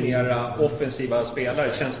lite mer offensiva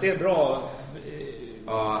spelare. Känns det bra?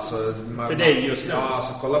 Ja, alltså, för dig just nu? Ja,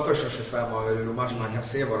 alltså kolla första 25 av Euromatchen. Man kan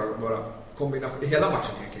se våra kombinationer, hela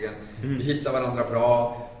matchen egentligen. Vi hittar varandra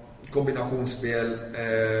bra, kombinationsspel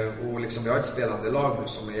och liksom vi har ett spelande lag nu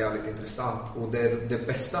som är jävligt intressant. Och det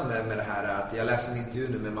bästa med det här är att jag läste en intervju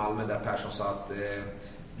nu med Malmö där Persson sa att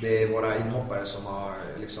det är våra inhoppare som har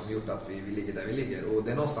liksom gjort att vi ligger där vi ligger. Och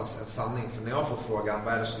det är någonstans en sanning. För när jag har fått frågan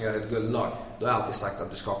vad är det som gör ett guldlag, då har jag alltid sagt att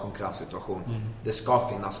du ska ha konkurrenssituation. Det ska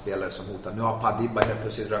finnas spelare som hotar. Nu har Padibba helt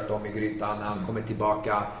plötsligt rört om i grytan. Han kommer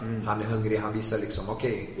tillbaka. Han är hungrig. Han visar liksom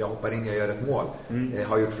okej, jag hoppar in, jag gör ett mål.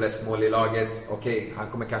 Har gjort flest mål i laget. Okej, han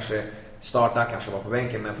kommer kanske starta, kanske vara på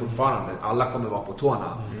bänken, men fortfarande alla kommer vara på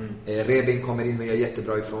tårna. Rebin kommer in och gör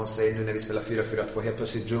jättebra ifrån sig nu när vi spelar 4-4-2. Helt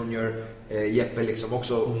plötsligt Junior, Jeppe liksom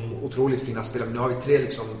också otroligt fina spelare. Men nu har vi 3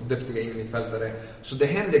 liksom duktiga innermittfältare. Så det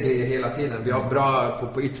händer grejer hela tiden. Vi har bra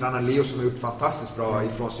på yttrarna, Leo som har gjort fantastiskt bra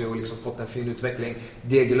ifrån sig och liksom fått en fin utveckling.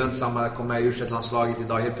 Degerlund samma, kommer i U21-landslaget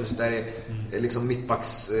idag. Helt plötsligt är det liksom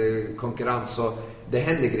mittbacks konkurrens. Så det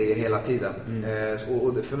händer grejer hela tiden.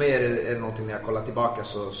 Och för mig är det någonting när jag kollar tillbaka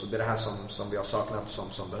så det är det här som vi har saknat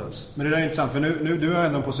som behövs. Men det där är intressant, för nu du har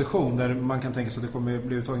ändå en position där man kan tänka sig att det kommer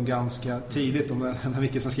bli uttagen ganska tidigt om när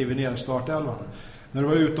vilket som skriver ner startelvan. När du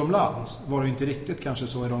var utomlands var det inte riktigt kanske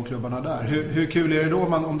så i de klubbarna där. Hur kul är det då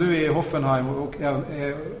om du är i Hoffenheim och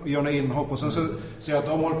gör några inhopp och sen så ser att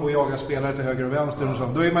de håller på att jaga spelare till höger och vänster och så.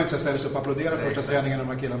 Då är man inte så ställer sig upp och applåderar första träningen när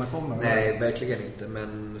de här killarna kommer. Nej, verkligen inte.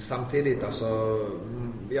 Men samtidigt alltså,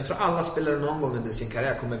 jag tror alla spelare någon gång under sin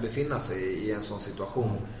karriär kommer befinna sig i en sån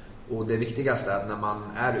situation. Och det viktigaste är att när man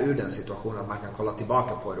är ur den situationen att man kan kolla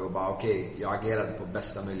tillbaka på det och bara okej, jag agerade på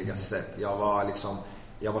bästa möjliga sätt.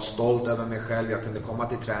 Jag var stolt över mig själv. Jag kunde komma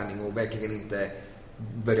till träning och verkligen inte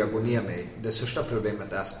börjar gå ner mig. Det största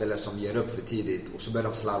problemet är spelare som ger upp för tidigt och så börjar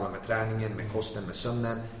de slarva med träningen, med kosten, med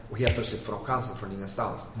sömnen och helt plötsligt får de chansen från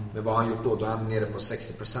ingenstans. Men vad har han gjort då? Då är han nere på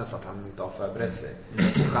 60% för att han inte har förberett sig.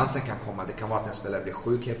 Och chansen kan komma, det kan vara att en spelare blir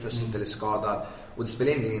sjuk helt plötsligt eller skadad och det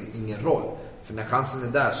spelar ingen roll. För när chansen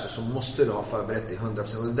är där så måste du ha förberett dig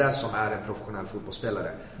 100%. Och det är det som är en professionell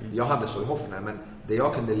fotbollsspelare. Jag hade så i Hoffenheim, men det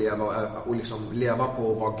jag kunde leva på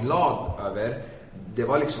och vara glad över, det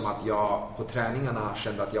var liksom att jag på träningarna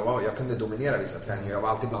kände att jag kunde dominera vissa träningar. Jag var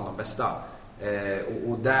alltid bland de bästa.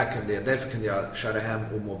 Och därför kunde jag köra hem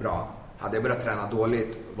och må bra. Hade jag börjat träna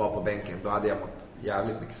dåligt och var på bänken, då hade jag mått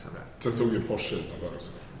jävligt mycket sämre. Sen stod ju Porsche utanför också.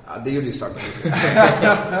 Ja, det gjorde ju sagt. Det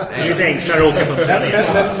är lite enklare att åka på träning.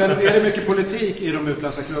 Men är det mycket politik i de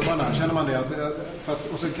utländska klubbarna? Känner man det?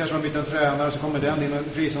 Och så kanske man byter en tränare så kommer den in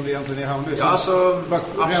precis som det egentligen är Hammarby. Ja, alltså,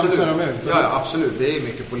 absolut. De ut, ja, absolut. Det är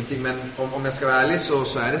mycket politik. Men om jag ska vara ärlig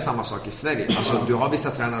så är det samma sak i Sverige. Alltså, du har vissa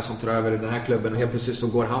tränare som tar över den här klubben och helt plötsligt så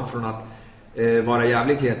går han från att vara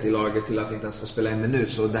jävligt het i laget till att inte ens få spela en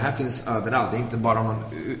minut. Så det här finns överallt. Det är inte bara någon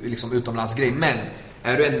liksom, utomlandsgrej. Men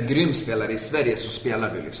är du en grym spelare i Sverige så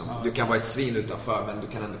spelar du liksom. Du kan vara ett svin utanför, men du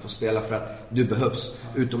kan ändå få spela för att du behövs.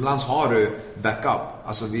 Utomlands har du backup.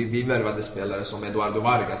 Alltså vi värvade spelare som Eduardo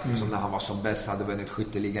Vargas liksom, när han var som bäst, hade vunnit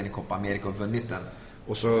skytteligan i Copa America och vunnit den.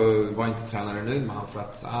 Och så var inte tränaren nöjd med han för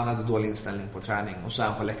att han hade dålig inställning på träning. Och så är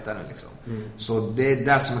han på läktaren liksom. Så det är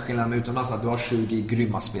där som är skillnaden med utomlands, att du har 20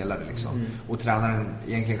 grymma spelare liksom. Och tränaren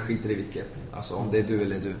egentligen skiter i vilket. Alltså om det är du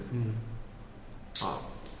eller du. Ja.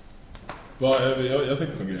 Jag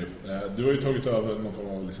tänkte på en grej. Du har ju tagit över någon form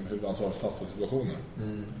av liksom huvudansvar för fasta situationer.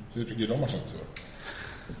 Hur tycker du de har känt sig?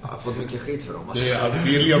 Jag har fått mycket skit för dem. Alltså. Det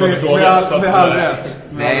är en levande fråga. Med all rätt.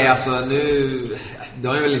 Nej, alltså nu... Det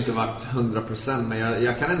har ju väl inte varit 100%, men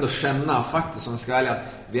jag kan ändå känna faktiskt, som jag ska välja, att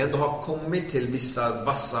vi ändå har kommit till vissa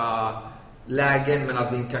vassa lägen, men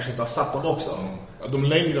att vi kanske inte har satt dem också. Ja, de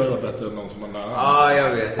längre har varit bättre än de som är nära. Ja,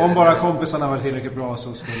 jag vet. Om bara kompisarna var tillräckligt bra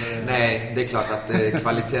så skulle... Nej, det är klart att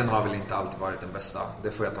kvaliteten har väl inte alltid varit den bästa.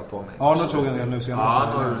 Det får jag ta på mig. Ja, nu tog en del nu senast.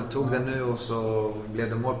 Ja, nu tog den nu och så blev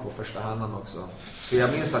det mål på första handen också. Så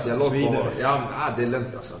jag minns att jag låg på... Ja, det är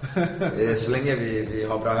lugnt alltså. Så länge vi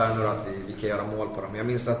har bra hörnor att vi kan göra mål på dem. Jag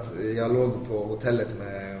minns att jag låg på hotellet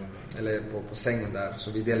eller på sängen där.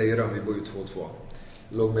 Så vi delade ju rum, vi bor ju 2-2.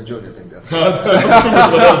 Låg med Junior tänkte jag. Så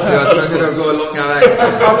jag tror att gå långa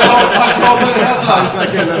vägar.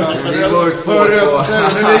 Vi går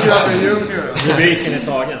 2-2. Nu ligger jag med Junior. Rubriken är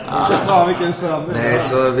tagen. Ja, vilken sömn. Nej,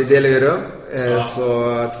 så vi delar ju rum.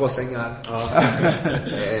 Så 2 sängar.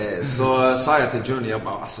 Så sa jag till Junior,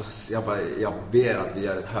 jag ber att vi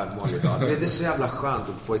gör ett hörnmål idag. Det är så jävla skönt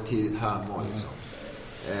att få ett tidigt hörnmål liksom.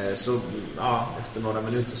 Så ja, efter några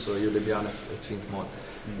minuter så gjorde Björn ett fint mål.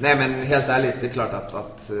 Nej, men helt ärligt, det är klart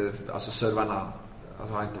att alltså servarna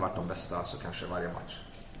har inte varit de bästa så kanske varje match.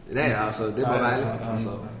 Nej, alltså det var väl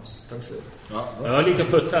alltså slut. Ja. Jag var lite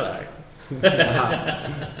putsad där.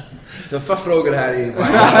 Tuffa frågor här i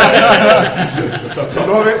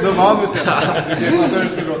Då vann vi senast. Det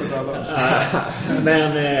skulle låta ett annat.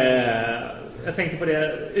 Men jag tänkte på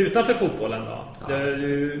det utanför fotbollen då. Ja.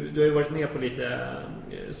 Du har ju varit med på lite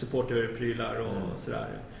supporterprylar och sådär.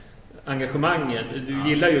 Engagemanget. Du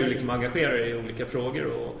gillar ju liksom att engagera dig i olika frågor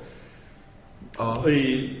och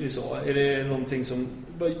i så. Är det någonting som...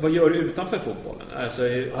 Vad gör du utanför fotbollen? Alltså,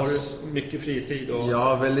 har du mycket fritid?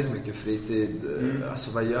 Ja, väldigt mycket fritid.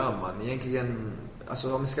 Alltså, vad gör man? Egentligen,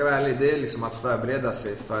 alltså, om jag ska vara ärlig, det är liksom att förbereda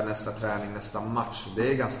sig för nästa träning, nästa match.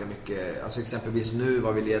 Det är ganska mycket... Alltså, exempelvis nu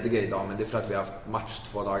var vi lediga idag, men det är för att vi har haft match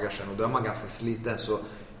 2 dagar sedan. Och då är man ganska sliten, så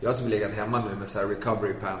jag har typ legat hemma nu med så här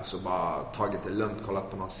recovery pants och bara tagit det lugnt,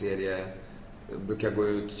 kollat på någon serie. Jag brukar gå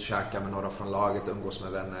ut, käka med några från laget, umgås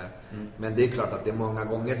med vänner. Men det är klart att det är många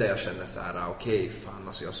gånger där jag känner så här: okej, fan,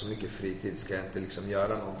 alltså jag har så mycket fritid, ska jag inte liksom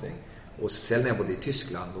göra någonting? Och speciellt när jag bodde i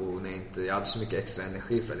Tyskland och när jag hade så mycket extra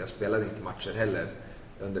energi för att jag spelade inte matcher heller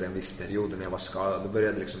under en viss period när jag var skadad. Då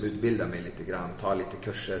började jag liksom utbilda mig lite grann, ta lite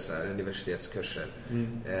kurser, så här, universitetskurser.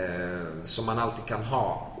 Som man alltid kan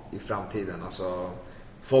ha i framtiden. Alltså,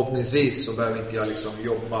 förhoppningsvis så behöver inte jag liksom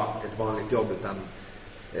jobba ett vanligt jobb, utan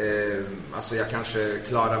alltså jag kanske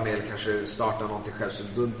klarar mig eller kanske starta någonting själv. Så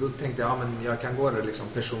då tänkte jag, men jag kan gå liksom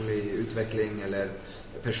personlig utveckling eller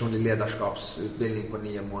personlig ledarskapsutbildning på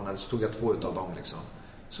 9 månader. Så tog jag 2 utav dem liksom.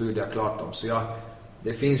 Så gjorde jag klart dem. Så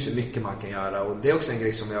det finns ju mycket man kan göra, och det är också en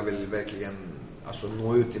grej som jag vill verkligen alltså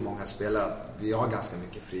nå ut till många spelare, att vi har ganska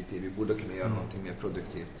mycket fritid, vi borde kunna göra någonting mer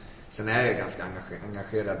produktivt. Sen är jag ganska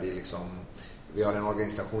engagerad i liksom, vi har en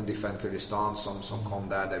organisation, Defend Kurdistan, som kom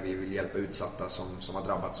där vi vill hjälpa utsatta som har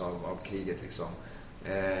drabbats av kriget liksom.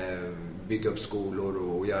 Bygga upp skolor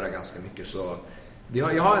och göra ganska mycket. Så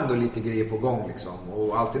jag har ändå lite grejer på gång liksom.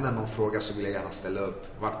 Och alltid när någon frågar så vill jag gärna ställa upp.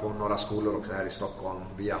 Varit på några skolor också här i Stockholm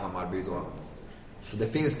via Hammarby då. Så det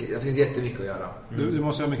finns jättemycket att göra. Du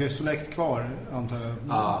måste ha mycket släkt kvar, antar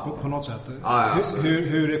jag, på något sätt. Alltså.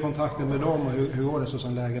 Hur är kontakten med dem och hur går det så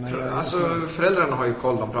som lägena är? Alltså föräldrarna har ju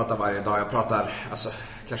koll, de pratar varje dag. Jag pratar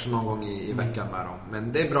kanske någon gång i veckan med dem.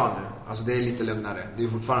 Men det är bra nu. Alltså det är lite lugnare. Det är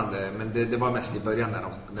ju fortfarande, men det var mest i början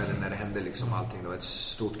när det hände liksom allting. Det var ett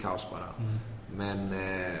stort kaos bara. Men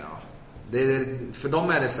för dem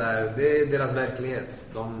är det så här, det är deras verklighet.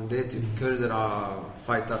 Det är typ kurder har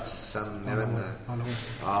fightats sen, jag vet inte.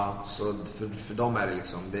 Ja, så för dem är det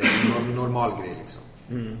liksom, det är en normal grej liksom.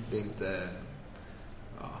 Det är inte,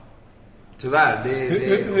 tyvärr.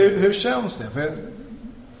 Hur känns det? För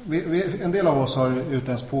en del av oss har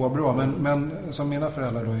utländskt påbrå, men som mina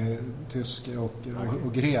föräldrar då är tysk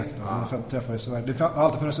och grek då, träffade i Sverige. Det har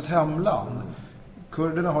alltid funnits ett hemland.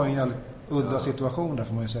 Kurderna har ju en jävligt udda situation där,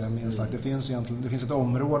 får man ju säga minst sagt. Det finns ett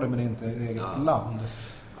område men inte ett eget land.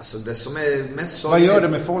 Alltså det som är mest Vad gör det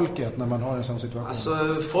med folket när man har en sån situation?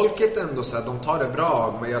 Alltså folket ändå så här, de tar det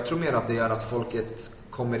bra, men jag tror mer att det gör att folket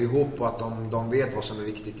kommer ihop och att de vet vad som är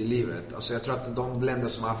viktigt i livet. Alltså jag tror att de länder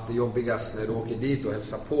som har haft det jobbigast, när du åker dit och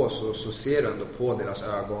hälsar på, så ser du ändå på deras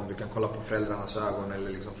ögon. Du kan kolla på föräldrarnas ögon eller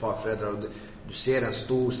liksom farföräldrar, och du ser en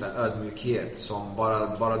stor så här, ödmjukhet som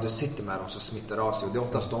bara du sitter med dem så smittar av sig. Och det är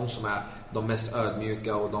oftast de som är de mest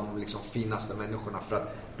ödmjuka och de liksom finaste människorna, för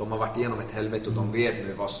att de har varit igenom ett helvete och de vet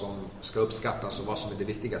nu vad som ska uppskattas och vad som är det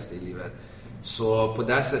viktigaste i livet. Så på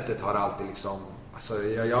det sättet har det alltid liksom, alltså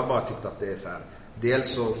jag har bara tyckt att det är så här.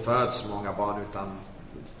 Dels så föds många barn utan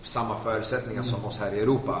samma förutsättningar som oss här i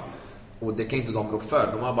Europa. Och det kan inte de rå för.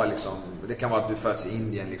 De har bara liksom, det kan vara att du föds i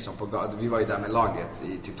Indien liksom på gatan. Vi var ju där med laget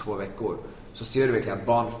i typ 2 veckor. Så ser du verkligen att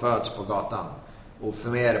barn föds på gatan. Och för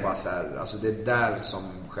mig är det bara så här, alltså det är där som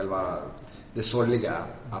själva det sorgliga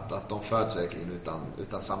att de föds verkligen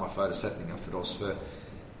utan samma förutsättningar för oss. För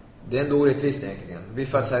det är ändå orättvist egentligen. Vi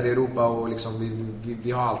föds här i Europa och liksom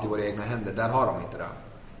vi har alltid våra egna händer. Där har de inte det.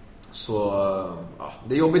 Så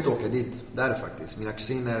det är jobbigt att åka dit. Där är det faktiskt. Mina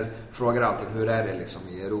kusiner frågar alltid hur är det liksom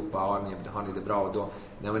i Europa, har ni det bra? Och då,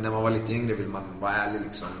 när man var lite yngre vill man vara ärlig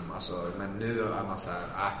liksom. Alltså, men nu är man så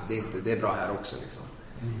här, det är bra här också liksom.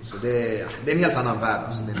 Så det är en helt annan värld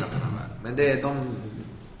alltså, det är en helt annan värld. Men det är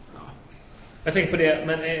Jag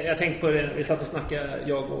tänkte på det, vi satt och snackade,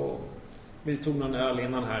 vi tog någon öl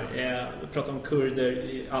innan här. Vi pratade om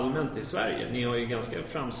kurder allmänt i Sverige. Ni har ju ganska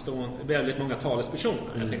framstående, väldigt många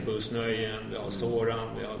talespersoner. Jag tänker på Usnöjen, vi har Soran,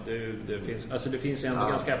 vi har du. Det finns ju ändå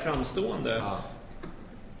ganska framstående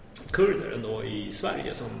kurder ändå i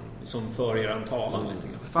Sverige som för er talan lite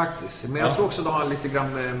grann. Faktiskt, men jag tror också det har lite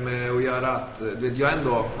grann med att göra att jag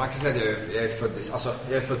ändå, man kan säga att jag är född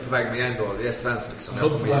jag är född på väg, men jag är svensk liksom.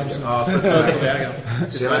 Född på vägen.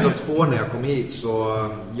 Så jag var ändå 2 när jag kom hit, så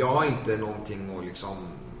jag har inte någonting och liksom,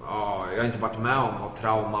 jag har inte varit med om något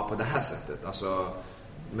trauma på det här sättet. Alltså,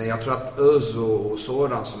 men jag tror att Öz och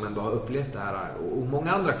Soran som ändå har upplevt det här, och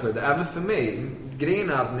många andra kurder, även för mig, grejen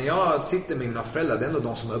är att när jag sitter med mina föräldrar, det är ändå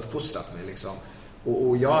de som har uppfostrat mig liksom.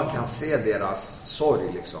 Och jag kan se deras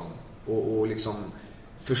sorg liksom. Och liksom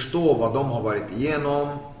förstå vad de har varit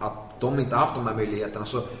igenom, att de inte haft de här möjligheterna.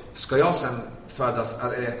 Så ska jag sen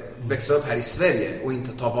växa upp här i Sverige och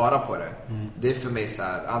inte ta vara på det. Det är för mig så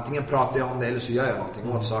här, antingen pratar jag om det eller så gör jag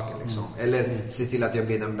någonting åt saken liksom. Eller se till att jag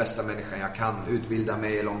blir den bästa människan jag kan, utbilda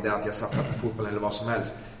mig, eller om det är att jag satsar på fotboll eller vad som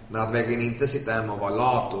helst. Men att verkligen inte sitta hemma och vara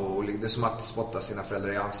lat och det är som att spotta sina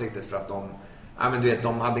föräldrar i ansiktet för att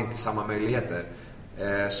de hade inte samma möjligheter.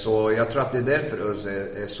 Så jag tror att det är därför Öz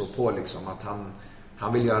är så på liksom, att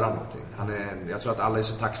han vill göra någonting. Jag tror att alla är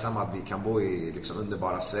så tacksamma att vi kan bo i liksom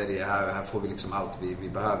underbara Sverige. Här får vi liksom allt vi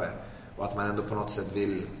behöver. Och att man ändå på något sätt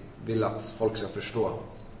vill att folk ska förstå.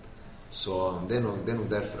 Så det är nog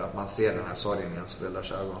därför att man ser den här sorgen i ens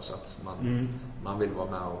föräldrars ögon, så att man vill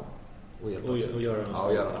vara med och hjälpa till. Och göra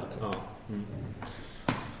något. Ja.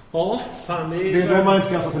 Ja, fan, det är då man inte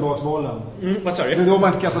kastar tillbaka bollen. Vad sa du? Det är då man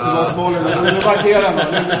inte kastar tillbaka bollen. Nu markerar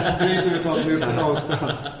man. Nu är inte vi tar ett nytt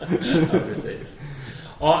avstånd. Ja, precis.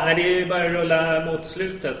 Ja, det är bara att rulla mot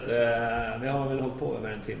slutet. Vi har väl hållit på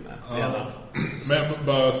över en timme redan. Men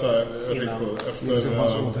bara så här, jag tänkte på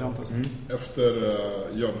efter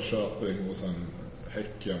Jönköping och sen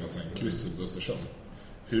Häcken och sen krysset och Östersund.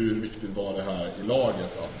 Hur viktigt var det här i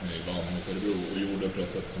laget att ni vann mot Örebro och gjorde på det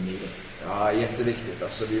sätt som ni gjorde? Ja, jätteviktigt.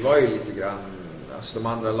 Alltså, vi var ju lite grann, alltså de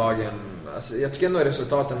andra lagen, alltså, jag tycker ändå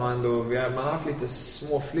resultaten har ändå, man har haft lite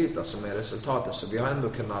småflyt alltså, med resultaten, så vi har ändå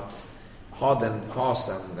kunnat ha den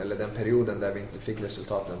fasen eller den perioden där vi inte fick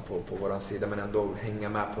resultaten på våran sida, men ändå hänga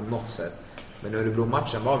med på något sätt. Men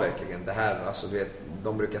Örebro-matchen var verkligen det här, alltså du vet,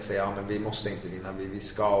 de brukar säga men vi måste inte vinna, vi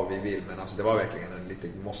ska och vi vill, men alltså det var verkligen en lite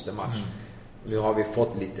måste-match. Nu har vi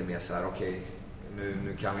fått lite mer så här, okej,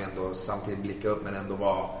 nu kan vi ändå samtidigt blicka upp men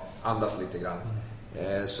ändå andas lite grann.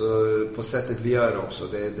 Så på sättet vi gör också,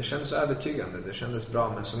 det kändes övertygande, det kändes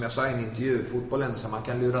bra, men som jag sa i en intervju, fotbollen så man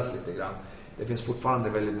kan luras lite grann. Det finns fortfarande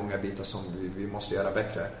väldigt många bitar som vi måste göra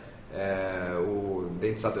bättre. Och det är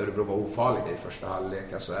inte så att Örebro var ofarliga i första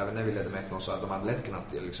halvlek, alltså även när vi ledde med 1-0 så hade de lätt kunnat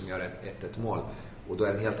liksom göra ett 1-1 mål, och då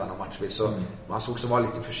är det en helt annan matchbild. Så man ska också vara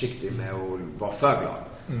lite försiktig med att vara för glad.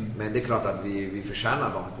 Men det är klart att vi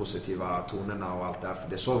förtjänar de positiva tonerna och allt det här, för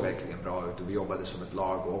det såg verkligen bra ut och vi jobbade som ett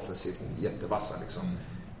lag och offensivt jättevassa liksom.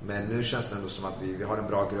 Men nu känns det ändå som att vi har en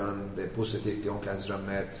bra grund, det är positivt i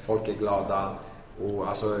omklädningsrummet, folk är glada. Och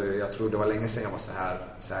alltså, jag tror det var länge sedan jag var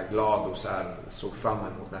så här glad och så här såg fram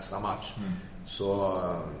emot nästa match. Så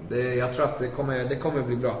jag tror att det kommer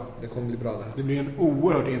bli bra. Det kommer bli bra det. Det blir en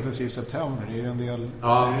oerhört intensiv september. Det är en del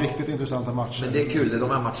riktigt intressanta matcher. Men det är kul, det är de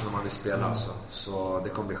här matcherna man vill spela alltså. Så det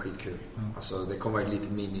kommer bli skitkul. Alltså, det kommer vara ett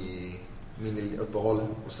litet mini uppehåll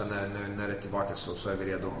och sen när det är tillbaka så är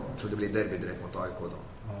vi redo. Jag tror det blir derby direkt mot AIK då.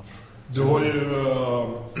 Du har ju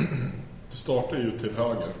du startar ju till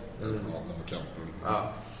höger av kampen.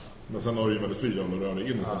 Men sen har du ju väldigt fri om du rör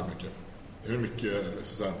dig in väldigt mycket. Hur mycket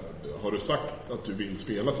så här, har du sagt att du vill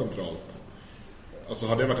spela centralt? Alltså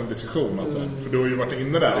har det varit en diskussion alltså? För du har ju varit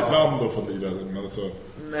inne där ibland och fått lida, men så.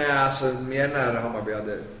 Nej, alltså mer när Hammarby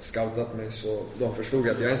hade scoutat mig så de förstod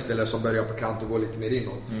att jag är en spelare som börjar på kant och går lite mer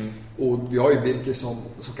inåt. Och vi har ju Birke som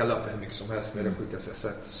kan löpa hur mycket som helst, det är det sjukaste jag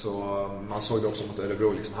sett. Så man såg det också mot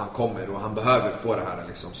Örebro liksom, han kommer och han behöver få det här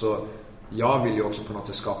liksom. Så jag vill ju också på något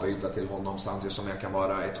sätt skapa yta till honom samtidigt som jag kan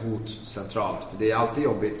vara ett hot centralt. För det är alltid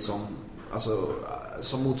jobbigt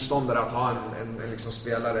som motståndare att ha en liksom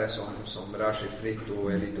spelare som rör sig fritt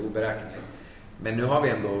och är lite oberäknelig. Men nu har vi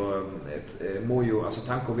ändå ett Mojo, alltså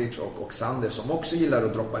Tankovic och Sander som också gillar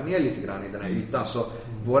att droppa ner lite grann i den här ytan. Så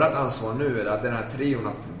vårt ansvar nu är att den här trion,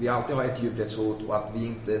 att vi alltid har ett djupledshot och att vi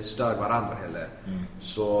inte stör varandra heller.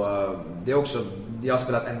 Så det är också, jag har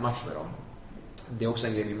spelat en match med dem. Det är också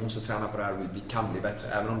en grej, vi måste träna på det här och vi kan bli bättre,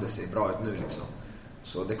 även om det ser bra ut nu liksom.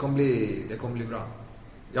 Så det kommer bli bra.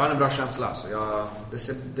 Jag har en bra känsla, så det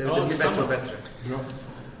blir bättre och bättre. Bra.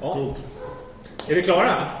 Ja. Är vi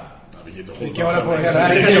klara? Vi kan hålla på hela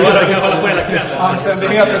kvällen.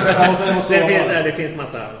 Anständigheten. Det finns en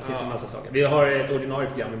massa saker. Vi har ett ordinarie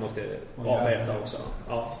program vi måste avbeta också.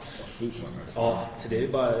 Ja, så det är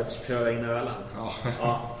bara att köra in ölen.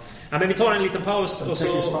 Ja, men vi tar en liten paus och så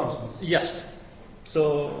yes.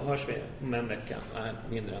 Så hörs vi om en vecka. Nej,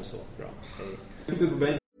 mindre än så. Bra. Hej.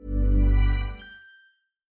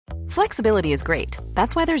 Flexibility is great.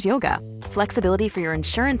 That's why there's yoga. Flexibility for your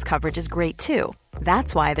insurance coverage is great too.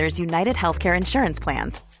 That's why there's United Healthcare Insurance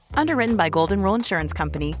Plans. Underwritten by Golden Rule Insurance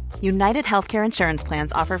Company, United Healthcare Insurance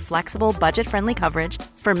Plans offer flexible, budget-friendly coverage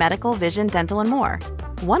for medical, vision, dental, and more.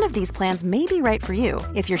 One of these plans may be right for you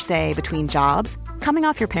if you're, say, between jobs, coming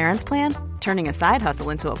off your parents' plan, turning a side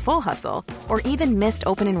hustle into a full hustle, or even missed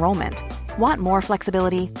open enrollment. Want more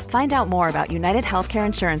flexibility? Find out more about United Healthcare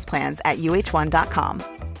Insurance Plans at uh1.com.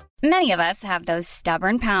 Many of us have those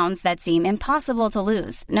stubborn pounds that seem impossible to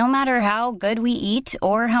lose, no matter how good we eat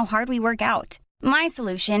or how hard we work out. My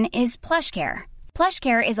solution is PlushCare.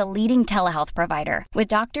 PlushCare is a leading telehealth provider with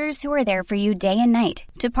doctors who are there for you day and night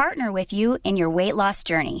to partner with you in your weight loss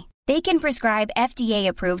journey. They can prescribe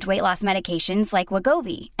FDA-approved weight loss medications like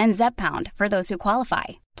Wegovy and Zepbound for those who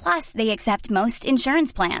qualify. Plus, they accept most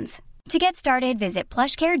insurance plans. To get started, visit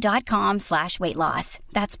plushcare.com/weightloss.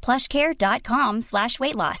 That's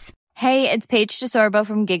plushcare.com/weightloss. Hey, it's Paige DeSorbo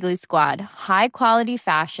from Giggly Squad. High quality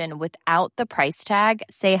fashion without the price tag.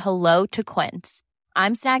 Say hello to Quince.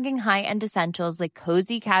 I'm snagging high-end essentials like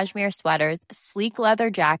cozy cashmere sweaters, sleek leather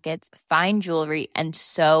jackets, fine jewelry, and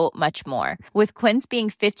so much more. With Quince being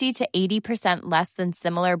 50 to 80% less than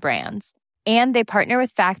similar brands. And they partner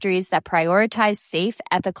with factories that prioritize safe,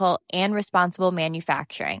 ethical, and responsible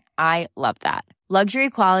manufacturing. I love that. Luxury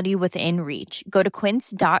quality within reach. Go to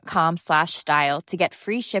quince.com/style to get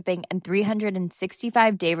free shipping and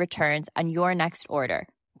 365-day returns on your next order.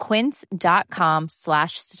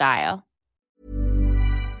 quince.com/style.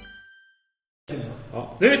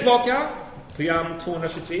 Ja, nu är vi tillbaka. Program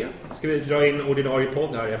 223. Ska vi dra in ordinarie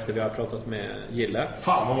podd här efter vi har pratat med Gille.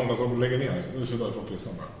 Fan vad många som lägger ner. Nu slutar jag från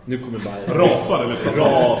listan bara. Nu kommer bara rasar eller så.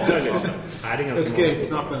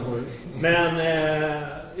 Escape-knappen går. Men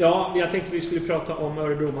jag tänkte vi skulle prata om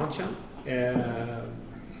Örebro-matchen.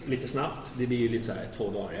 Lite snabbt. Det blir ju lite så här 2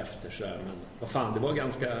 dagar efter så där, men vad fan, det var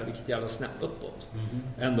ganska vilket jävla snäpp uppåt.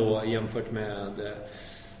 Ändå jämfört med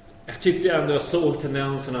Jag tyckte ändå jag såg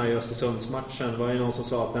tendenserna i Östersundsmatchen. Det var ju någon som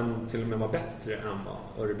sa att den till och med var bättre än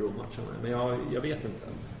vad Örebro-matchen är. Men jag vet inte.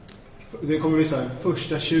 Det kommer bli så här,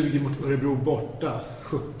 första 20 mot Örebro borta,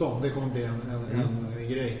 17. Det kommer bli en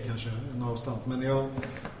grej kanske, en avstamp. Men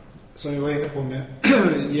som jag var inne på med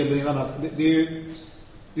gällde innan, att det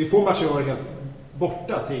är få matcher jag varit helt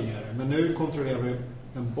borta tidigare. Men nu kontrollerar vi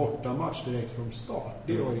en bortamatch direkt från start.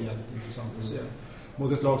 Det var ju jävligt intressant att se.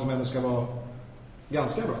 Mot ett lag som ändå ska vara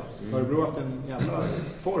ganska bra. Örebro har haft en jävla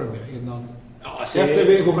form innan. Ja, alltså, efter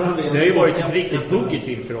vi går med det har ju varit ett riktigt bugget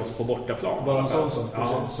till för oss på bortaplan. Bara en sån sak.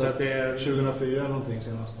 Ja, så att det är 2004 eller någonting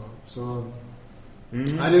senast då. Så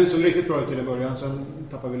nej, det såg riktigt bra ut i början. Sen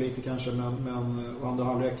tappade vi lite kanske, men och andra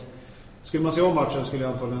halvlek. Skulle man se om matchen skulle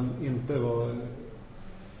jag antagligen inte vara...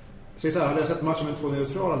 Så här, hade jag sett matchen med 2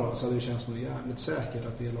 neutrala lag så hade det känts nog jävligt säkert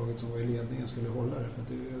att det laget som var i ledningen skulle hålla det. För att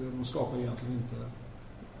de skapar egentligen inte...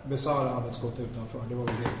 Besara hade ett skott utanför. Det var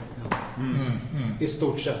väl det. I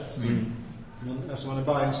stort sett. Men eftersom man är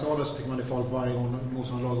Bayern-skadad så tycker man det är farligt varje gång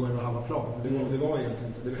motståndarlag går över halva plan. Det var egentligen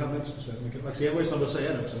inte. Det hände inte så speciellt mycket. Axén var ju som du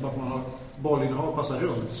säger också. Bara för man har bollinnehav och passar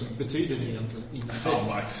runt så betyder det egentligen ingenting.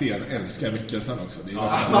 Ja, Axén älskar Mikkelsen också. Det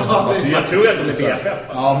är jag tror att de är BFF.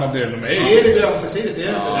 Ja, men det är de är lite ömsesidigt, är det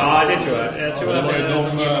inte? Ja, det tror jag. Jag tror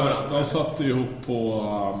att de satte ihop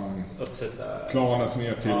på planet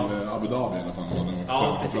ner till Abu Dhabi i alla fall.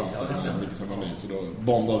 Ja, precis. Vilket var ny, så då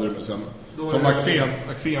bondade de sen. Som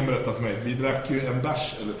Axén berättade för mig, vi drack ju en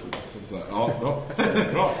bärs eller 2. Så här, ja,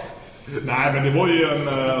 bra. Nej, men det var ju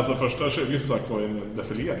alltså första 20 som sagt var ju en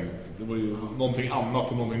defilering. Det var ju någonting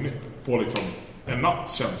annat och någonting nytt på liksom en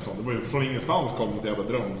natt känns som. Det var ju från ingenstans kom ett jävla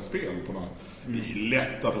drömspel på något. Det är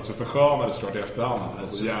lätt att också försköna det såklart i efterhand. Det var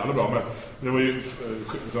så jävla bra. Men det var ju,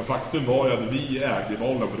 faktum var ju att vi ägde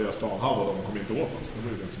bollen på deras planhalva och de kom inte åt oss. Det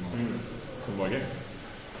var ju det som var grej.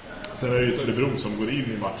 Sen är det ju Örebro som går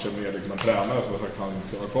in i matchen med liksom en tränare som har sagt att han inte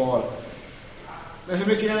ska vara kvar. Men hur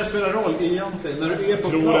mycket det spelar roll egentligen? När du är på jag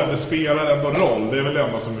tror att det spelar ändå roll. Det är väl det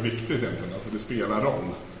enda som är viktigt egentligen. Alltså det spelar roll.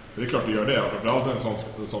 Det är klart det gör det. Det är alltid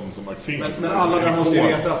en sån som Maxim. Men alla där måste ju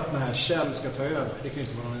veta att den här Kjell ska ta över. Det kan ju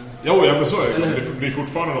inte vara någon... Jo, ja, men så är det. Det är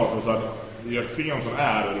fortfarande någon som det är Maxim som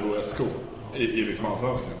är Örebro SK. I liksom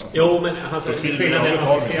allsvenskan. Alltså, jo, men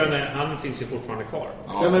han finns ju fortfarande kvar.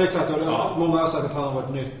 Ja, men exakt. Många har sagt att han har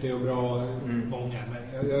varit nyttig och bra. Många,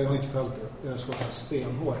 men jag har inte följt skottet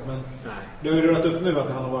stenhårt. Men det har ju rört upp nu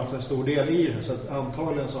att han har varit en stor del i det. Så att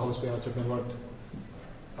antagligen så har det spelartruppen varit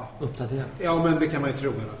uppdaterad. Ja, men det kan man ju tro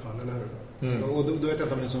i alla fall, eller hur? Och då vet jag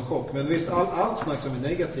inte om det är en sån chock. Men visst, allt snack som är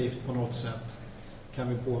negativt på något sätt kan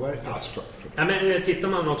vi påverka. Ja, men tittar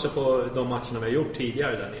man också på de matcherna vi har gjort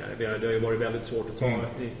tidigare där nere. Det har ju varit väldigt svårt att ta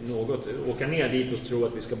något. Åka ner dit och tro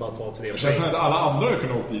att vi ska bara ta 3 poäng. Det känns som att alla andra har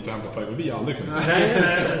kunnat åka dit och hämta poäng och vi aldrig kunnat.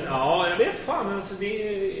 Ja, jag vet fan. Alltså, det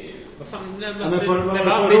är... Vad fan? Men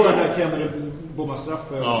förra året kan du bomma straff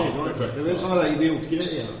på övertid. Det är väl sådana där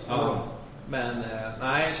idiotgrejer. Ja. Men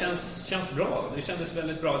nej, känns bra. Det kändes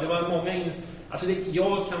väldigt bra. Det var många...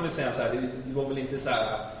 jag kan väl säga så här, det var väl inte så här...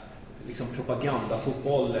 liksom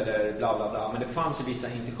propagandafotboll eller bla bla bla, men det fanns ju vissa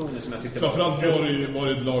intentioner som jag tyckte framförallt var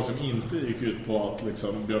det ett lag som inte gick ut på att liksom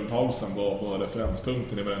Björn Paulsen var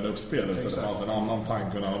referenspunkten i varenda uppspel, utan det fanns en annan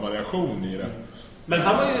tanke och en annan variation i det. Men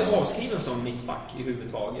han var ju avskriven som mittback i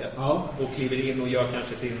huvudtaget och kliver in och gör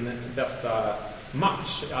kanske sin bästa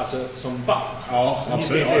match, alltså som back. Ja,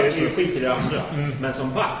 absolut. Det skiter i det andra. Men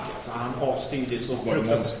som back, alltså, han avstyrde så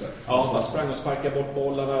fruktansvärt. Ja, han sprang och sparkade bort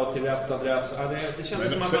bollarna och till rätt adress. Ja, det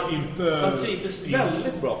kändes som att han trivdes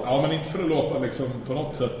väldigt bra på det. Ja, men inte för att låta liksom på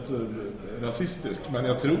något sätt rasistisk, men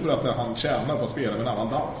jag tror att han tjänar på att spela med en annan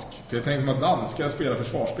dansk. För jag tänkte att danskar spelar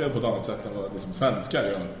försvarsspel på ett annat sätt än vad liksom svenskar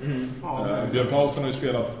gör. Björn Paulsen har ju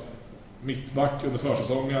spelat mittback under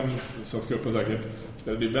försäsongen, svenska uppe säkert.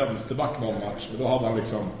 Det blir vänsterback någon match, men då hade han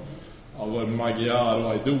liksom Magyar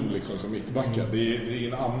och Aidoo liksom som mittbackar. Det är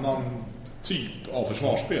en annan typ av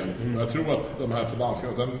försvarsspel. Jag tror att de här för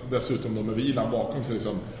danskarna, sen dessutom de med vilan bakom sig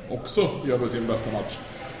liksom också gör väl sin bästa match.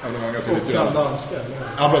 Och danska.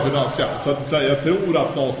 Ja, bra till danska. Så jag tror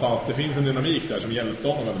att någonstans det finns en dynamik där som hjälpte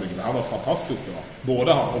honom väldigt mycket. Han var fantastiskt bra.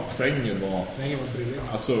 Både han och Fängen var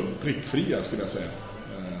alltså prickfria skulle jag säga.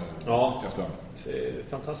 Ja,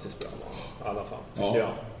 fantastiskt bra i alla fall, tycker jag.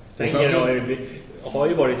 Fänger har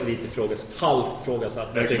ju varit lite halvt frågasatt.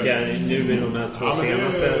 Jag tycker nu i de här 2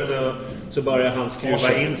 senaste så börjar han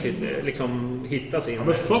skruva in sitt, liksom hitta sin... Ja,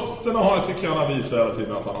 men fötterna tycker jag han har visat hela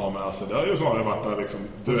tiden att han har med sig. Det har ju snarare varit där liksom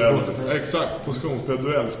duell. Exakt, positionsspel,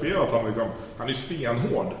 duellspel. Att han är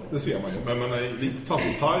stenhård, det ser man ju. Men är lite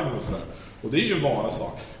taskig timing och sådär. Och det är ju en vanlig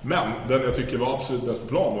sak. Men den jag tycker var absolut bäst på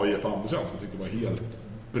plan var Jeppe Andersson, som jag tyckte var helt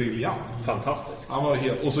briljant. Fantastisk. Han var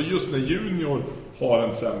helt, och så just när Junior har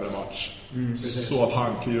en sämre match så att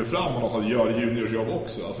han kliver fram och gör Juniors jobb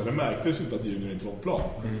också. Alltså det märktes ju inte att Junior inte var på plan.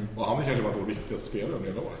 Och han har kanske varit vår viktigaste spelare under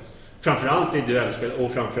hela året. Framförallt i duellspel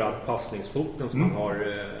och framförallt passningsfoten som man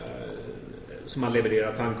har som man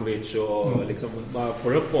levererar Tankovic och liksom bara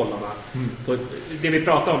får upp bollarna. På det vi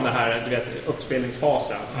pratar om det här, du vet,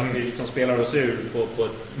 uppspelningsfasen, att vi liksom spelar oss ur på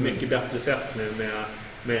ett mycket bättre sätt nu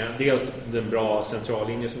med dels den bra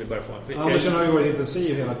centrallinjen som vi börjar få. Andersen har ju varit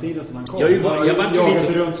intensiv hela tiden sedan han kom. Jag har jagat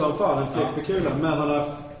i rundsanfall, en flickbekula, men han har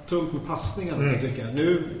haft tungt med passningen, tycker jag.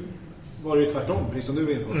 Nu var det ju tvärtom, precis som du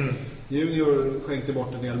var inne på. Junior skänkte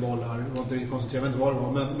bort en del bollar, var inte riktigt koncentrerad, inte vad det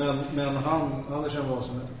var, men Andersen var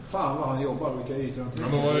som fan vad han jobbar, vilka ytor han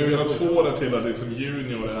tillbaka. Man har ju velat få det till att liksom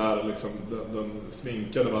Junior är liksom den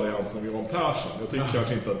sminkade varianten av Johan Persson. Jag tycker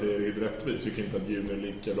kanske inte att det är rättvist. Jag tycker inte att Junior är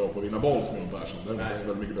lika bra på att vinna boll som Johan Persson. Det är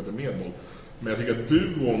väldigt mycket bättre med boll. Men jag tycker att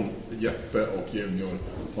duon Jeppe och Junior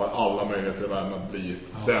har alla möjligheter i världen att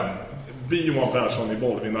bli Johan Persson i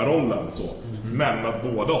bollvinnarrollen så. Men att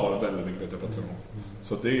båda har väldigt mycket bättre för honom.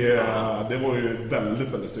 Så det var ju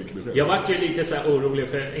väldigt, väldigt styrkebesked. Jag var ju lite så här orolig,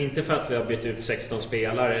 inte för att vi har bytt ut 16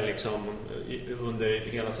 spelare liksom, under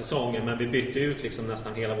hela säsongen, men vi bytte ut liksom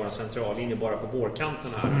nästan hela våra centrallinje bara på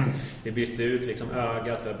vårkanten här. Vi bytte ut liksom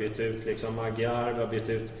Ögat, vi har bytt ut liksom Magyar, vi har bytt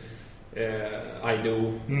ut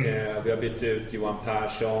Aido, vi har bytt ut Johan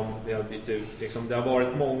Persson, vi har bytt ut liksom, det har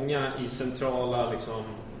varit många i centrala liksom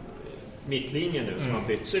mittlinjen nu som har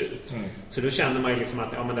bytts ut. Så då känner man ju liksom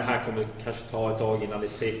att men det här kommer kanske ta ett tag innan det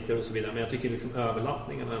sitter och så vidare. Men jag tycker liksom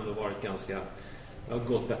överlappningen har ändå varit ganska, har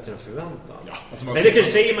gått bättre än förväntat. Ja, alltså men det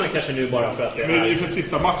säger man kanske nu bara för att det är... Men det är för att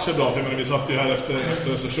sista matchen då, för vi satt ju här efter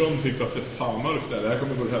Östersund, tyckte att det är fan mörkt där. Det här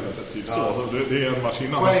kommer gå till helvete, typ så. Det är en match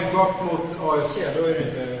innan. Poängtapp mot AFC, då är det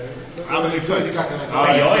inte... Ja, men exakt.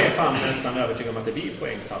 Jag är fan nästan övertygad om att det blir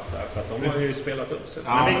poängtapp där, för att de har ju spelat upp sig.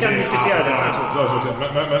 Men vi kan diskutera det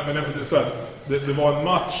sen. Men det var en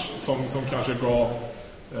match som kanske gav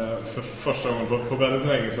för första gången på väldigt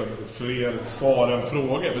länge sedan fler svar än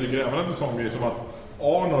frågor. För det är även en sån grej som att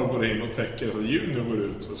Arnold går in och täcker att Junior går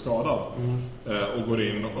ut och skadad och går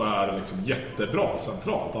in och är liksom jättebra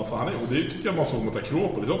centralt. Alltså och det tyckte jag man såg mot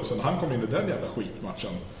Akropolis också när han kom in i den jävla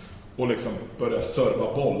skitmatchen. Och liksom började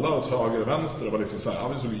serva bollar åt höger och vänster. Det var liksom så här,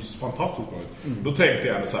 det såg ju fantastiskt bra ut. Då tänkte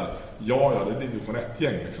jag så här, det är ju på ett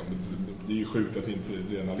gäng liksom. Det är ju sjukt att vi inte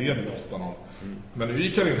redan leder med 8-0. Men nu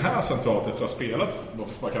gick han in här centralt efter att ha spelat,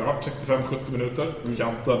 vad kan det ha varit, 65-70 minuter på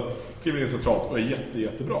kanten. Kliver in centralt och är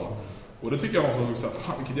jättebra. Och det tycker jag någonstans så här,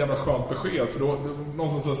 fan vilket jävla skönt besked. För då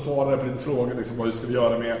någonstans svarade jag på lite frågor liksom, vad ska vi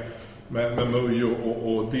göra med Mujo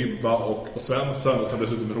och Dibba och Svensson. Och sen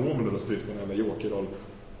dessutom Romulo som sitter på en jävla jokerroll.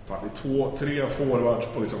 Det är 2-3 forwards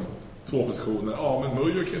på liksom 2 positioner. Ja, men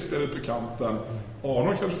Mujo kan ju spela ut på kanten.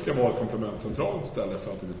 Arnold kanske ska vara ett komplement centralt istället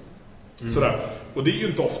för att sådär. Och det är ju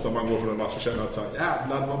inte ofta man går från en match och känner att så här,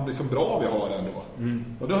 jävlar vad liksom bra vi har ändå.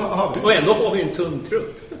 Och ändå har vi en tunn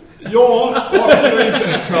trupp. Ja, alltså inte.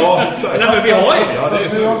 Ja, exakt. Men vi har ju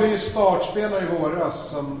fast nu har vi ju startspelare i våras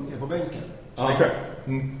som är på bänken. Ja, exakt.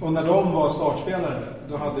 Och när de var startspelare,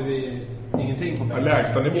 då hade vi ingenting på bänken.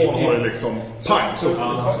 Lägsta nivån har ju liksom så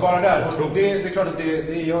bara där. Det är klart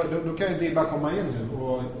att då kan ju Dibba komma in nu.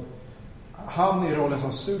 Och han i rollen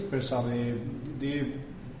som supersub det är ju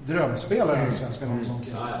drömspelare i svenska någon som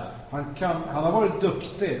han har varit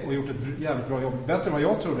duktig och gjort ett jävligt bra jobb. Bättre än vad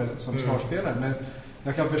jag trodde som startspelare. Men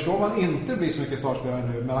jag kan förstå om han inte blir så mycket startspelare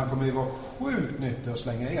nu, men han kommer ju vara sjukt nyttig att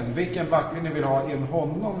slänga in. Vilken backlinje vill ha in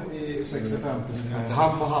honom i 60-50 minuter?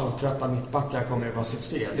 Han på halvtrötta mittbackar kommer det vara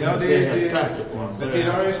succé. Det är jag helt säker på. Men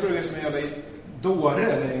tidigare har ju sprungit som en jävla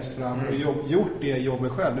dåre längst fram och gjort det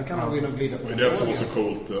jobbet själv. Nu kan han gå in och glida på det. Det som var så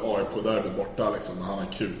coolt, AIK där borta liksom, när han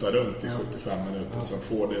kutar runt i 75 minuter och sen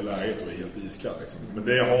får det läget och är helt iskall liksom. Men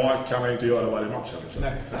det kan han inte göra varje match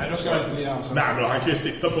heller. Nej, då ska han inte bli ansvarig. Nej, men han kan ju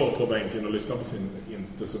sitta på bänken och lyssna på sin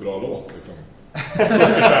inte så bra låt liksom.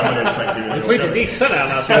 45 minuter. Du får inte dissa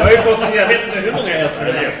den alltså. Jag vet inte hur många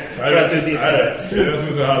sms för att du dissar det. Det är det som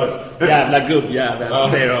är så härligt. Jävla gubbjävel,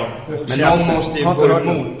 säger de. Men någon måste ju gå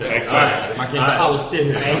emot det. Exakt. Man kan inte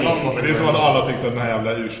alltid men det är som att alla tyckte att den här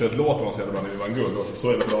jävla U21-låten var så jävla bra när vi vann guld. Så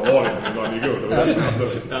är det bra var det inte, vi vann ju guld. Det var det som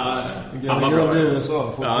hände liksom. Guld i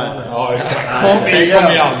USA fortfarande. Ja, exakt. Det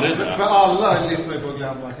kommer ju aldrig. För alla lyssnar ju på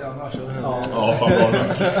Glenmark annars. Ja, fan var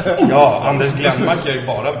det. Ja, Anders Glenmark är ju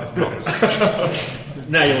bara bra.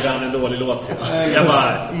 När gjorde han en dålig låt sist?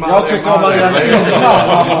 Jag tyckte om han redan innan han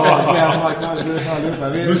var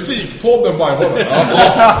Glenmark. Musikpodden by Bollen.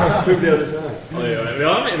 Hur blev det så här?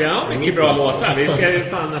 Vi har mycket bra låtar. Vi ska ju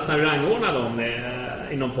fan nästan rangordna dem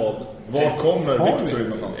i någon podd. Var kommer Victory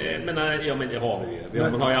någonstans? Men det har vi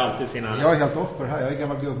ju. Man har ju alltid sina... Jag är helt off på det här. Jag är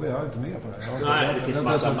gammal gubbe. Jag är inte med på det. Nej, det finns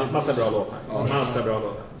massa bra låtar. Massa bra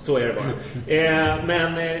låtar. Så är det bara.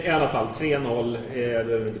 Men i alla fall 3-0. Jag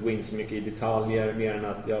behöver inte gå in så mycket i detaljer. Mer än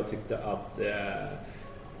att jag tyckte att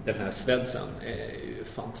den här Svedsen är ju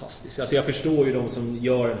fantastisk. Alltså jag förstår ju de som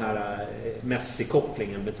gör den här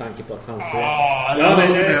Messi-kopplingen med tanke på att hans...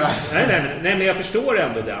 Nej, men jag förstår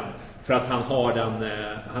ändå den. För att han har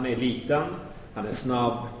han är liten, han är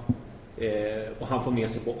snabb och han får med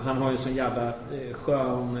sig han har ju en sån jävla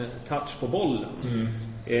skön touch på bollen.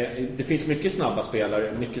 Det finns mycket snabba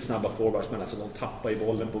spelare, mycket snabba forwards, men alltså de tappar ju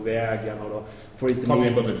bollen på vägen och då får inte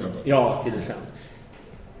med. Ja, till exempel.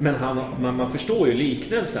 Men man förstår ju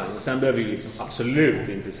liknelsen. Sen behöver ju liksom absolut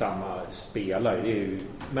inte samma spelare. Det är ju,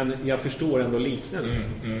 men jag förstår ändå liknelsen.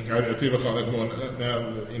 Jag tycker det var skönt. När jag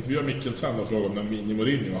intervjuade Mikkelsen och frågade om den Mini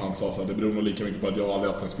Mourinho, och han sa så här: det beror nog lika mycket på att jag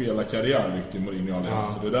aldrig haft en spelarkarriär, vilket Mourinho aldrig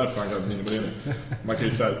haft. Så det är därför han kallar Mini Mourinho. Man kan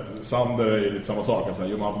ju säga Sander är ju lite samma sak.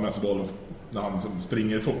 Alltså, man får med sig bollen när han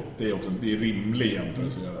springer fort. Det är rimlig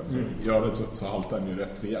jämförelse att göra. I övrigt så haltar han ju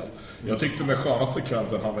rätt rejält. Jag tyckte den skönaste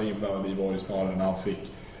sekvensen han var inblandad i var ju snarare när han fick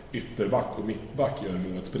ytterback och mittback gör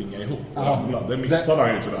nog att springa ihop och ramla. Det missade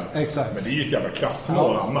han ju tyvärr. Exakt. Men det är ju ett jävla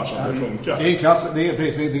klassmål annars om det funkar. Det är en klass,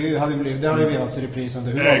 det hade levats i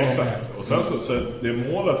reprisen. Exakt. Och sen så det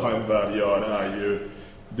målet han väl gör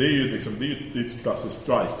det är ju ett klassiskt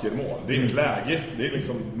strikermål. Det är ett läge. Det är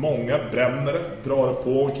liksom många bränner, drar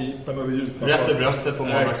på keepern och det är utanför. Rätt i bröstet på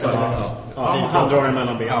målvakten. Han drar den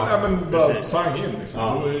mellan benen. Ja, men bara pang in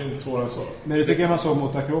liksom. Det är inte svårare än så. Men det tycker jag man såg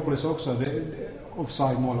mot Akropolis också.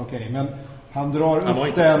 Offside-mål, okej. Men han drar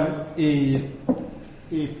upp den i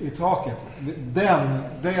taket.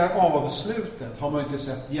 Det avslutet har man inte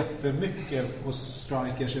sett jättemycket hos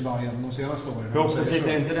strikers i Bayern de senaste åren. Förhoppningsvis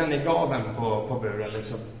sitter inte den i gaven på buren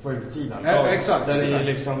liksom, på utsidan. Exakt. Den exakt. Är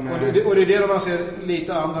liksom, och det är det man ser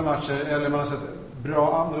lite andra matcher, eller man har sett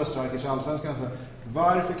bra andra strikers i Allsvenskan.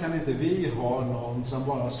 Varför kan inte vi ha någon som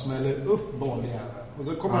bara smäller upp bolljäveln? Och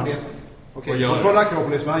då kommer han ner. Okej, från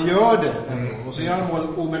Akropolis, men han gör det ändå. Och så gör han mål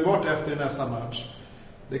omedelbart efter nästa match.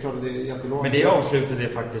 Det är klart att det är jättelångt. Men det avslutet är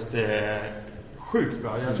faktiskt sjukt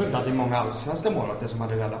bra. Jag tror inte att det är många allsvenska målvakter som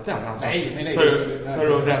hade räddat den. Alltså, nej.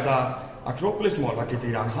 För att rädda Akropolis målvakt lite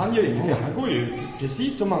grann. Han gör inget fel. Han går ju ut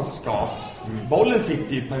precis som man ska. Bollen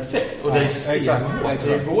sitter ju perfekt. Och det är stenhårt.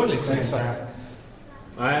 Det går liksom inte.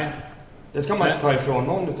 Nej. Det ska man inte ta ifrån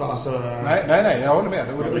någon utav, alltså... Nej, jag håller med.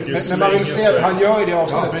 Men man vill se, han gör ju det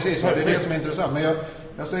avsnittet, precis. Det är det som är intressant. Men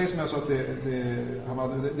jag säger som jag sa att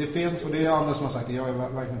det finns, och det är andra som har sagt det, jag är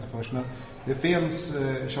verkligen inte först, men det finns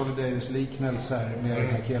Charlie Davis liknelser med den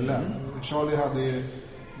här killen. Charlie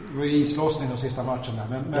var ju islossning de sista matcherna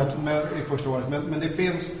i första året. Men det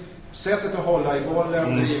finns sättet att hålla i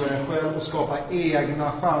bollen, driva den själv och skapa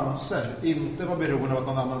egna chanser. Inte vara beroende av att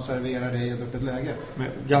någon annan serverar dig i ett öppet läge. Men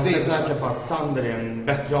ganska säker på att Sander är en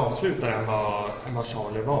bättre avslutare än vad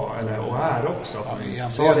Charlie var. Och är också.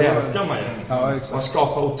 Charlie älskar man ju. Ja, exakt. Man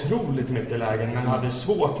skapar otroligt mycket lägen, men hade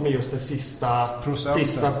svårt med just den sista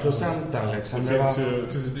procenten. Liksom. Det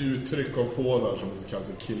finns ett uttryck av forward som kallas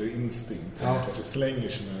för killer instinct. Som kanske slänger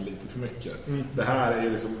sig med lite för mycket. Det här är ju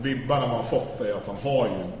liksom, vibbarna man fått är att han har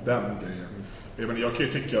ju den grejen. Jag kan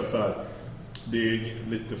ju tycka att så här, det är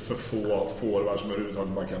lite för få forwards som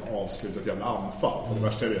överhuvudtaget bara kan avsluta ett jävla anfall. För det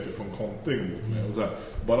värsta jag vet är att få en kontring mot mig. Och så här,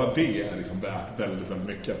 bara det är liksom värt väldigt, väldigt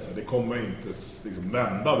mycket. Så här, det kommer inte liksom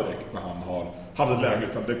vända direkt när han har haft ett läge,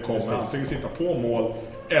 utan det kommer antingen sitta på mål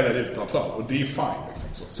eller utanför. Och det är fine liksom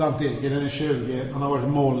så. Samtidigt, den är 20, han har varit i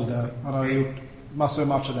Molde, han har gjort massor av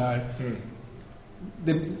matcher där.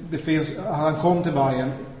 Det finns, han kom till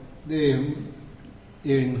Bayern, det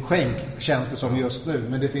är en skänk, känns det som just nu.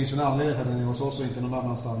 Men det finns en anledning till att den är hos oss och inte någon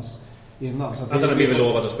annanstans innan. Så att han hade blivit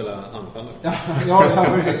lovad att spela anfallare. Ja,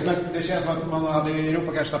 precis. Men det känns som att man hade i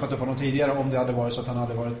Europa kanske tappat upp honom tidigare om det hade varit så att han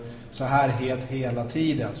hade varit så här het hela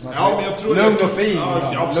tiden. Men jag tror lugn och fin.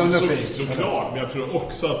 Såklart. Men jag tror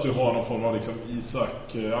också att du har någon form av liksom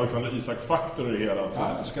Alexander Isak-faktor i hela.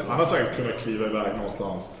 Han har säkert kunnat kliva iväg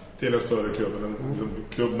någonstans till en större klubb eller en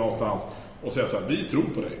klubb någonstans och säga så här: vi tror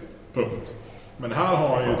på dig. Punkt. Men här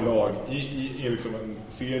har han ju ett lag i liksom en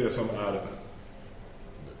serie som är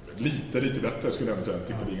lite bättre, skulle jag vilja säga,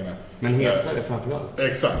 tippeligan är. Men hetare framförallt.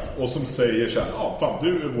 Exakt. Och som säger så här: fan,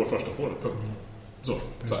 du är vår första forward. Så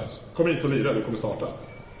här. Kom hit och lira, du kommer starta.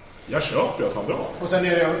 Jag köper att han drar. Och sen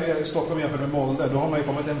är det Stockholm jämfört med Molde. Då har man ju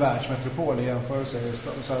kommit till en världsmetropol i jämförelse.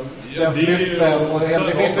 Den flytten och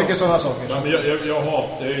det finns mycket sådana saker. Ja, men jag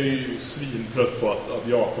är ju svintrött på att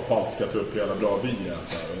Jakob alltid ska ta upp jävla bra via.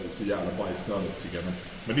 Så jävla bajsnödigt tycker jag.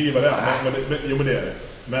 Men det är vad det är. Jo, men det är det.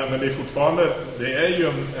 Men det är fortfarande, det är ju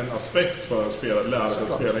en aspekt för att lära sig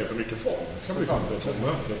att spela inför mycket folk.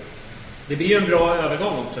 Det blir ju en bra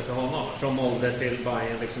övergång också för honom. Från Molde till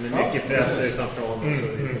Bayern, liksom med mycket press utanför.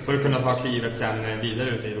 För att kunna ta klivet sen vidare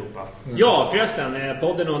ut i Europa. Ja, förresten,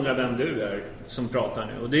 podden undrar vem du är som pratar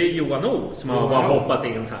nu. Och det är Johan O som har bara hoppat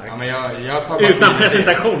in här. Ja, men jag tar utan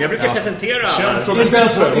presentation. Jag brukar presentera.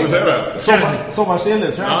 Sommarsillet,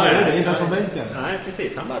 inte ens från bänken. Nej,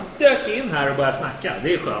 precis. Han bara dök in här och började snacka.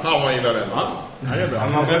 Det är skönt. Han var gillar den. Det är bra.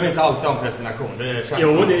 Man behöver inte alltid ha en presentation. Det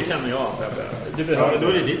känns det känner jag. Du behöver. Då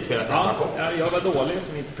är det ditt fel att jag var dålig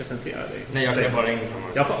som inte presenterade dig. Nej, jag säger bara in.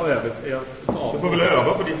 Jag får öva. Du får väl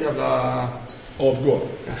öva på ditt jävla avgå.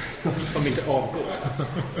 Om inte avgå.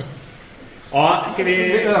 Ja, ska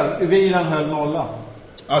vi... Vilan höll nolla.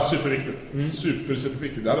 Ja, superviktigt.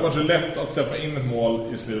 Superviktigt. Det hade varit så lätt att släppa in ett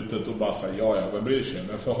mål i slutet och bara säga ja, vem bryr sig.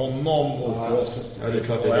 Men för honom och för oss, och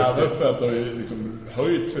även för att det har ju liksom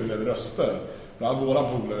höjt sig med röster. Bland våra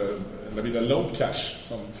polare, David Lowcash,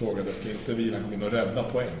 som frågade, ska inte Vilan komma in och rädda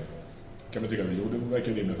poäng? Kan man tycka att det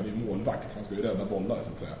verkar rimligt att han är målvakt. Han ska ju rädda bollar,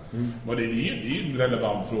 så att säga. Men det är ju en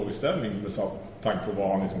relevant frågeställning med tanke på vad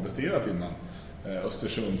han liksom presterat innan.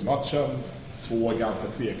 Östersundsmatchen, 2 ganska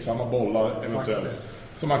tveksamma bollar eventuellt.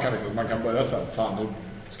 Så man kan börja säga, fan nu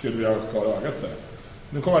skulle vi ha kvar ögat sig.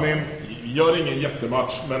 Nu kommer han in, gör ingen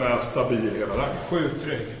jättematch, men är stabil hela vägen. Sjukt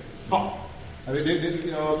trygg. Ja.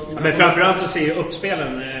 Men framförallt så ser ju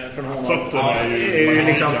uppspelen från honom. Fötterna är ju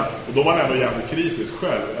liksom... Och då var han ändå jävligt kritisk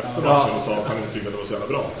själv efter matchen och sa att han inte tyckte att det var så jävla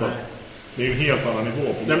bra. Så det är ju en helt annan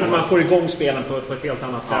nivå. Nej, men man får igång spelen på ett helt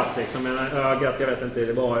annat sätt. Liksom. Men ögat, jag vet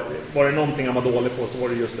inte, var det någonting han var dålig på så var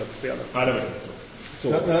det just uppspelet. Nej, det var inte så.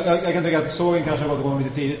 Jag kan tycka att sågen kanske var igång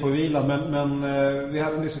lite tidigt på Vilan, men vi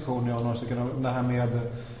hade en diskussion några stycken om det här med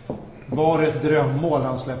var det ett drömmål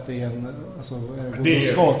han släppte in, alltså, det är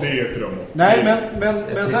ett drömmål. Nej,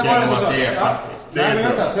 men sen var det så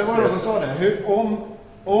sen var det som sa det.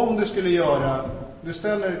 Om du skulle göra, du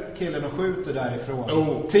ställer killen och skjuter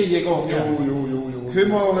därifrån 10 gånger. Hur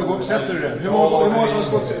många gånger sätter du den? Hur många som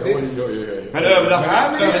skott? Men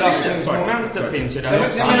överraskningsmomentet finns ju där.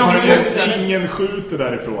 Ingen skjuter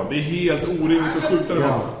därifrån. Det är helt orimligt att skjuta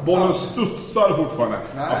därifrån. Bollen studsar fortfarande.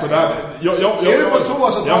 Alltså där, är du på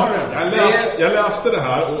tå så tar du den. Jag läste det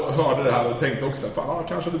här och hörde det här och tänkte också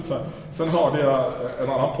kanske lite så här. Sen hörde jag en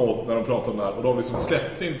annan podd när de pratade om det här och de liksom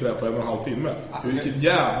släppte inte det på 1,5 timme. Vilket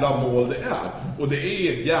jävla mål det är. Och det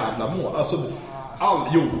är ett jävla mål. Alltså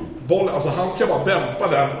bollen, alltså han ska bara dämpa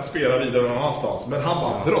den, spela vidare någon annanstans, men han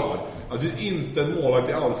bara drar. Att det är inte en målvakt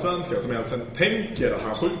i allsvenskan som egentligen tänker att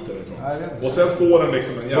han skjuter ifrån. Och sen får den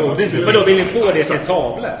liksom en jävla... För då vill ni få det till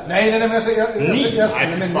tavlor? Nej, men jag säger...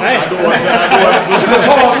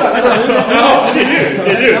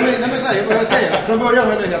 Från början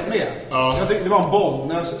höll jag helt med. Jag tyckte det var en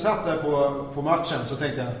bomb. När jag satt där på matchen så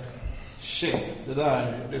tänkte jag, shit, det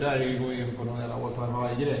där är ju gå in på någon jävla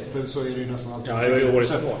all-time-high-grej. För så är det ju nästan alltid. Ja, det var ju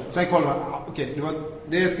årets mål. Sen kollar man,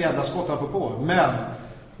 det är ett jävla skott han får på. Men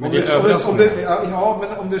om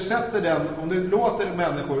du sätter den, om du låter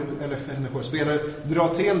människor spelare dra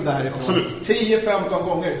till därifrån 10-15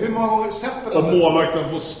 gånger, hur många gånger sätter man? Om målvakten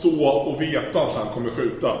får stå och veta att han kommer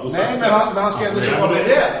skjuta, då men han ska ändå vara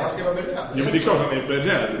beredd. Han ska vara beredd. Ja, men det är klart han är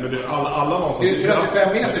beredd, men det är alla någonstans. Det är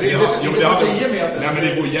 35 meter, det är inte 10 meter. Nej, men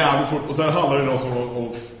det går jävligt fort. Och sen handlar det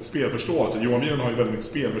om spelförståelse. Johan Wieland har ju väldigt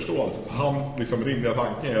mycket spelförståelse. Han liksom rimliga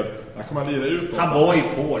tanken är att här kommer han lira ut någonstans. Han var ju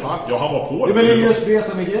på det. Ja, han var på det. Men det är just det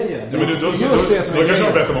som är grejen. Ja, men då kanske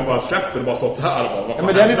man bättre om man bara släppte och bara stått här och bara,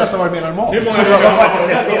 men den är nästan varit mer normalt. Hur många gånger har man faktiskt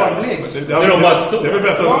sett det? När de bara stod. Det är väl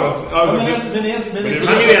bättre att han är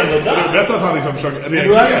ju ändå där. Det är bättre att han liksom försöker reagera. Men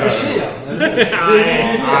du är ju för sen.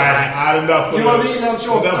 Nej, den där får Johan Wieland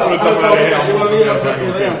 28. Johan Wieland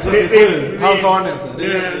 37. Han tar den inte.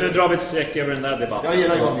 Nu drar vi ett streck över den där debatten. Jag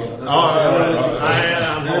gillar Johan Wieland. Nej,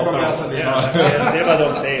 han hatar. Det är vad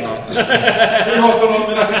de säger. Vi hatar honom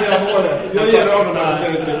men accepterar målet. Jag gillar honom men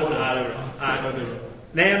accepterar inte det målet.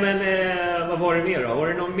 Nej, men vad var det mer då? Var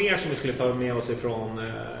det någon mer som vi skulle ta med oss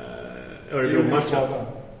ifrån Örebro-matchen?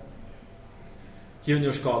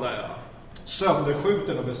 Juniorskada, ja.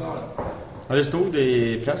 Sönderskjuten och besvärad. Ja, det stod det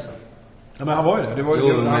i pressen. Ja, men han var ju det. Det var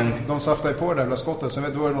ju de saftade på det där jävla skottet.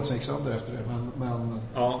 Sen var det något som gick sönder efter det.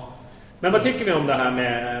 Men vad tycker vi om det här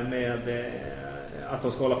med att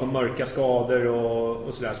de ska hålla på mörka skador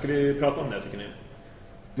och sådär? Ska vi prata om det, tycker ni?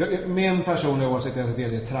 Min personliga åsikt är att det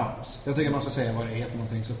är trams. Jag tycker man ska säga vad det är för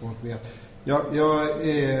någonting så folk vet.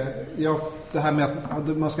 Det här med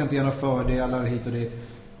att man ska inte ge några fördelar hit och dit.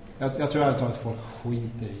 Jag tror att folk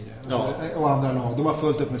skiter i det. Alltså, och andra lag, de har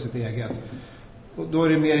fullt upp med sitt eget. Och då är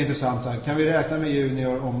det mer intressant så här, kan vi räkna med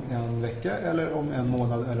junior om en vecka eller om en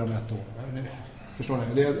månad eller om ett år? Förstår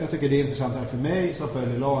ni? Jag tycker det är intressant här för mig som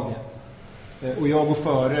följer laget. Och jag går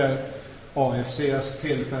före AFCs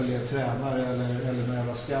tillfälliga tränare eller någon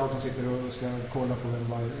jävla scout som sitter och ska kolla på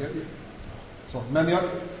vem varje. Men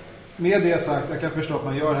med det sagt, jag kan förstå att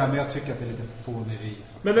man gör det här, men jag tycker att det är lite fåneri.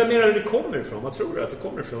 Men vem är det kommer ifrån? Vad tror du att det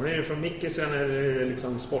kommer ifrån? Är det från Mickelsen eller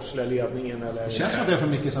liksom sportsliga ledningen? Eller? Det känns som att det är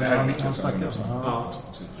från Mickelsen. Han snackar också.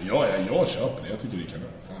 Jag köper det. Jag tycker det kan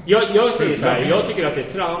jag säger så här, jag tycker att det är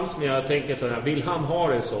trams, men jag tänker så här, vill han ha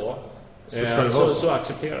det så så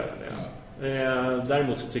accepterar jag det. Ja.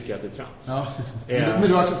 Däremot så tycker jag att det är trams. Ja. Men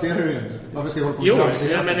du accepterar det ju inte. Varför ska jag hålla på med trams?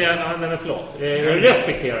 Jo, men förlåt. Jag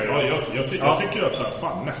respekterar det. Jag tycker att så här,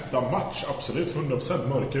 fan, nästa match, absolut 100%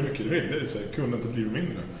 mörkare hur mycket du vill. Det är så här, kunde inte bli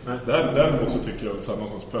mindre. Däremot så tycker jag att så här,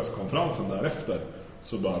 någonstans presskonferensen därefter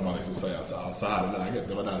så bör man liksom säga så här är läget.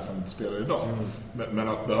 Det var därför han inte spelar idag. Men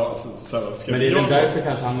att men det är väl därför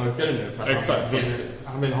kanske han mörkar nu. För att exakt.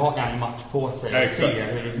 Han vill ha en match på sig. Exakt. Se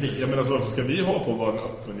hur det blir. Jag menar, så varför ska vi hålla på att vara en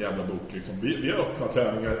öppen jävla bok? Liksom? Vi har öppna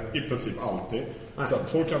träningar i princip alltid. Så att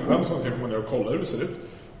folk kan vem som ska komma ner och kolla hur det ser ut.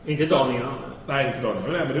 Inte dagen innan. Nej, inte dagen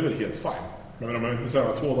innan. Men det är väl helt fine. Men om man inte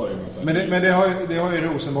tränar 2 dagar innan sen. Men det har ju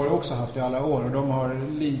Rosenborg också haft i alla år. Och de har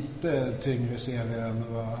lite tyngre CV än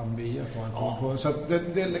vad Ambia får på. Så att det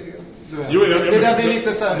där blir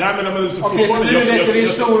lite så här. Okej, så nu leker vi en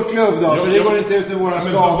stor klubb då. Så vi går inte ut med våra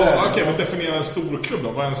skador. Okej, men definiera en stor klubb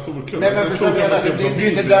då. Vad är en stor klubb? Nej, men det är ju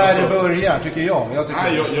inte där det börjar, tycker jag.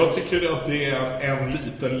 Jag tycker att det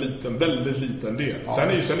är en väldigt liten del.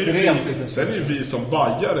 Sen är ju vi som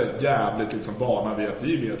bajare jävligt liksom vana vid att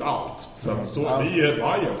vi vet allt. Så vi är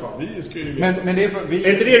Bayern, fan, vi ska ju veta. Men det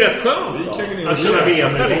är inte det rätt skönt då? Att kunna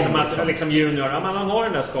veta liksom, att liksom junior, han har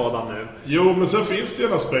den där skadan nu. Jo, men sen finns det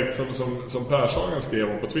en aspekt som Pershagen skrev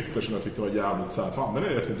om på Twitter som jag tyckte var jävligt så här, fan, den är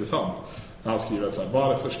rätt intressant. Han skriver så här,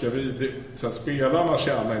 varför ska spelarna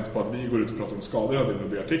tjänar inte på att vi går ut och pratar om skador och det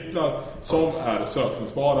blir artiklar som är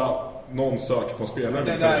sökningsbara. Någon söker på spelare.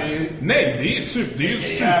 Nej, det är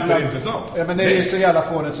superintressant. Ja, men det är ju så jävla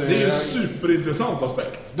fånigt. Det är ju en superintressant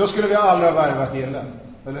aspekt. Då skulle vi aldrig ha värvat Gillen.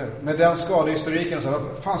 Eller hur? Med den skadehistoriken och så, vad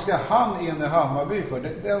fan ska han in i Hammarby för?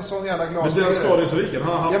 Det är en sån jävla glasspelare. Men den skadehistoriken,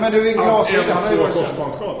 han har haft men du är en glasspelare. Han har ju varit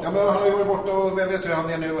korsbandsskada. Ja, men han har ju varit borta och vem vet hur han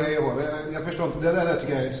är nu och hej och jag förstår inte, det där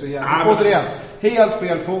tycker jag är så jävla... Återigen, helt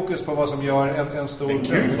fel fokus på vad som gör en stor... Men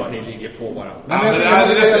gud vad ni ligger på varandra.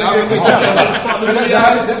 Det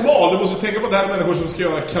här är smal, du måste tänka på att det här är människor som ska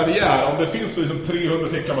göra karriär. Om det finns liksom 300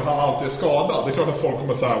 artiklar om att han alltid är skadad, det är klart att folk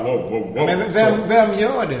kommer säga wow. Men vem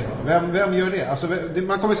gör det då? Vem gör det? Alltså,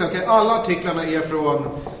 man kommer säga, okej, alla artiklarna är från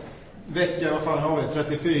vecka, vad fan har vi,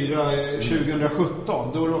 34,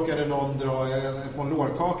 2017. Då råkade någon dra från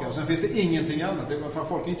lårkaka. Och sen finns det ingenting annat. Fan,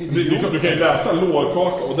 folk är inte idioter. Du kan ju läsa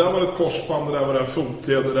lårkaka. Och där var det ett korsband, och där var det en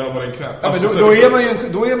fotled, och där var det en knä. Ja, alltså, men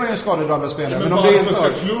då är man ju en skadedrabbad spelare. Men varför ska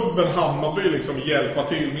klubben Hammarby liksom hjälpa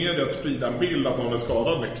till med att sprida en bild att någon är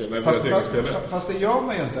skadad mycket? Fast det gör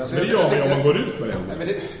man ju inte. Alltså, men det gör man ju om man går ut med det. Nej, men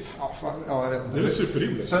det jag vet inte. Det är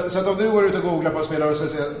superrimligt. Så att om du går ut och googlar på spelare och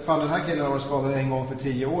säger fan, den här killen har varit skadad en gång för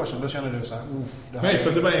 10 år sedan, då känner du så här, nej,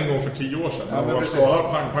 för det var en gång för 10 år sedan. Ja, men var skadad,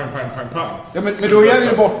 pang. Ja, men då är det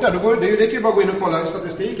ju borta. Det räcker ju bara gå in och kolla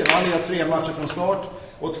statistiken. Han har 3 matcher från start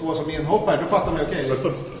och 2 som inhoppare. Då fattar man ju okej. Men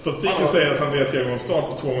statistiken säger att han är 3 gånger start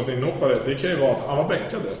och 2 gånger inhoppare. Det kan ju vara att han var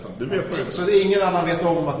bänkad resten. Du vet så ingen annan vet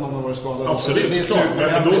om att någon har varit skadad. Absolut, det är så. Men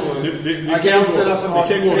agenterna som har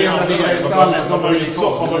 300 ner i stallet, de har ju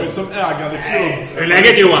som ägande klubb. Hur är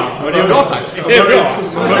läget, Johan? Det är bra, tack. Det är bra.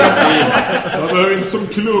 Man behöver inte som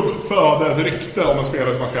klubb föda ett rykte om en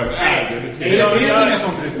spelare som man själv äger. Det finns inget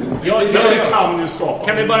sånt rykte. Det kan ju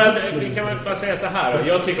skapas. Vi kan bara säga så här.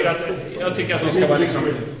 Jag tycker att de ska vara liksom,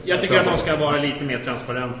 jag tycker att de ska vara lite mer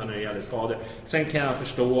transparenta när det gäller skador. Sen kan jag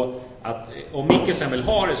förstå att om Mickelsen vill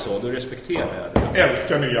ha det så, då respekterar jag det.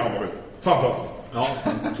 Älskar nya Hammarby. Fantastiskt. Ja,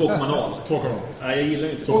 2,0. Nej, jag gillar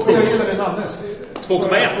ju inte 2,0. Jag gillar den Anders. 2,1.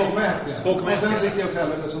 Och sen gick jag åt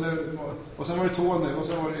helvete, och sen var det 2 nu, och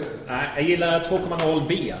sen var det... Nej, jag gillar 2,0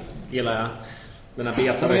 B. Gillar jag. Den här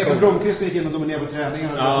beta-versionen. Blomqvist gick in och dominerade på träningen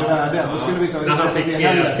och världen. Då skulle vi inte ha... När han fick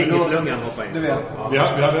fingerslungan hoppa in. Du vet. Vi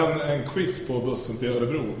hade en quiz på bussen till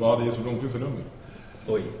Örebro. Vad hade Jesper Blomqvist för nummer?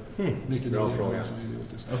 Oj. Mycket bra fråga.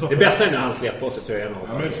 Alltså, det bästa är när han släpper på sig tröjan.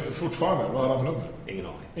 Ja, men fortfarande, vad hade han för nummer?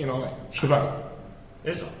 Ingen aning. 25. Är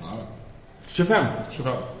det så? Ja. 25.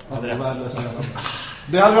 Hade rätt.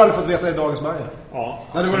 Det hade du aldrig fått veta i dagens Bayern. Ja.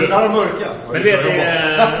 Där har det mörkat. Men vet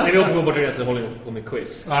när vi åker på bortresa så håller vi inte på med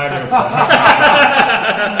quiz. Nej, det är inte.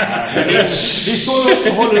 Vi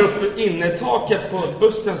står och håller upp innetaket på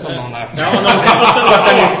bussen som någon är. Ja, någon som att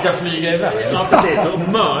den inte ska flyga iväg. Ja, precis. Och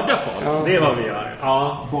mörda folk. Ja. Det är vad vi gör.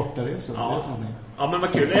 Ja. Bortaresa. Ja. Ja, men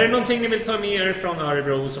vad kul. Är det någonting ni vill ta med er från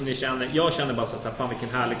Örebro som ni känner? Jag känner bara så här, fan vilken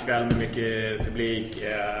härlig kväll med mycket publik.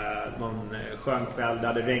 Någon skön kväll. Det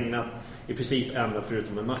hade regnat i princip ända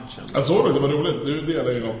förutom med matchen. Jag såg det var roligt. Du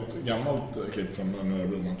delade ju något gammalt klipp från en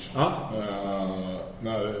Örebro-match. Ja.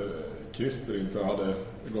 När Christer inte hade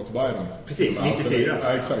gått till Bayern. Precis, 94. Ja,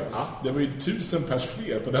 exakt. Ja. Det var ju 1000 pers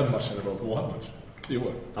fler på den matchen det var på vår match i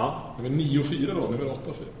år. Ja. Det var 9-4 då, det var 8-4.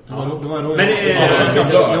 Ja. Det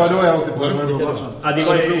var då jag åkte på Örebro-matchen. Ja,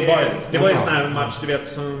 det var en sån här match du vet,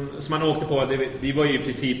 som man åkte på. Vi var ju i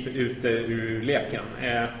princip ute ur leken.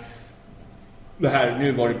 Det här,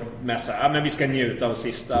 nu var det mest så här, men vi ska njuta av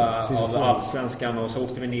sista av allsvenskan och så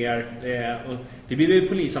åkte vi ner. Och vi blev ju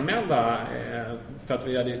polisanmälda för att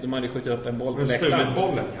de hade skjutit upp en boll på läktaren.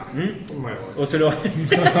 Bollen, ja. Och så då...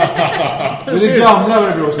 Det är det gamla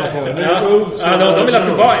Örebro snackar. Ja, de vill ha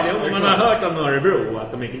tillbaka. Man har hört om Örebro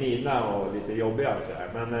att de är gnidna och lite jobbiga och så här.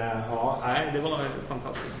 Men det var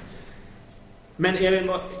fantastiskt. Men är det en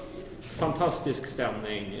fantastisk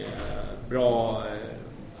stämning, bra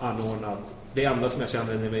anordnat. Det enda som jag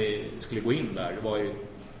kände när vi skulle gå in där, det var ju,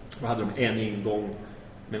 då hade de en ingång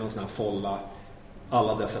med någon sån här folla,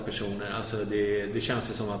 alla dessa personer, alltså det känns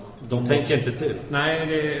ju som att de tänker inte till. Nej,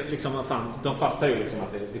 det liksom, fan, de fattar ju liksom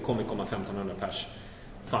att det kommer komma 1500 pers.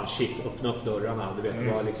 Fan shit, öppna upp dörrarna. Du vet,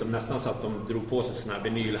 det var liksom nästan så att de drog på sig såna här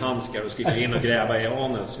vinylhandskar och skulle in och gräva i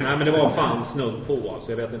anus. Nej, men det var fan snudd på,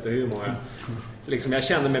 så jag vet inte hur många. Liksom, jag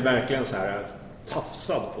kände mig verkligen så här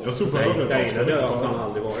tafsad på. Jag stod på högre där det har fan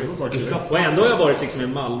aldrig varit. Och ändå har jag varit liksom i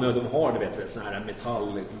Malmö och de har, du vet, såna här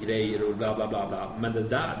metallgrejer och bla bla bla bla. Men det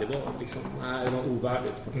där, det var liksom, nej, det var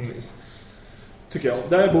ovärdigt på något vis. Tycker jag.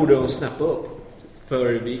 Där borde de snappa upp. För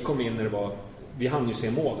vi kom in när det var, vi hann ju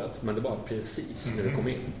se målet, men det var precis när vi kom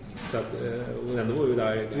in. Så att, och ändå var ju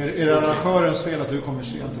där... Är det arrangörens fel att du kommer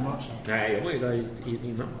sent till matchen? Nej, jag var ju där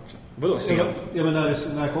innan matchen. Vadå sent? Ja, men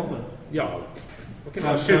när kommer det? Ja,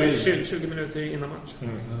 20 minuter innan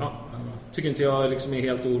matchen. Ja. Tycker inte jag liksom är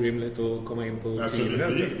helt orimligt att komma in på 10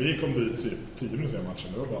 minuter. Vi kom dit typ 10 minuter i matchen.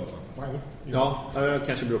 Det var bara så här. Ja,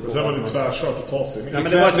 kanske beror på. Sen var det tvärkört att ta sig. Men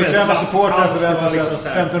det var bekväma supportrar förväntar sig att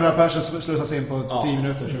 1500 personer slussas in på 10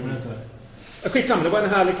 minuter, 20 minuter. Skitsamma, det var en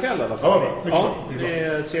härlig kväll i alla fall. Ja, det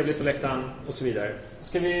är trevligt på läktaren och så vidare.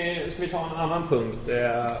 Ska vi ta en annan punkt?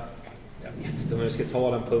 Jag vet inte om vi ska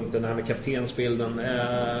ta den punkten här med kaptensbilden.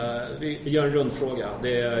 Vi gör en rundfråga.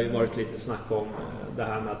 Det har ju varit lite snack om det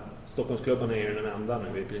här med att Stockholmsklubben är den enda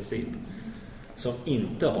nu i princip som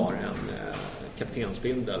inte har en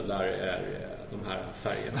kaptensbindel där är de här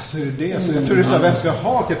färgerna. Alltså är det så? Jag tror det är så här, vem ska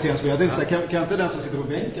ha kaptensbindel? Kan inte den som sitter på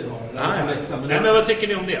bänken ha? Nej, men vad tycker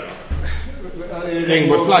ni om det då?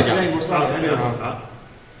 Regnbågsflaggan. Ja.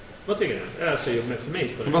 Vad tycker ni? Det är så jobbigt för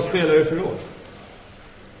mig. Vad spelar det för roll?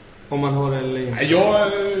 Om man har en...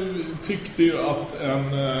 Jag tyckte ju att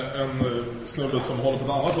en snubbe som håller på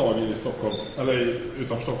ett annat lag i Stockholm, eller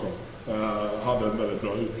utanför Stockholm, hade en väldigt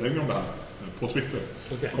bra utläggning om det här på Twitter.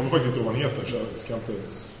 Okay. Kommer faktiskt inte ihåg vad han heter, så jag ska inte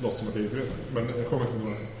låtsas som att jag inte vet det. Men jag kommer inte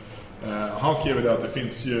ihåg han skrev det att det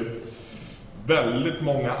finns ju väldigt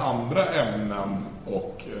många andra ämnen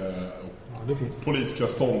och politiska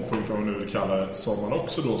ståndpunkter, om man nu vill kalla det, som man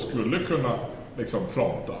också då skulle kunna liksom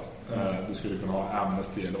fronta. Du skulle kunna ha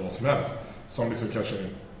Amnesty eller vad som helst, som liksom kanske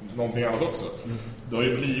någonting annat också. Det har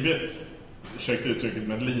ju blivit, ursäkta uttrycket,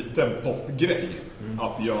 med en liten popgrej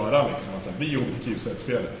att göra liksom, att vi gjorde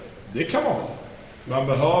QZ-fel. Det kan man vara. Man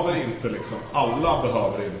behöver inte liksom, alla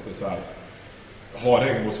behöver inte så här ha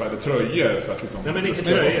regnbågsfärgade tröjor för att liksom... Nej, men inte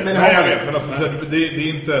tröjor. Nej, jag vet, men alltså, det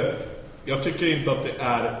är inte... Jag tycker inte att det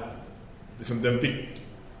är liksom den big...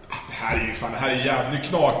 Det här är ju fan, det här är jävligt, nu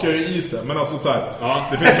knakar ju i sig, men alltså så här, ja.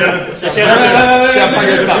 Det finns väldigt...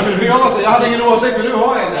 Jag hade ingen åsikt, men nu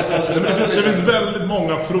har jag en. Det finns väldigt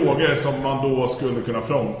många frågor som man då skulle kunna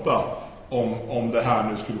fronta om det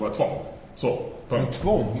här nu skulle vara ett tvång. Så. En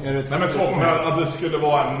tvång? Nej, men tvång, men att det skulle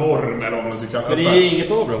vara en norm eller om det skulle... Men det är ju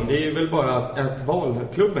inget av dem, det är väl bara ett val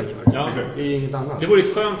klubben gör. Ja. Det är inget annat. Det vore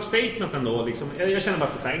ett skönt statement ändå liksom. Jag känner bara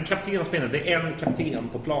så här, en kaptenspelare, det är en kapten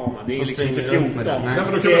på planen. Det är liksom inte 14.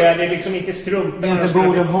 Det är liksom inte strumpen. Det är inte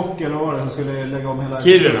Boden Hockey eller vad det som skulle lägga om hela...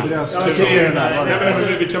 Kiruna.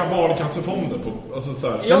 Vi kan ha barncancerfonder på, alltså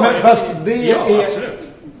så här. Ja, men fast det är...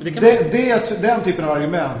 Absolut. Den typen av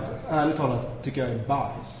argument, ärligt talat, tycker jag är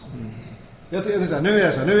bajs. Jag tycker så här,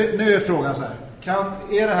 nu är frågan så här.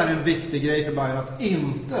 är det här en viktig grej för Bayern att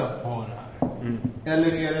inte ha det här?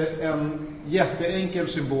 Eller är det en jätteenkel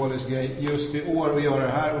symbolisk grej just i år att göra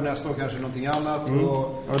det här och nästa år kanske någonting annat?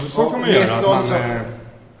 Så kan man göra, att man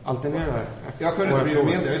alternerar det. Jag kunde inte bli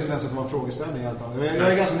med, jag visste inte ens att det var en frågeställning.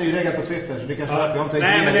 Jag är ganska nyreggad på Twitter, så det kanske jag har inte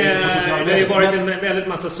med på sociala medier. Det har varit en väldigt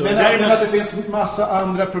massa surr. Men att det finns massa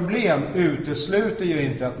andra problem utesluter ju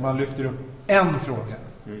inte att man lyfter upp en fråga.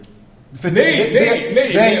 För den grejen,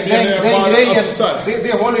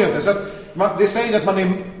 det håller ju inte. Så att det säger att man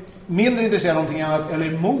är mindre intresserad av någonting annat eller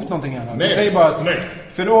emot någonting annat. Det säger bara att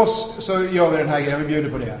för oss så gör vi den här grejen, vi bjuder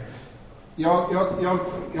på det. Jag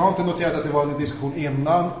har inte noterat att det var en diskussion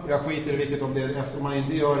innan. Jag skiter i vilket om man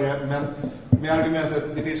inte gör det. Men med argumentet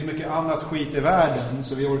att det finns så mycket annat skit i världen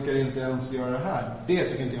så vi orkar inte ens göra det här. Det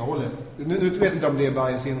tycker inte jag håller. Nu vet jag inte om det är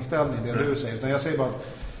Bayerns inställning, det du säger. Utan jag säger bara att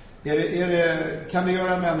kan det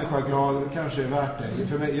göra en människa glad? Kanske är det värt det.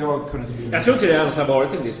 För mig, jag kunde inte bli. Jag tror inte det ens har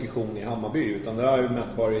varit en diskussion i Hammarby, utan det har ju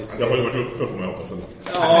mest varit... Det har ju varit uppe på mig, hoppas jag.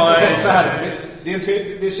 Ja, så här,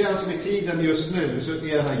 det känns som i tiden just nu så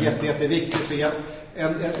är det här jätteviktigt för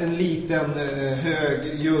en liten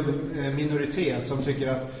högljudd minoritet som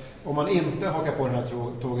tycker att om man inte hakar på det här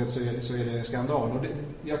tåget så är det skandal. Och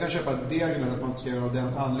jag kan köpa det argumentet att man inte ska göra av den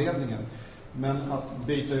anledningen. Men att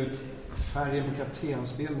byta ut färgen på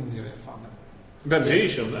kaptensbilden, det är fan. Vem bryr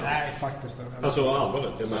sig om det? Nej, faktiskt. Alltså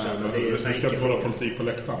allvarligt. Det ska inte vara politik på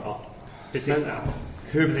läktaren. Ja, precis.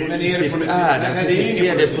 Hur politiskt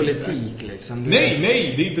är det politik liksom?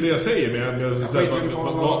 Nej, det är inte det jag säger. Men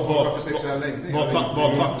vad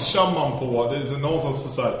touchar man på? Det är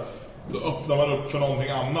någonstans så här. Då öppnar man upp för någonting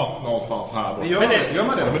annat någonstans här. Men gör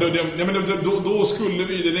man det? Men då skulle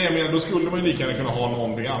vi det med, då skulle man ju lika gärna kunna ha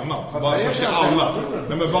någonting annat.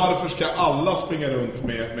 Varför ska alla springa runt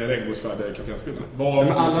med regnbågsfärdiga kaptensbilder?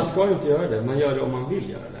 Men alla ska ju inte göra det. Man gör det om man vill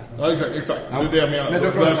göra det. Ja, exakt. Det är det jag menar. Men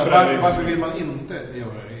då frågar varför vill man inte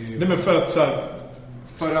göra det? Nej, men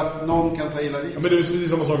för att någon kan ta illa vid. Ja, men det är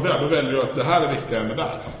precis samma sak där. Då väljer du att det här är viktigare än det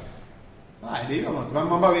där. Nej, det gör man inte.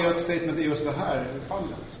 Man bara vill göra ett statement i just det här fallet.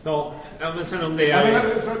 Ja, men sen om det är...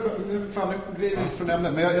 Fan, det blir lite från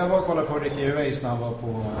ämnet. Men jag var och kollade på Ricky Gervais när han var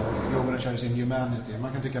på Global Church in Humanity.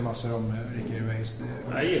 Man kan tycka massor om Ricky Gervais.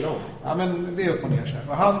 Jag gillar honom. Ja, men det är upp och ner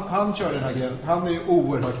så här. Han kör den här grejen. Han är ju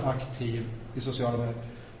oerhört aktiv i sociala medier.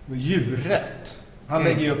 Och djurrätt. Han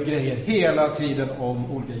lägger ju upp grejer hela tiden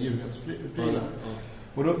om olika djurrättsprylar.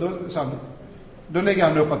 Och då lägger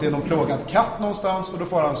han upp att det är någon plågad katt någonstans och då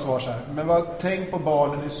får han svar så här. Men tänk på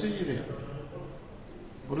barnen i Syrien.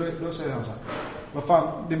 Och då säger han så här. Vad fan,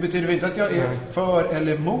 det betyder inte att jag är för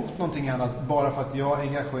eller emot någonting annat bara för att jag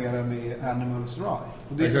engagerar mig i animals right.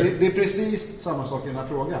 Och det är precis samma sak i den här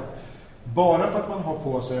frågan. Bara för att man har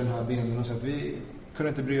på sig den här bilden och säger att vi kunde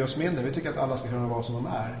inte bry oss mindre. Vi tycker att alla ska kunna vara som de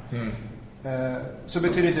är. Så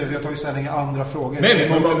betyder inte det att vi har tagit ställning i andra frågor. Nej,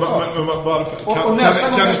 men varför?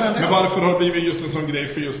 Men varför har det blivit just en sån grej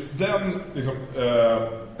för just den liksom,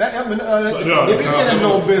 det finns en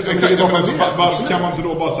lobby som varför kan man inte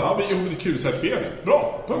då bara säga det är kul certifierat?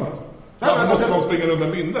 Bra, punkt. Varför måste man springa runt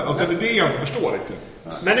en binden? Alltså det är det jag inte förstår riktigt.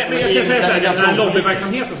 Men jag kan säga så här, den här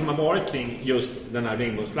lobbyverksamheten som har varit kring just den här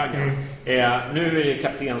regnbågsflaggan. Nu är det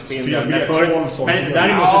kaptensbindeln. Men däremot så vänta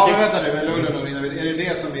nu, är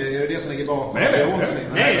det det som ligger bakom?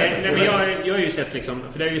 Nej, men jag har ju sett liksom,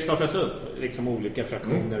 för det har ju startats upp liksom olika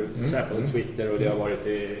fraktioner så här på Twitter och det har varit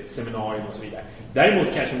seminarium och så vidare.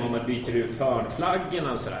 Däremot kanske om man byter ut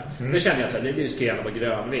hörnflaggorna och sådär. Det känner jag så här, det ska gärna vara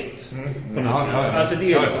grönvitt. Alltså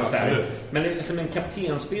det är liksom så här. Men som en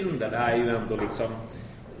kaptensbindel är ju ändå liksom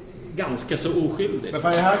ganska så oskyldigt. Men för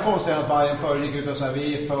det här konstigt att Bayern föregick ut och så här,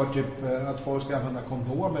 vi är för typ att folk ska använda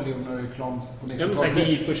kondomer eller under reklam på det. Ja, men så här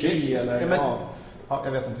i för sig eller ja,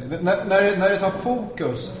 jag vet inte. När det tar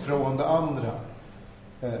fokus från det andra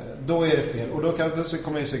då är det fel. Och då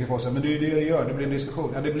kommer ju säkert få säga, men det är ju det gör, det blir en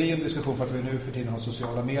diskussion. Ja, det blir en diskussion för att vi nu för tiden har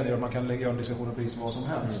sociala medier och man kan lägga en diskussion om precis vad som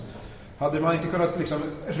helst. Hade man inte kunnat liksom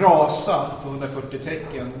rasa på 140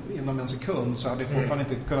 tecken inom en sekund så hade fortfarande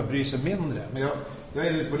inte kunnat bry sig mindre. Men jag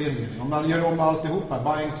är lite på din mening. Om man gör om alltihopa,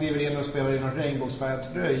 Bayern kliver in och spelar in en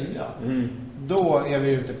regnbågsfärgad tröja, då är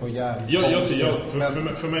vi ute på jävligt.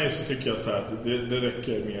 För mig så tycker jag så här att det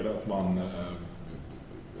räcker med att man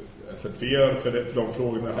certifierar för de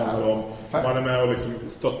frågorna det handlar om. Man är med och liksom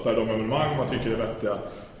stöttar de evenemang man tycker är vettiga.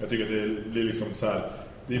 Jag tycker att det blir liksom så här.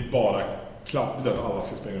 det är bara klappigt att alla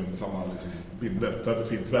ska springa med samma liksom, bilder. För att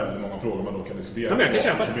det finns väldigt många frågor man då kan diskutera. Ja, men jag kan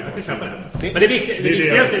köpa det. Men det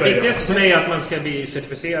viktigaste för mig är att man ska bli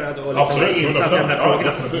certifierad och liksom insatt i de här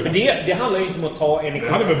frågorna. För det handlar ju inte om att ta energi.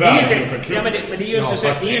 Det är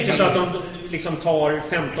ju inte så att de liksom tar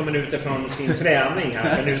 15 minuter från sin träning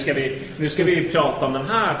här. Så nu ska vi prata om den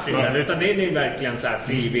här prylen. Utan det är verkligen så här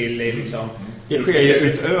frivillig liksom. Det sker ju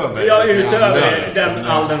utöver. Ja, utöver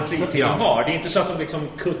all den fritid man har. Det är inte så att de liksom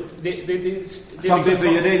samtidigt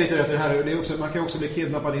ger det lite rätt det här. Det är också, man kan också bli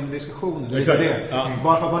kidnappad i en diskussion.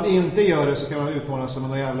 Bara för att man inte gör det så kan man utmålas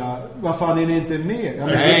som en jävla... Vad fan är ni inte med? Ja,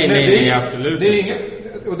 nej, absolut. Det är inget...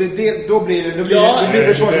 Och då blir det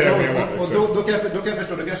försvarsligt. Och då kan jag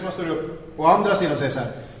förstå. Då kanske man står upp på andra sidan och säger så här: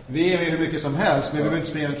 vi är med hur mycket som helst, men vi behöver inte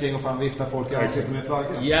springa omkring och fan vifta folk i ansiktet med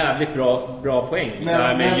flaggan. Jävligt bra poäng.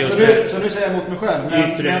 Men så nu säger jag emot mig själv.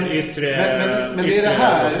 Men det är det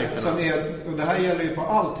här som är, och det här gäller ju på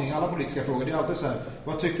allting, alla politiska frågor. Det är alltid så här: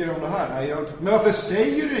 vad tycker du om det här? Men varför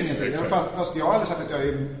säger du ingenting? Fast jag har aldrig sagt att jag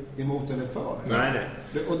är emot eller för. Nej.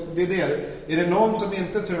 Och det är det. Är det någon som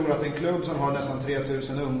inte tror att en klubb som har nästan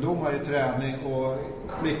 3000 ungdomar i träning och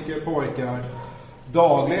flickor, pojkar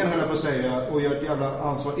dagligen, höll jag på att säga, och gör ett jävla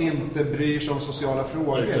ansvar, inte bryr sig om sociala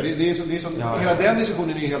frågor. Det är som hela den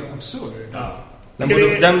diskussionen är ju helt absurd. Ja.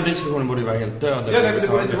 Den diskussionen borde ju vara helt död. Ja, nej, men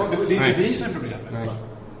det är inte vi som är problemet. Nej.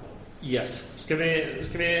 Yes.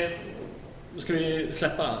 Ska vi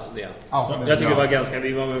släppa det? Ja, jag tycker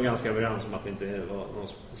vi var ganska överens om att det inte var någon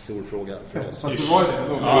stor fråga för oss. Fast det var det.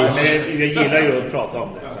 Ja, men jag gillar ju att prata om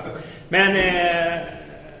det. Så. Men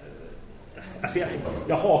alltså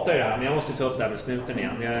jag hatar det här, men jag måste ta upp det här med snuten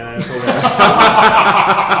igen. Jag såg det.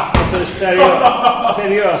 Alltså,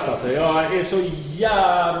 seriöst alltså. Jag är så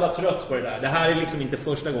jävla trött på det där. Det här är liksom inte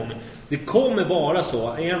första gången. Det kommer vara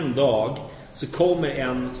så, en dag så kommer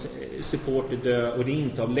en supporter dö, och det är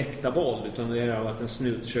inte av läktarvåld, utan det är av att en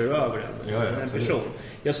snut kör över en person.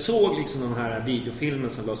 Jag såg liksom den här videofilmen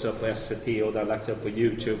som lades upp på SVT, och det har lagts upp på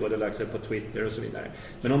YouTube och det har lagts upp på Twitter och så vidare.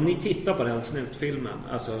 Men om ni tittar på den snutfilmen,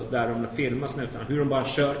 alltså där de filmar snutarna, hur de bara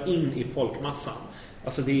kör in i folkmassan,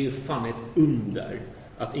 alltså det är ju fan ett under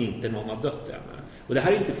att inte någon har dött ännu. Och det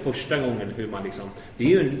här är inte första gången hur man liksom, det är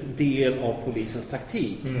ju en del av polisens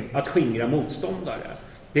taktik att skingra motståndare.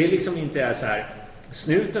 Det är liksom inte är så här,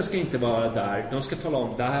 snuten ska inte vara där, de ska tala om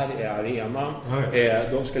där är arenan,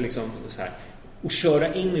 de ska liksom så här, och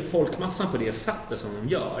köra in i folkmassan på det sättet som de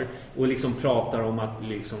gör, och liksom pratar om att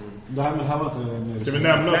liksom det här var inte... Ska vi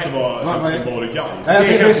nämna att det var Helsingborg Gais? Jag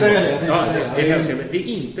tänkte säga det. Det är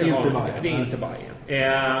inte Bayern. Det är inte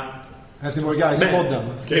Bayern. Helsingborg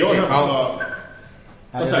Gais-podden. Ska jag hämta...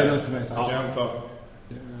 Nej, det är lugnt för mig. Ska jag hämta...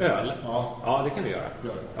 Öl? Ja, det kan vi göra.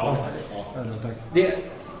 Ja. Tack.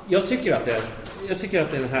 Jag tycker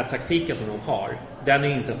att den här taktiken som de har, den är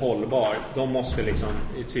inte hållbar. De måste liksom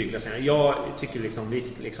tygla sig. Jag tycker liksom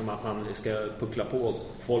visst liksom att man ska puckla på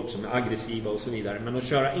folk som är aggressiva och så vidare, men att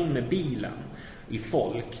köra in med bilen i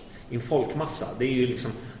en folkmassa, det är ju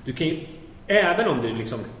liksom, du kan ju, även om du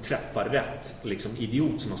liksom träffar rätt liksom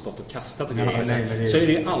idiot som har stått och kastat och grejer, så är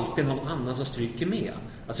det ju alltid någon annan som stryker med.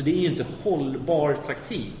 Alltså det är ju inte hållbar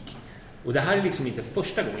taktik. Och det här är liksom inte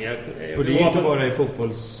första gången. Och det är inte bara i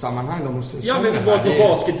fotbollssammanhang de måste... Ja, men vi var på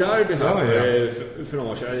basketderby här för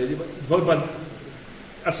några år sedan. Det var bara...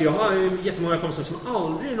 Alltså jag har jättemånga kompisar som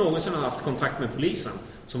aldrig någonsin har haft kontakt med polisen.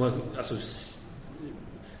 Som har... Alltså...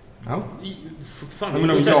 Ja. Fan, men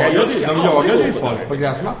de jagade ju folk på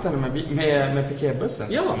gräsmattan med piketbussen.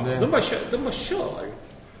 Ja, liksom. De bara kör.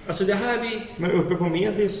 Alltså det här Men uppe på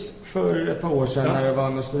Medis för ett par år sedan när det var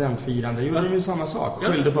en studentfirande gjorde de ju samma sak.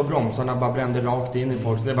 Skyllde på bromsarna, bara brände rakt in i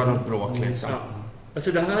folk. Det var något bråk liksom. Ja.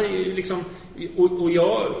 Alltså det här är ju liksom...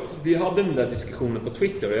 vi hade den där diskussionen på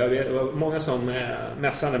Twitter, och jag vet, det var många som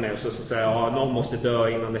mässade med oss och så säger någon måste dö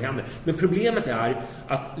innan det händer. Men problemet är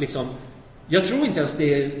att liksom... Jag tror inte ens det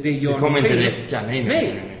gör... Det kommer inte räcka,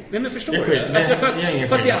 nej, men förstår du? Alltså för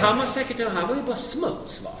att han var säkert... Han var ju bara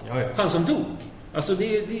smuts, va? Ja. Han som dog. Alltså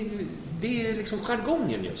det är liksom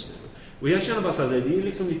jargongen just nu. Och jag känner bara så att det är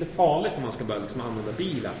liksom lite farligt om man ska börja liksom använda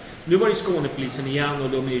bilar. Nu var det Skånepolisen igen, och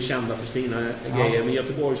de är ju kända för sina grejer. Med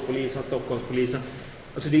Göteborgspolisen, Stockholmspolisen.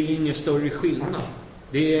 Alltså det är ingen större skillnad.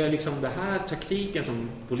 Det är liksom det här taktiken som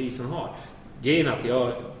polisen har. Grejen att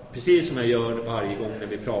jag, precis som jag gör varje gång när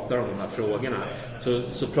vi pratar om de här frågorna,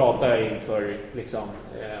 så pratar jag inför liksom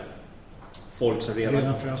folk som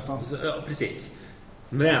redan fröstans. Ja, precis.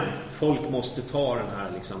 Men folk måste ta den här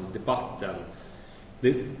liksom debatten.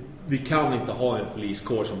 Vi kan inte ha en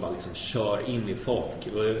poliskår som bara liksom kör in i folk.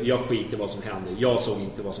 Jag skiter vad som hände. Jag såg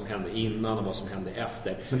inte vad som hände innan och vad som hände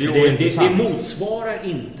efter. Men det motsvarar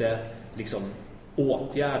inte liksom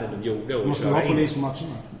åtgärder de gjorde. Och måste du ha polis på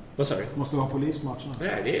matcherna? Vad sa du? Måste du ha polis på matcherna?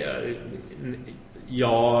 Nej, det är...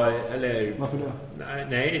 Ja, eller... Varför det?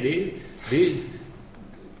 Nej, det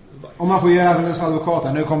om man får djävulens advokat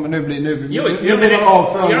här, nu blir man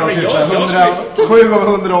avföljd av typ 107 av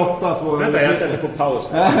 108 på... Vänta, jag sätter på paus.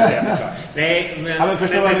 Nej, men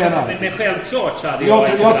självklart så hade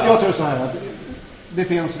jag tror så här att det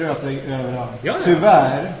finns rötägg överallt. Ja.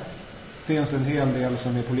 Tyvärr finns det en hel del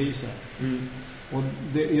som är poliser. Och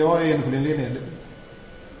jag är inne på din linje.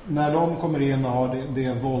 När de kommer in och har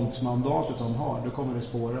det våldsmandatet de har, då kommer det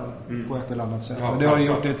spåra på ett eller annat sätt. Ja, det har det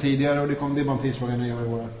gjort det tidigare och det är bara en tidsfråga när jag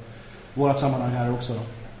gör vårat sammanhang här också.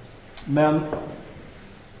 Men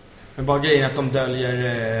bara grejen att de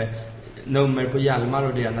döljer nummer på hjälmar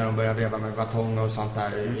och det när de börjar veva med batong och sånt där.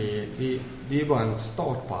 Det är ju bara en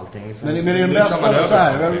start på allting. Men i den bästa, så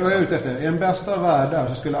här, vad är jag ute efter? I den bästa världen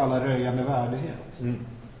så skulle alla röja med värdighet.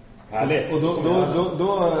 Härligt. Och då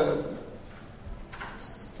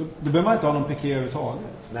behöver man inte ha någon piké överhuvudtaget.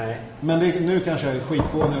 Nej. Men nu kanske är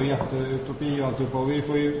skitfånig och jätteutopi och alltihopa. Och vi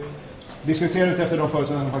får ju diskutera ut efter de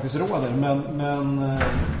förutsättningar som faktiskt råder. Men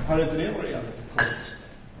har inte det varit jävligt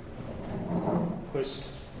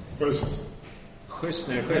Schysst.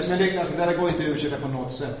 Men det där går inte att ursäkta på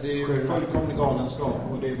något sätt. Det är ju fullkomlig galenskap.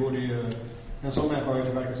 Och det borde ju... En sån människa har ju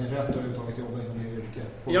förverkat sin rätt och överhuvudtaget jobba inom det yrket.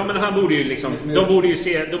 Ja, men han borde ju liksom... De borde ju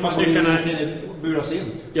se... De måste ju kunna... buras in.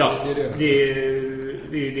 Ja, det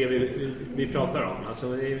är det vi pratar om. Alltså,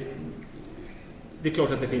 det är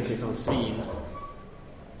klart att det finns liksom svin.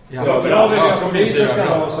 Jag vill att polisen ska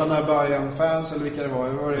ha sådana Bayern-fans eller vilka det var.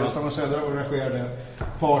 Jag var i Stockholm Södra och arrangerade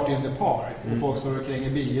Party in the Park. Och folk står och kring i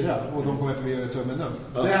bira. Och de kommer förbi och tummen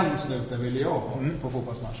upp. Den snuten ville jag ha på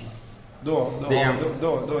fotbollsmatcherna. Det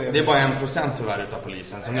är bara 1% tyvärr utav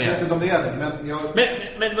polisen som jag vet inte om det är det,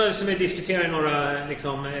 men vad som vi diskuterar i några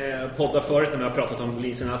liksom, poddar förut när vi har pratat om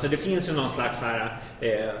polisen, alltså det finns ju någon slags här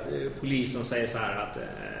polis som säger så här att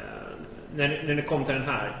när det kommer till den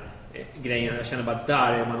här grejen, jag känner bara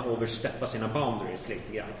där är man oversteppar sina boundaries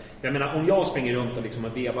lite grann. Jag menar, om jag springer runt och liksom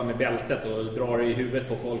vevar med bältet och drar i huvudet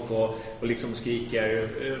på folk och liksom skriker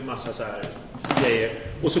massa så här grejer,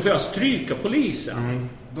 och så får jag stryka polisen.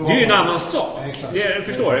 Det är ju en annan sak.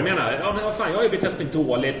 Förstår du? Jag menar, ja men vad fan, jag har ju betett mig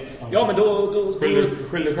dåligt. Ja men då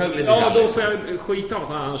skyller själv lite. Ja, då får jag skita om att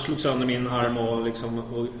han slog sönder min arm och liksom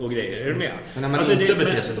och grejer. Är du med? Men alltså,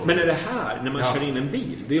 men är det här när man kör in en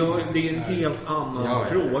bil? Det är en helt annan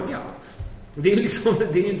fråga. Det är liksom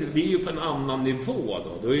vi är ju på en annan nivå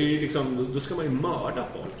då. Då är ju liksom, då ska man ju mörda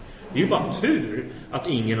folk. Det är ju bara tur att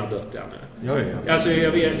ingen har dött ännu. Ja. Alltså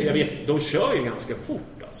jag vet, de kör ju ganska fort.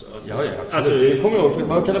 Ja, alltså, jag kommer ihåg,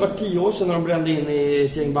 vad kan det vara 10 år sedan när de brände in i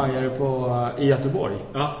ett gäng bajare i Göteborg.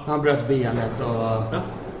 Han bröt benet och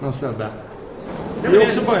någon snubbe. Det är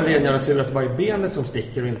också bara en ren jävla tur att det bara är benet som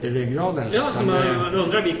sticker och inte ryggraden. Ja, så man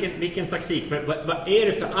undrar vilken taktik. Vad är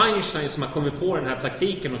det för Einstein som har kommit på den här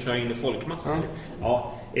taktiken och kör in i folkmassor? Jag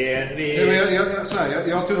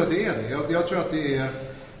tror att det är det. Jag tror att det är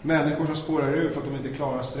människor som spårar ut för att de inte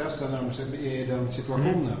klarar stressen när de är i den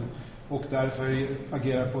situationen. Och därför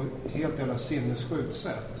agerar på helt jävla sinnessjukt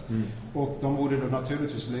sätt. Och de borde då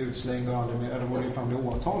naturligtvis bli utslängda och aldrig mer, de borde ju fan bli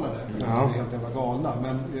åtalade för att de är helt jävla galna.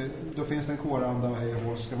 Men då finns det en kåranda och hej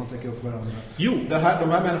och så ska man täcka upp varandra. Jo. De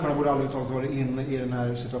här människorna borde aldrig tagit varit inne i den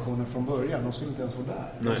här situationen från början. De skulle inte ens vara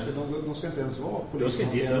där. De ska inte ens vara poliser.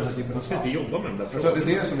 De ska inte jobba med den där frågan. Jag tror att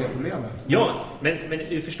det är det som är problemet. Ja, men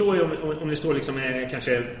du förstår ju om det står liksom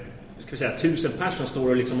kanske... ska vi säga 1000 personer står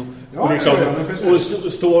och liksom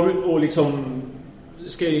står och liksom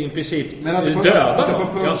ska i princip döda. Att du får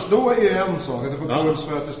puls då är en sak. Att du får puls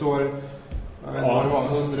för att det står jag vet inte vad det var,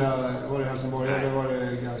 100, var det Helsingborg eller var det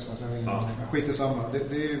Gaisman? Skit i samma. Det är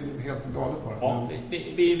helt galet bara. Ja,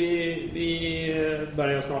 vi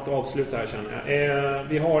börjar snart avsluta här känner jag.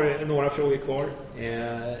 Vi har några frågor kvar.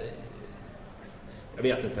 Jag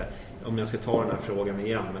vet inte om jag ska ta den här frågan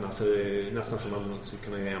igen, men alltså nästan som man skulle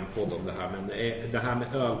kunna göra en podd om det här, men det här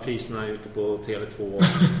med ölpriserna ute på Tele2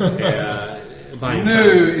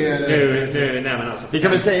 nu är det nej, men alltså, vi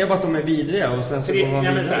kan väl säga bara att de är vidriga och sen så går man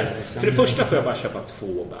vidare, för det första får jag bara köpa 2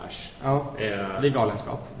 bärs. Ja, det är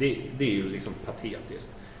galenskap. Det är ju liksom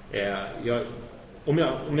patetiskt. Om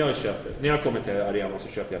jag köper, när jag kommer till arenan så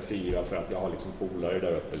köper jag 4 för att jag har liksom polare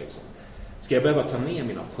där uppe liksom. Ska jag behöva ta ner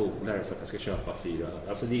mina polare för att jag ska köpa 4?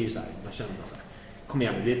 Alltså det är ju så här, man känner så här. Kom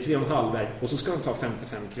igen, det är 3,5 och så ska de ta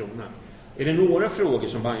 55 kronor. Är det några frågor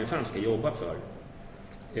som Bayern-fans ska jobba för?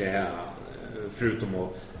 Förutom att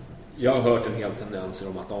jag har hört en hel tendenser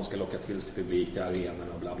om att de ska locka till sig publik till arenan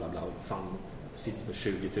och bla bla bla. Fan, sitter på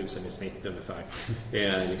 20 000 i snitt ungefär.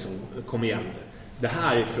 Liksom, kom igen. Det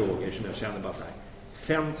här är frågor som jag känner bara så här.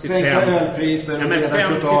 Sänka ölpriser och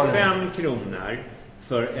 55 kronor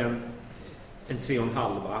för en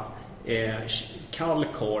 3,5 kall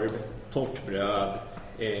korv, torrt bröd.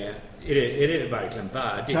 Är det verkligen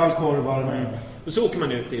värdigt? Kall korv varm. Och så åker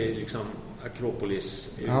man ut i liksom Akropolis,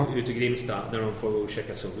 ut i Grimsta, där de får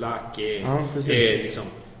käka souvlaki. Liksom,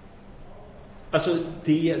 alltså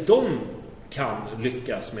de kan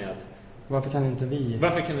lyckas med. Varför kan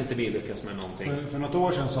inte vi lyckas med någonting? För något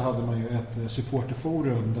år sedan så hade man ju ett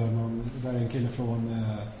supporterforum där en kille från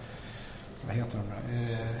vad heter de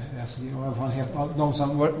då? Vad fan heter de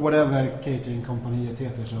som whatever catering-kompaniet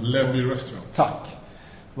heter som Levy Restaurant. Tack.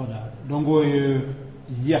 Var där. De går ju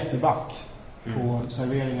jätteback på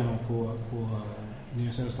serveringarna på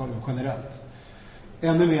Nya Söderstadion generellt.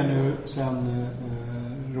 Ännu mer nu sen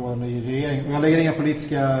rådande i regeringen. Jag lägger inga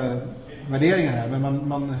politiska värderingar här, men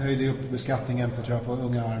man höjde upp beskattningen på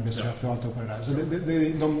unga arbetskraft och allt upp på det där. Så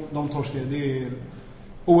de torskar, det är ju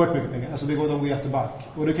oerhört mycket pengar. Alltså de går jätteback.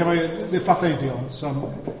 Och det fattar ju inte jag. Så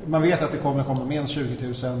man vet att det kommer minst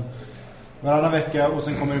 20 000 varannan vecka och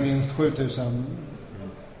sen kommer det minst 7 000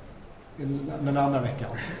 den andra veckan.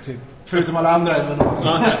 Typ. Förutom alla andra.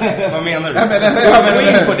 Vad menar du? Gå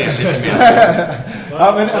in på det lite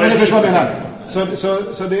mer. Men det förstår jag här.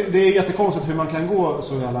 Så det är jättekonstigt hur man kan gå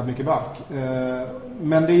så jävla mycket back.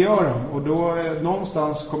 Men det gör de. Och då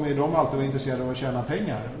någonstans kommer ju de alltid vara intresserade av att tjäna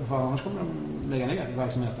pengar. För annars kommer de lägga ner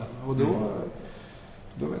verksamheten. Och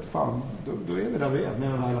då vet fan, då är det där vi är med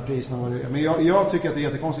de här priserna. Men jag tycker att det är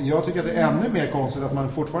jättekonstigt. Jag tycker att det är ännu mer konstigt att man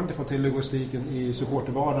fortfarande inte får till logistiken i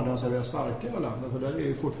supporterbarnen där de serverar starka öland. För där är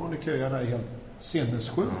ju fortfarande köerna helt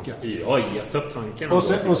sinnessjuka. Jag har gett upp tanken.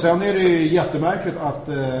 Och sen är det ju jättemärkligt att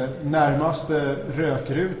närmaste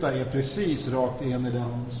rökruta är precis rakt in i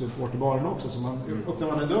den supporterbaren också. Så öppnar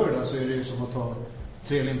man en dörr där så är det ju som att ta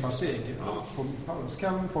 3 limpa cigg. Så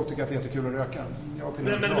kan folk tycka att det är jättekul att röka.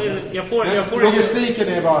 Logistiken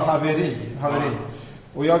är bara haveri.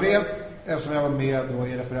 Och jag vet, eftersom jag var med då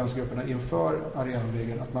i referensgrupperna inför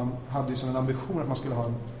arenabyggen, att man hade ju som en ambition att man skulle ha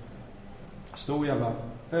en stor jävla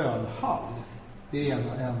ölhall i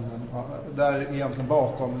ena änden, där egentligen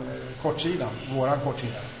bakom kortsidan, våran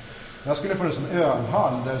kortsida. Där skulle funnits en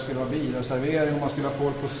ölhall där det skulle vara bilarservering och man skulle ha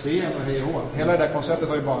folk på scen och hej och hå. Hela det där konceptet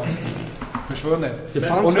har ju bara försvunnit. Det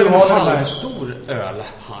fanns väl en stor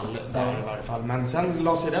ölhall där i varje fall. Men sen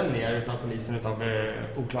la sig den ner utav polisen utav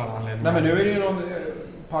oklara anledningar. Nej, men nu är det ju någon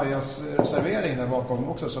pajasservering där bakom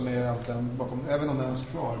också som är egentligen bakom, även om den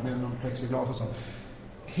är kvar med någon plexiglas och sånt.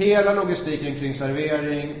 Hela logistiken kring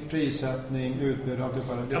servering, prissättning, utbud och allt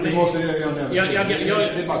det där. Det måste ju göra det.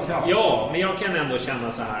 Det är bara kaos. Ja, men jag kan ändå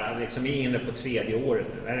känna så här liksom, vi är inne på 3:e året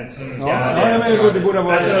nu. Är det inte så? Men det borde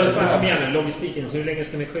vara... Alltså, logistiken, så hur länge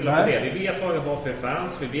ska ni skylla på det? Vi vet vad vi har för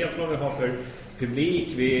fans, vi vet vad vi har för publik,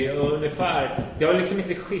 ungefär. Det har liksom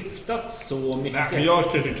inte skiftat så mycket. Nej, men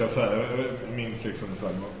jag tycker så här, jag minns liksom så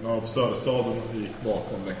här, när jag var på Söderstaden och gick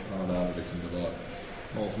bakom läktarna där liksom, det var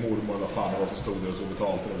någons mormor eller fan var så stod där och tog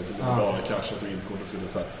betalt och liksom, det var cash och inkort och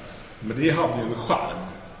så där. Men det hade ju en charm.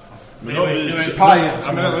 Men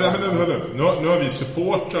nu har vi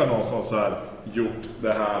supportrar någonstans så här gjort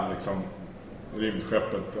det här liksom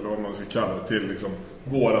rymdskeppet eller vad man ska kalla det till liksom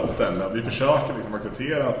vårat ställe. Vi försöker liksom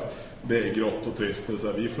acceptera att det är grått och trist och så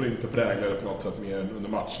här, vi får inte prägla det på något sätt mer under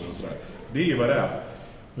matcher och sådär. Det är ju vad det är.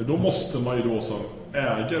 Men då måste man ju då som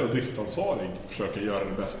ägare och driftsansvarig försöka göra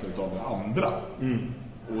det bästa utav det andra.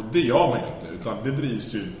 Och det gör man ju inte, utan det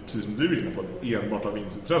drivs ju, precis som du är inne på det, enbart av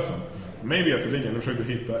vinstintressen. Mig veteligen, jag försökte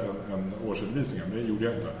hitta en årsredovisning, men det gjorde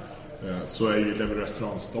jag inte. Så är ju Levy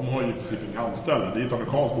Restaurants, de har ju i princip inga anställda. Det är ett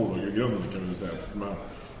amerikanskt bolag i grunden kan vi säga. Men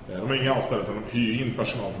de har inga anställda utan de hyr in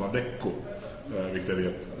personal från Adecco, vilket jag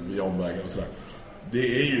vet via omvägar och sådär.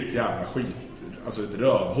 Det är ju ett jävla skit. Alltså ett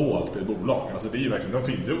rövhål till bolag. Alltså det är ju verkligen, de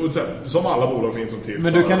finns, som alla bolag finns som till.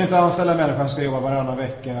 Men du kan inte anställa människor som ska jobba varannan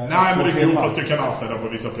vecka. Nej, men det går fast du kan anställa på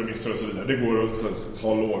vissa premisser och så vidare. Det går att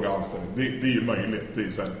ha låga anställning. Det är ju möjligt. Det är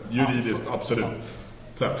ju så här, juridiskt, absolut.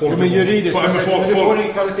 Så här, folk, men juridiskt, men du får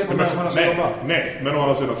ingen kvalitet på människorna som jobbar. Nej, men å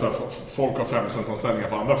andra sidan så här, folk har 5% anställningar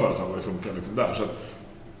på andra företag och det funkar liksom där. Så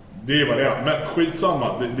det är vad det är. Men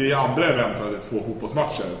skitsamma, det är andra event där det är 2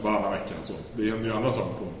 fotbollsmatcher varannan vecka. Så det är ju andra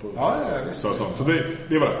saker på så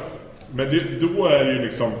det är vad det är. Men då är det ju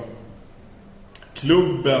liksom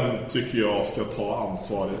klubben tycker jag ska ta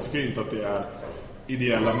ansvar. Jag tycker inte att det är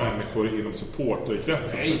ideella människor inom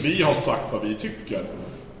supporterkretsen. Vi har sagt vad vi tycker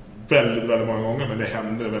väldigt, väldigt många gånger, men det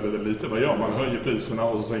händer väldigt, väldigt lite. Vad gör man? Höjer priserna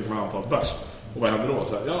och så sänker man antalet bärs. Och vad händer då?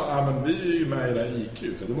 Så här, men vi är ju med i det här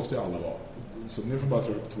IQ, för det måste ju alla vara. Så nu får bara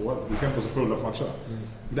tro på 2. Vi ska inte vara så fulla på matcherna.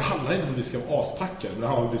 Men det handlar inte om att vi ska vara aspackade. Det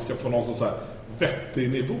handlar om att vi ska få någon sån så här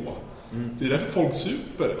vettig nivå. Det är därför folk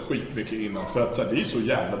super skitmycket innan. För att så här, det är ju så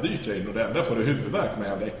jävla dyrt där inne. Och det enda får det huvudvärk med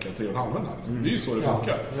jävla äckliga 3,5 här. Liksom. Det är ju så det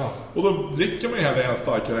funkar. Och då dricker man ju hellre en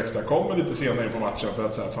starkare extra. Kommer lite senare in på matchen. För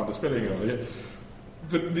att säga, fan det spelar ingen roll.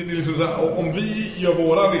 Det är liksom så här, om vi gör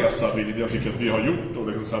våra resa, vilket jag tycker att vi har gjort. Och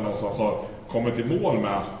liksom så här, någonstans har kommit i mål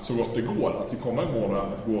med så gott det går. Att vi kommer i mål med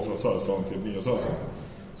att gå från Söderstaden till Nya Söderstaden.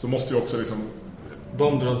 Så måste ju också liksom...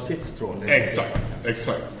 De drar sitt strål. Exakt.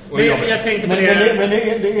 Men jag tänkte på det. Men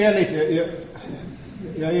det är lite...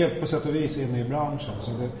 Jag är på sätt och vis inne i branschen.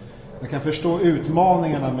 Så jag kan förstå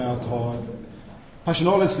utmaningarna med att ha...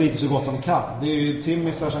 Personalen sliter så gott de kan. Det är ju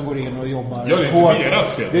timmisar som går in och jobbar. Ja, det är inte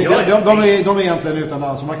deras fel. De är egentligen utan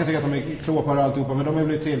ansvar. Man kan tycka att de är klåpare och alltihopa. Men de är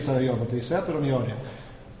blivit till så att jobba till sätt och de gör det.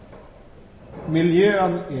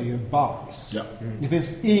 Miljön är ju bajs. Det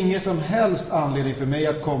finns ingen som helst anledning för mig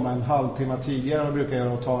att komma en halvtimme tidigare än jag brukar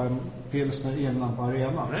göra och ta en pilsner innan på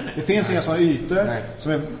arenan. Det finns inga sådana ytor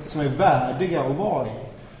som är värdiga att vara i.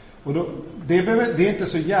 Och då, det är inte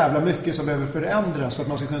så jävla mycket som behöver förändras för att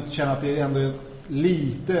man ska kunna känna att det ändå är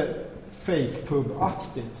lite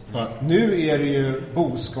fake-pub-aktigt. Nu är det ju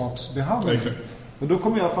boskapsbehandling. Och då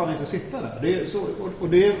kommer jag fan inte sitta där. Det är så,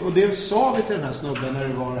 och det sa vi till den här snubben när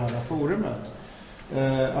det var det här forumet.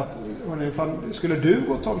 Fan, skulle du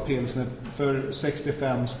gå och ta en pilsner för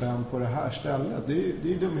 65 spänn på det här stället? Det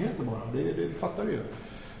är dumheter bara. Det fattar du ju.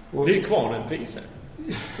 Och, det är kvarnenpriser.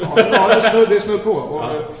 Det är snudd på.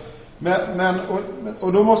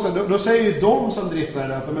 Och då säger ju de som driftar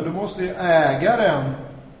det men då måste ju ägaren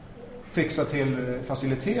fixa till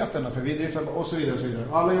faciliteterna för vi driftar och så vidare och så vidare.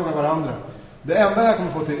 Alla jagar varandra. Det enda det här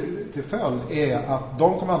kommer få till följd är att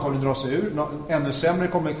de kommer antagligen dra sig ur. Ännu sämre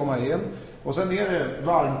kommer komma in. Och sen är det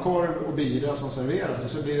varmkorv och bira som serveras. Och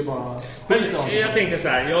så blir det bara... Jag tänkte så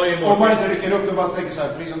här, om man inte rycker upp och bara tänker så här,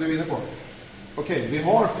 precis som du är inne på. Okej, vi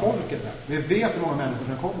har folket där. Vi vet hur många människor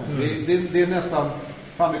som kommer. Det är nästan...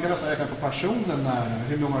 Fan, du kan nästan räkna på personen nära.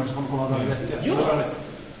 Hur många som kommer varje vecka.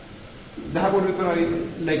 Det här borde du kunna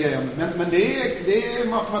lägga igen. Men det är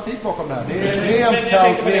matematik bakom det här. Det är rent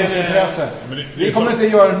kallt vinstintresse. Vi kommer inte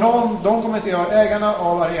göra de kommer inte göra ägarna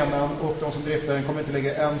av arenan och de som driftar den kommer inte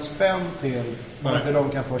lägga en spänn till om inte de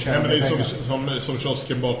kan få tjäna pengar. Men det är som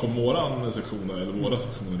kiosken bakom våran sektioner eller våra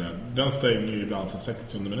sektioner där. Den stänger ju ibland så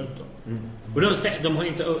 60 minuter. Och de har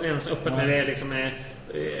inte ens öppet när det är liksom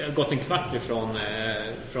gått en kvart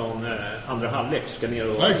från andra halvlek ska ner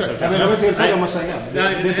och... Men de är till sig om att säga.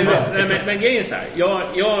 Men grejen är så här.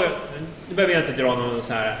 Det behöver jag inte dra någon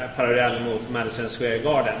så här parallell mot Madison Square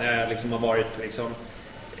Garden. Jag liksom har varit liksom...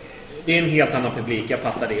 Det är en helt annan publik, jag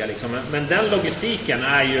fattar det liksom. Men den logistiken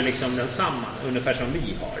är ju liksom densamma, ungefär som vi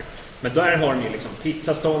har. Men där har de ju liksom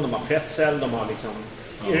pizzastånd, de har pretzel, de har liksom...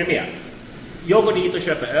 Är du med? Jag går dit och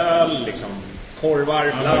köper öl, liksom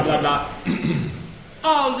korvar, bla bla bla.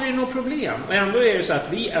 Aldrig något problem. Och ändå är det så att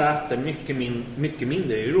vi äter mycket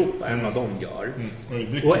mindre i Europa än vad de gör.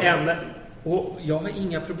 Och jag har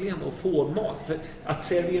inga problem att få mat. För att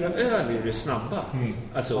servera öl är det snabba.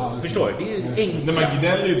 Alltså, förstår du? Det är ju enkelt. Men man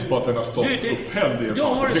gnäller ju inte på att den har stått upphälld. Du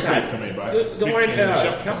har du har en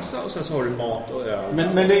ölkassa och sen så har du mat och öl.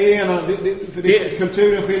 Men det är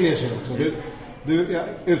kulturen skiljer sig också.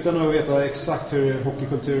 Utan att veta exakt hur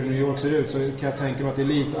hockeykulturen i New York ser ut så kan jag tänka mig att det är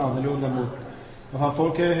lite annorlunda mot...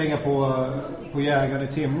 Folk kan ju hänga på jägaren i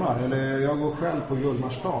timmar. Eller jag går själv på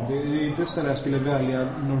Gullmarsplan. Det är inte ett ställe jag skulle välja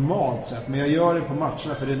normalt sett. Men jag gör det på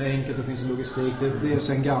matcherna för det är enkelt, det finns en logistik. Det är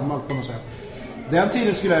sen gammalt på något sätt. Den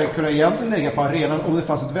tiden skulle jag kunna egentligen lägga på arenan om det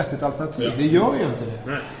fanns ett vettigt alternativ. Det gör ju inte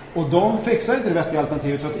det. Och de fixar inte det vettiga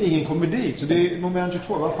alternativet så att ingen kommer dit. Så det är moment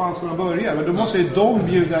 22. Vad fan ska man börja? Men då måste ju de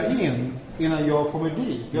bjuda in innan jag kommer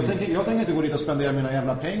dit. Jag tänker inte gå dit och spendera mina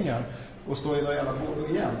jävla pengar och stå i några jävla bord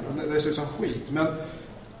igen. Det ser ut som skit. Men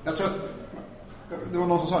jag tror att det var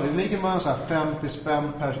någon som sa det ligger man så här 50 spänn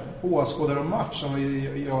per åskådare och match som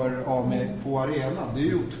vi gör av med på arenan. Det är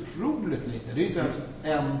ju otroligt lite. Det är ju inte ens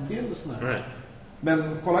en pilsner.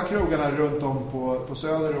 Men kolla krogarna runt om på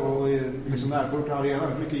Söder och liksom närförorten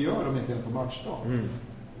arenan. Hur mycket gör de inte på matchdag?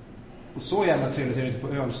 Och så jävla trevligt är det inte på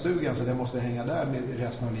ölstugan så det måste hänga där med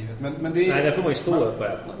resten av livet. Men det är... Nej, där får man ju stå upp och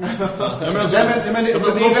äta.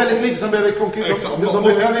 Så det är väldigt lite som behöver konkurrera. De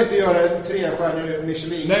behöver inte göra 3-stjärnor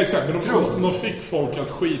Michelin. Nej, exakt. Men de fick folk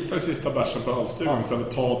att skita i sista bärsen på ölstugan så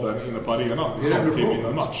att ta den inne på arenan. En timme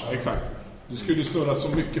innan match. Exakt. Du skulle ju snurra så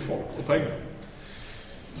mycket folk och pengar.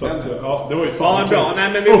 Så att, det var ju fan bra.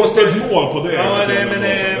 Nej, men vi måste ett mål på det. Ja, nej, men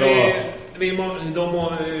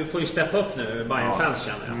de får ju steppa upp nu, Bayern-fans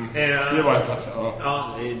känner jag. Det var en fans,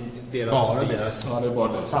 ja. Deras bara deras. Ja, det är bara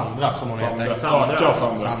det. Sandra som hon heter.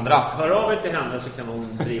 Sandra. Hör av er till henne så kan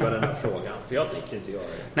hon driva den här frågan. För jag tänker inte göra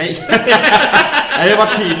det. Nej. Nej, det var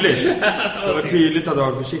tydligt. Det var tydligt att du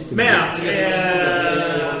var försiktig. Men,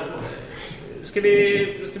 ska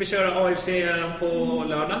vi köra AFC på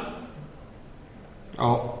lördag?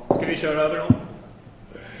 Ja. Ska vi köra över dem?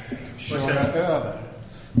 Köra över?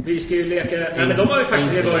 Vi ska ju leka... Nej, men de har ju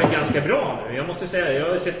faktiskt varit ganska bra nu. Jag måste säga, jag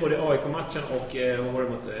har sett både AIK-matchen och vad var det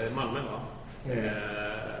mot Malmö, va?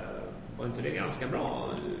 Var inte det ganska bra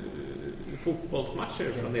fotbollsmatcher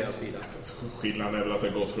från deras sida? Skillnaden är väl att det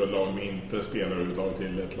har gått för ett lag med inte spelar överhuvudtaget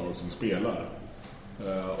till ett lag som spelar.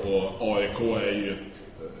 Och AIK är ju ett...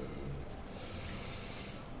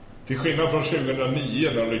 Till skillnad från 2009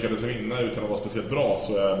 när de lyckades vinna utan att vara speciellt bra,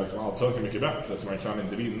 så är liksom allsvenskan mycket bättre, så man kan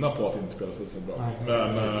inte vinna på att inte spela speciellt bra.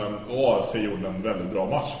 Men AFC gjorde en väldigt bra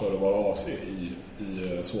match för att vara AFC i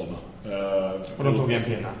Solna. Och de tog en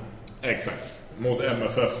pinne. Exakt. Mot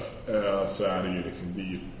MFF så är det ju liksom, det är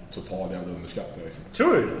ju totalt jävla underskattning liksom.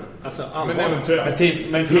 Tror du det? Alltså, men eventuellt.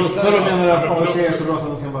 Men plus så menar du att AFC är så bra att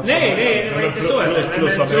de kan bara... Nej, det var inte så.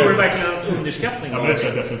 Men tror du verkligen att underskattning? Ja, men det tror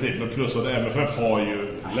jag definitivt. Men plus att MFF har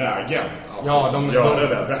ju lägen att göra det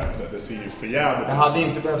där bättre. Det ser ju för jävligt. Det hade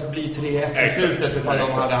inte behövt bli 3-1 i slutet ifall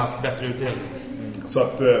de hade haft bättre utdelning. Så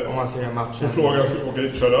att om man ser matchen. Och frågan ska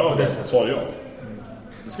åka köra över, svarar jag.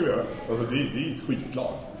 Det ska vi göra. Alltså det är ett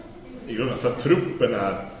skitlag. I grunden. För att truppen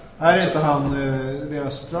är... Här är inte han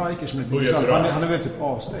deras striker som är han är väl typ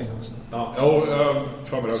avstängd också.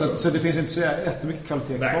 Så det finns inte så jättemycket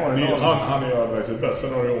kvalitet kvar. Nej, han är ju överlägset bäst.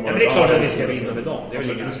 Sen har det men det är klart att vi ska vinna med dem. Det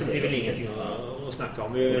är väl ingenting att snacka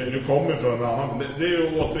om. Nu kommer från en annan. Det är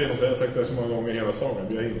ju återigen, jag har sagt det så många gånger hela säsongen.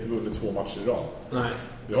 Vi har inte vunnit 2 matcher i rad. Nej.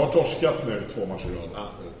 Vi har torskat nu 2 matcher i rad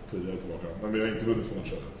tidigare tillbaka. Men vi har inte vunnit 2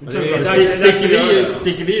 matcher.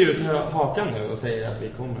 Sticker vi ut hakan nu och säger att vi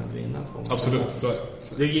kommer att vinna 2 matcher? Absolut. Så.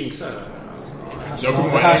 Du jinxar det. Jag kommer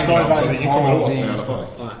vara England så ingen kommer åt mig i alla fall.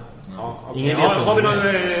 Ingen vet har vi någon,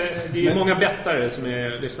 det är ju många bettare som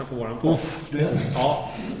lyssnar på våran podd. Ja,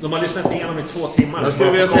 de har lyssnat igenom i 2 timmar. Jag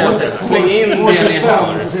skulle vilja säga släng in det ni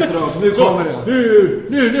har. Nu kommer det.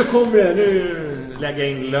 Nu kommer det. Nu lägger jag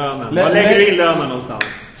in lönen. Var lägger du in lönen någonstans?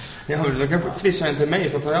 Ja, då kan du swisha in till mig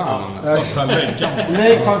så tar jag honom.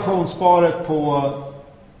 Lägg pensionssparet på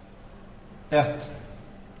 1-4.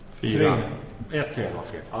 1-3 var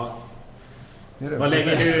fet. Ja. Vad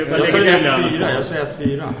lägger du lönen? 4. Jag säger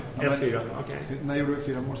 1-4. 1-4, okej. När gjorde vi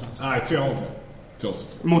 4 mål sen? Nej, 3-0 till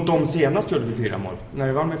oss. Mot dem senast gjorde vi 4 mål. När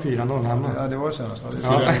vi vann med 4-0 hemma. Ja, det var ju senast.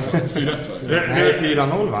 4-1. Nej,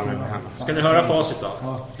 4-0 vann vi hemma. Ska ni höra facit då?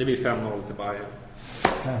 Det blir 5-0 till Bayern.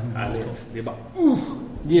 Härligt. Det är bara...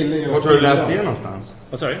 Vart har du läst det någonstans?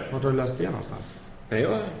 Vad sa du? Vart har du läst det någonstans? Nej,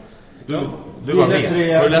 du var med.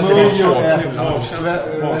 Har du läst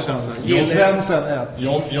det? Svensen 1.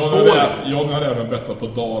 John hade även bettat på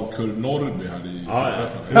Dalkurd Norrby här i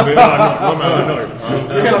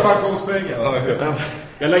Hela pensionspengen.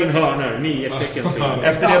 Jag la in hörnor, 9 stycken.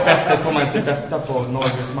 Efter det bettet får man inte betta på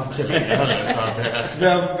Norrbys matcher.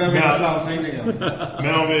 Vem är slantsänglingen?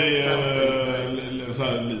 Men om vi så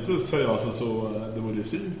här, lite seriöst så det vore ju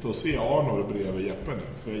fint att se Arnor bredvid Jeppe nu.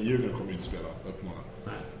 För Julian kommer ju inte spela uppmålen.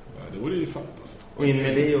 Det vore ju fett alltså. Och in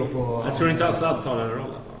med det och på... Jag tror inte alls att ta den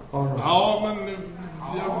rollen. Ja, men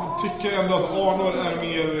jag tycker ändå att Arnor är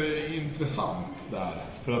mer intressant där.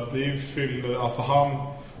 För att det fyller, alltså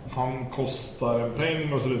han kostar en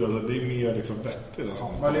peng och så vidare. Det är mer liksom bättre än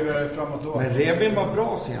han. Vad levererar framåt då? Men Rebin var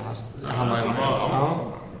bra senast. Han var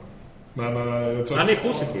Men jag tror han är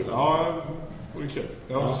positiv. Ja, det var kul.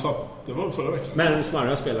 Det var förra veckan. Men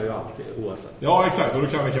Smarra spelar ju alltid oavsett. Ja, exakt. Och då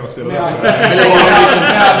kan vi spela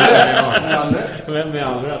med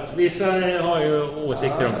all rätt. Vissa har ju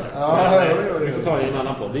åsikter om det. Vi får ta det i en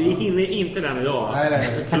annan podd. Vi hinner inte den idag. Nej.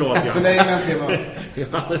 Förlåt, jag. Förläng en timme.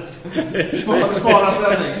 Spara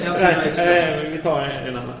sändning. En timme extra. Vi tar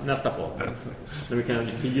nästa podd. Där vi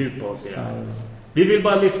kan fördjupa oss i det här. Vi vill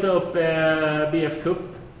bara lyfta upp BF Cup.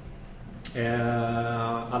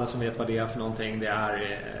 Alla som vet vad det är för någonting, det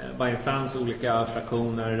är Bayern-fans, olika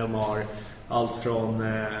fraktioner. De har allt från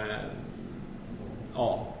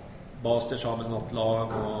Basters har väl något lag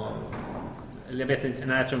och, jag vet inte,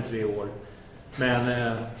 nej jag tror inte det är i år,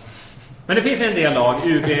 men det finns en del lag,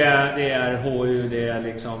 UB, det är HU, det är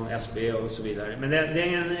liksom SB och så vidare. Men det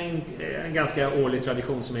är en ganska årlig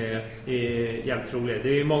tradition som är jävligt rolig.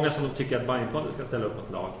 Det är många som tycker att Bayern-podden ska ställa upp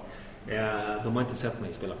ett lag. De har inte sett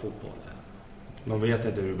mig spela fotboll. De vet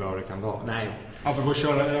inte hur bra det kan vara. Nej. Apropå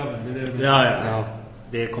köra över. Ja.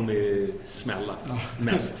 Det kommer ju smälla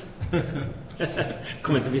mest. Det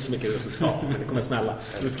kommer inte bli så mycket resultat, men det kommer smälla.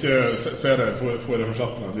 Vi ska säga det, få det från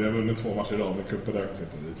chatten att vi har vunnit 2 matcher idag med cupen där.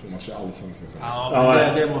 2 matcher allsvenskan.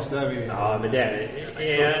 Ja, det måste vi. Ja, men det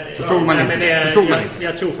förstod man inte.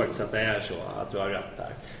 Jag tror faktiskt att det är så att du har rätt där.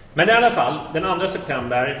 Men i alla fall, den 2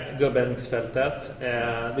 september, Gubbängsfältet.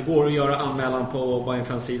 Det går att göra anmälan på Bayern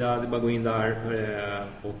fansida. Det är bara att gå in där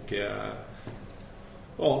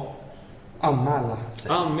och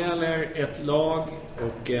anmäler ett lag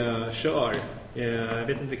och kör. Jag vet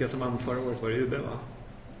inte vilka som vann förra året, var det UB, va?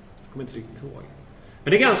 Jag kommer inte riktigt ihåg.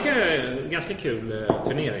 Men det är ganska kul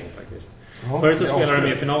turnering faktiskt. Förut så spelade de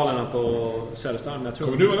med finalerna på Söderstaden.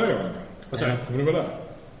 Kommer du vara där, Johan? Vad säger du? Kommer du vara där?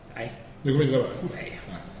 Nej. Du kommer inte vara där? Nej.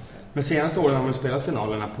 Men senaste åren har man spelat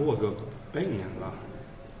finalerna på Gubbängen, va?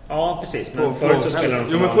 Ja, precis. Men förut så spelade de finalerna.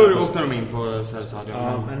 Jo, men förr åkte de in på Söderstaden.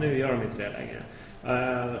 Ja, men nu gör de inte det längre.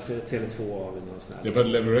 För Tele2 av något sånt. Det är för att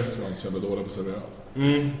Level Restaurant så är det dåligt på servera.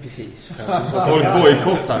 Precis. Folk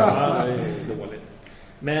bojkottar. Ja, det är dåligt.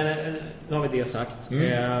 Men nu har vi det sagt. Vi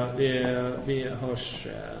hörs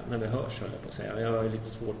när vi hörs, höll jag på att säga. Jag har lite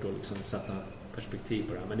svårt att liksom sätta perspektiv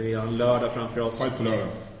på det här. Men vi har en lördag framför oss. Fight på lördag.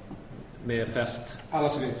 Med fest. Alla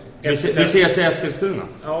ser dit. Vi ses i Eskilstuna.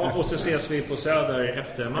 Ja, och så ses vi på Söder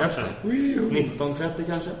efter matchen. 19:30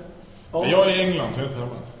 kanske? Ja. Jag är i England, så jag är inte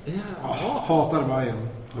hemma. Ja. Hatar Bayern.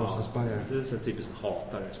 Du är så typiskt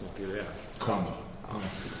hatare som åker iväg. Kom då.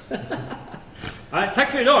 Nej,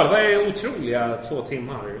 tack för idag. Det var otroliga 2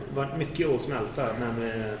 timmar. Det var mycket att smälta,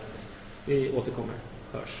 men vi återkommer.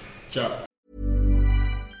 Hörs. Tja.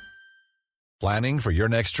 Planning for your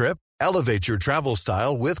next trip? Elevate your travel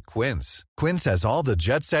style with Quince. Quince has all the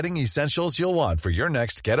jet-setting essentials you'll want for your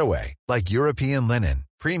next getaway, like European linen,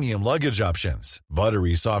 premium luggage options,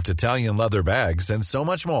 buttery soft Italian leather bags, and so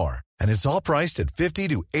much more. And it's all priced at 50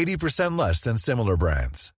 to 80% less than similar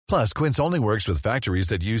brands. Plus, Quince only works with factories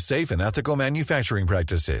that use safe and ethical manufacturing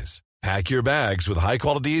practices. Pack your bags with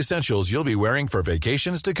high-quality essentials you'll be wearing for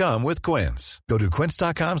vacations to come with Quince. Go to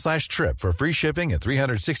quince.com/trip for free shipping and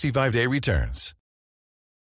 365-day returns.